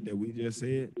that shit that we just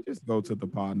said, just go to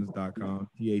thepodnas.com,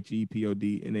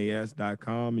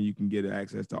 THEPODNAS.com, and you can get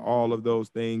access to all of those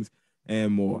things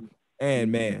and more. And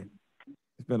man,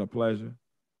 it's been a pleasure.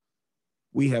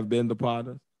 We have been the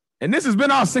Podnas, and this has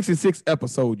been our 66th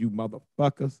episode, you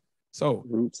motherfuckers. So,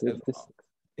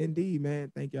 indeed,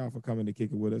 man. Thank y'all for coming to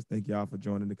kick it with us. Thank y'all for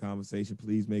joining the conversation.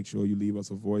 Please make sure you leave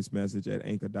us a voice message at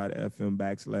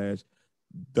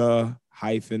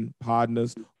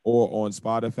anchor.fm/the-Podnas or on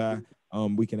Spotify.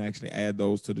 We can actually add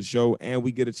those to the show and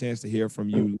we get a chance to hear from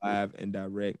you live and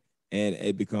direct, and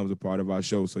it becomes a part of our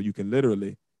show. So you can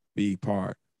literally be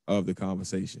part of the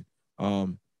conversation.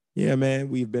 Yeah, man,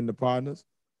 we've been the Podnas.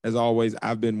 As always,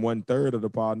 I've been 1/3 of the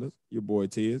Podnas, your boy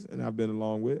Tiz, and I've been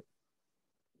along with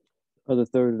other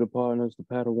third of the Partners, the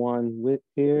Padawan with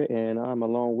here, and I'm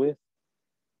along with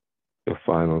the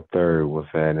final third was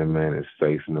having man is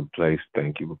facing the place.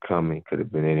 Thank you for coming. Could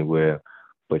have been anywhere,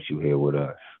 but you here with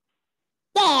us.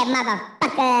 Yeah,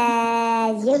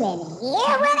 motherfuckers, you been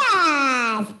here with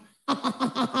us.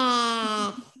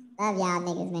 Love y'all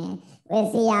niggas, man.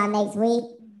 We'll see y'all next week.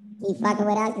 Keep fucking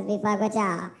with us because we fuck with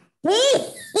y'all.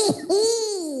 Peace.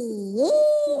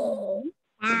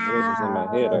 The voices in my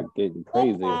head are getting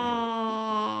crazy.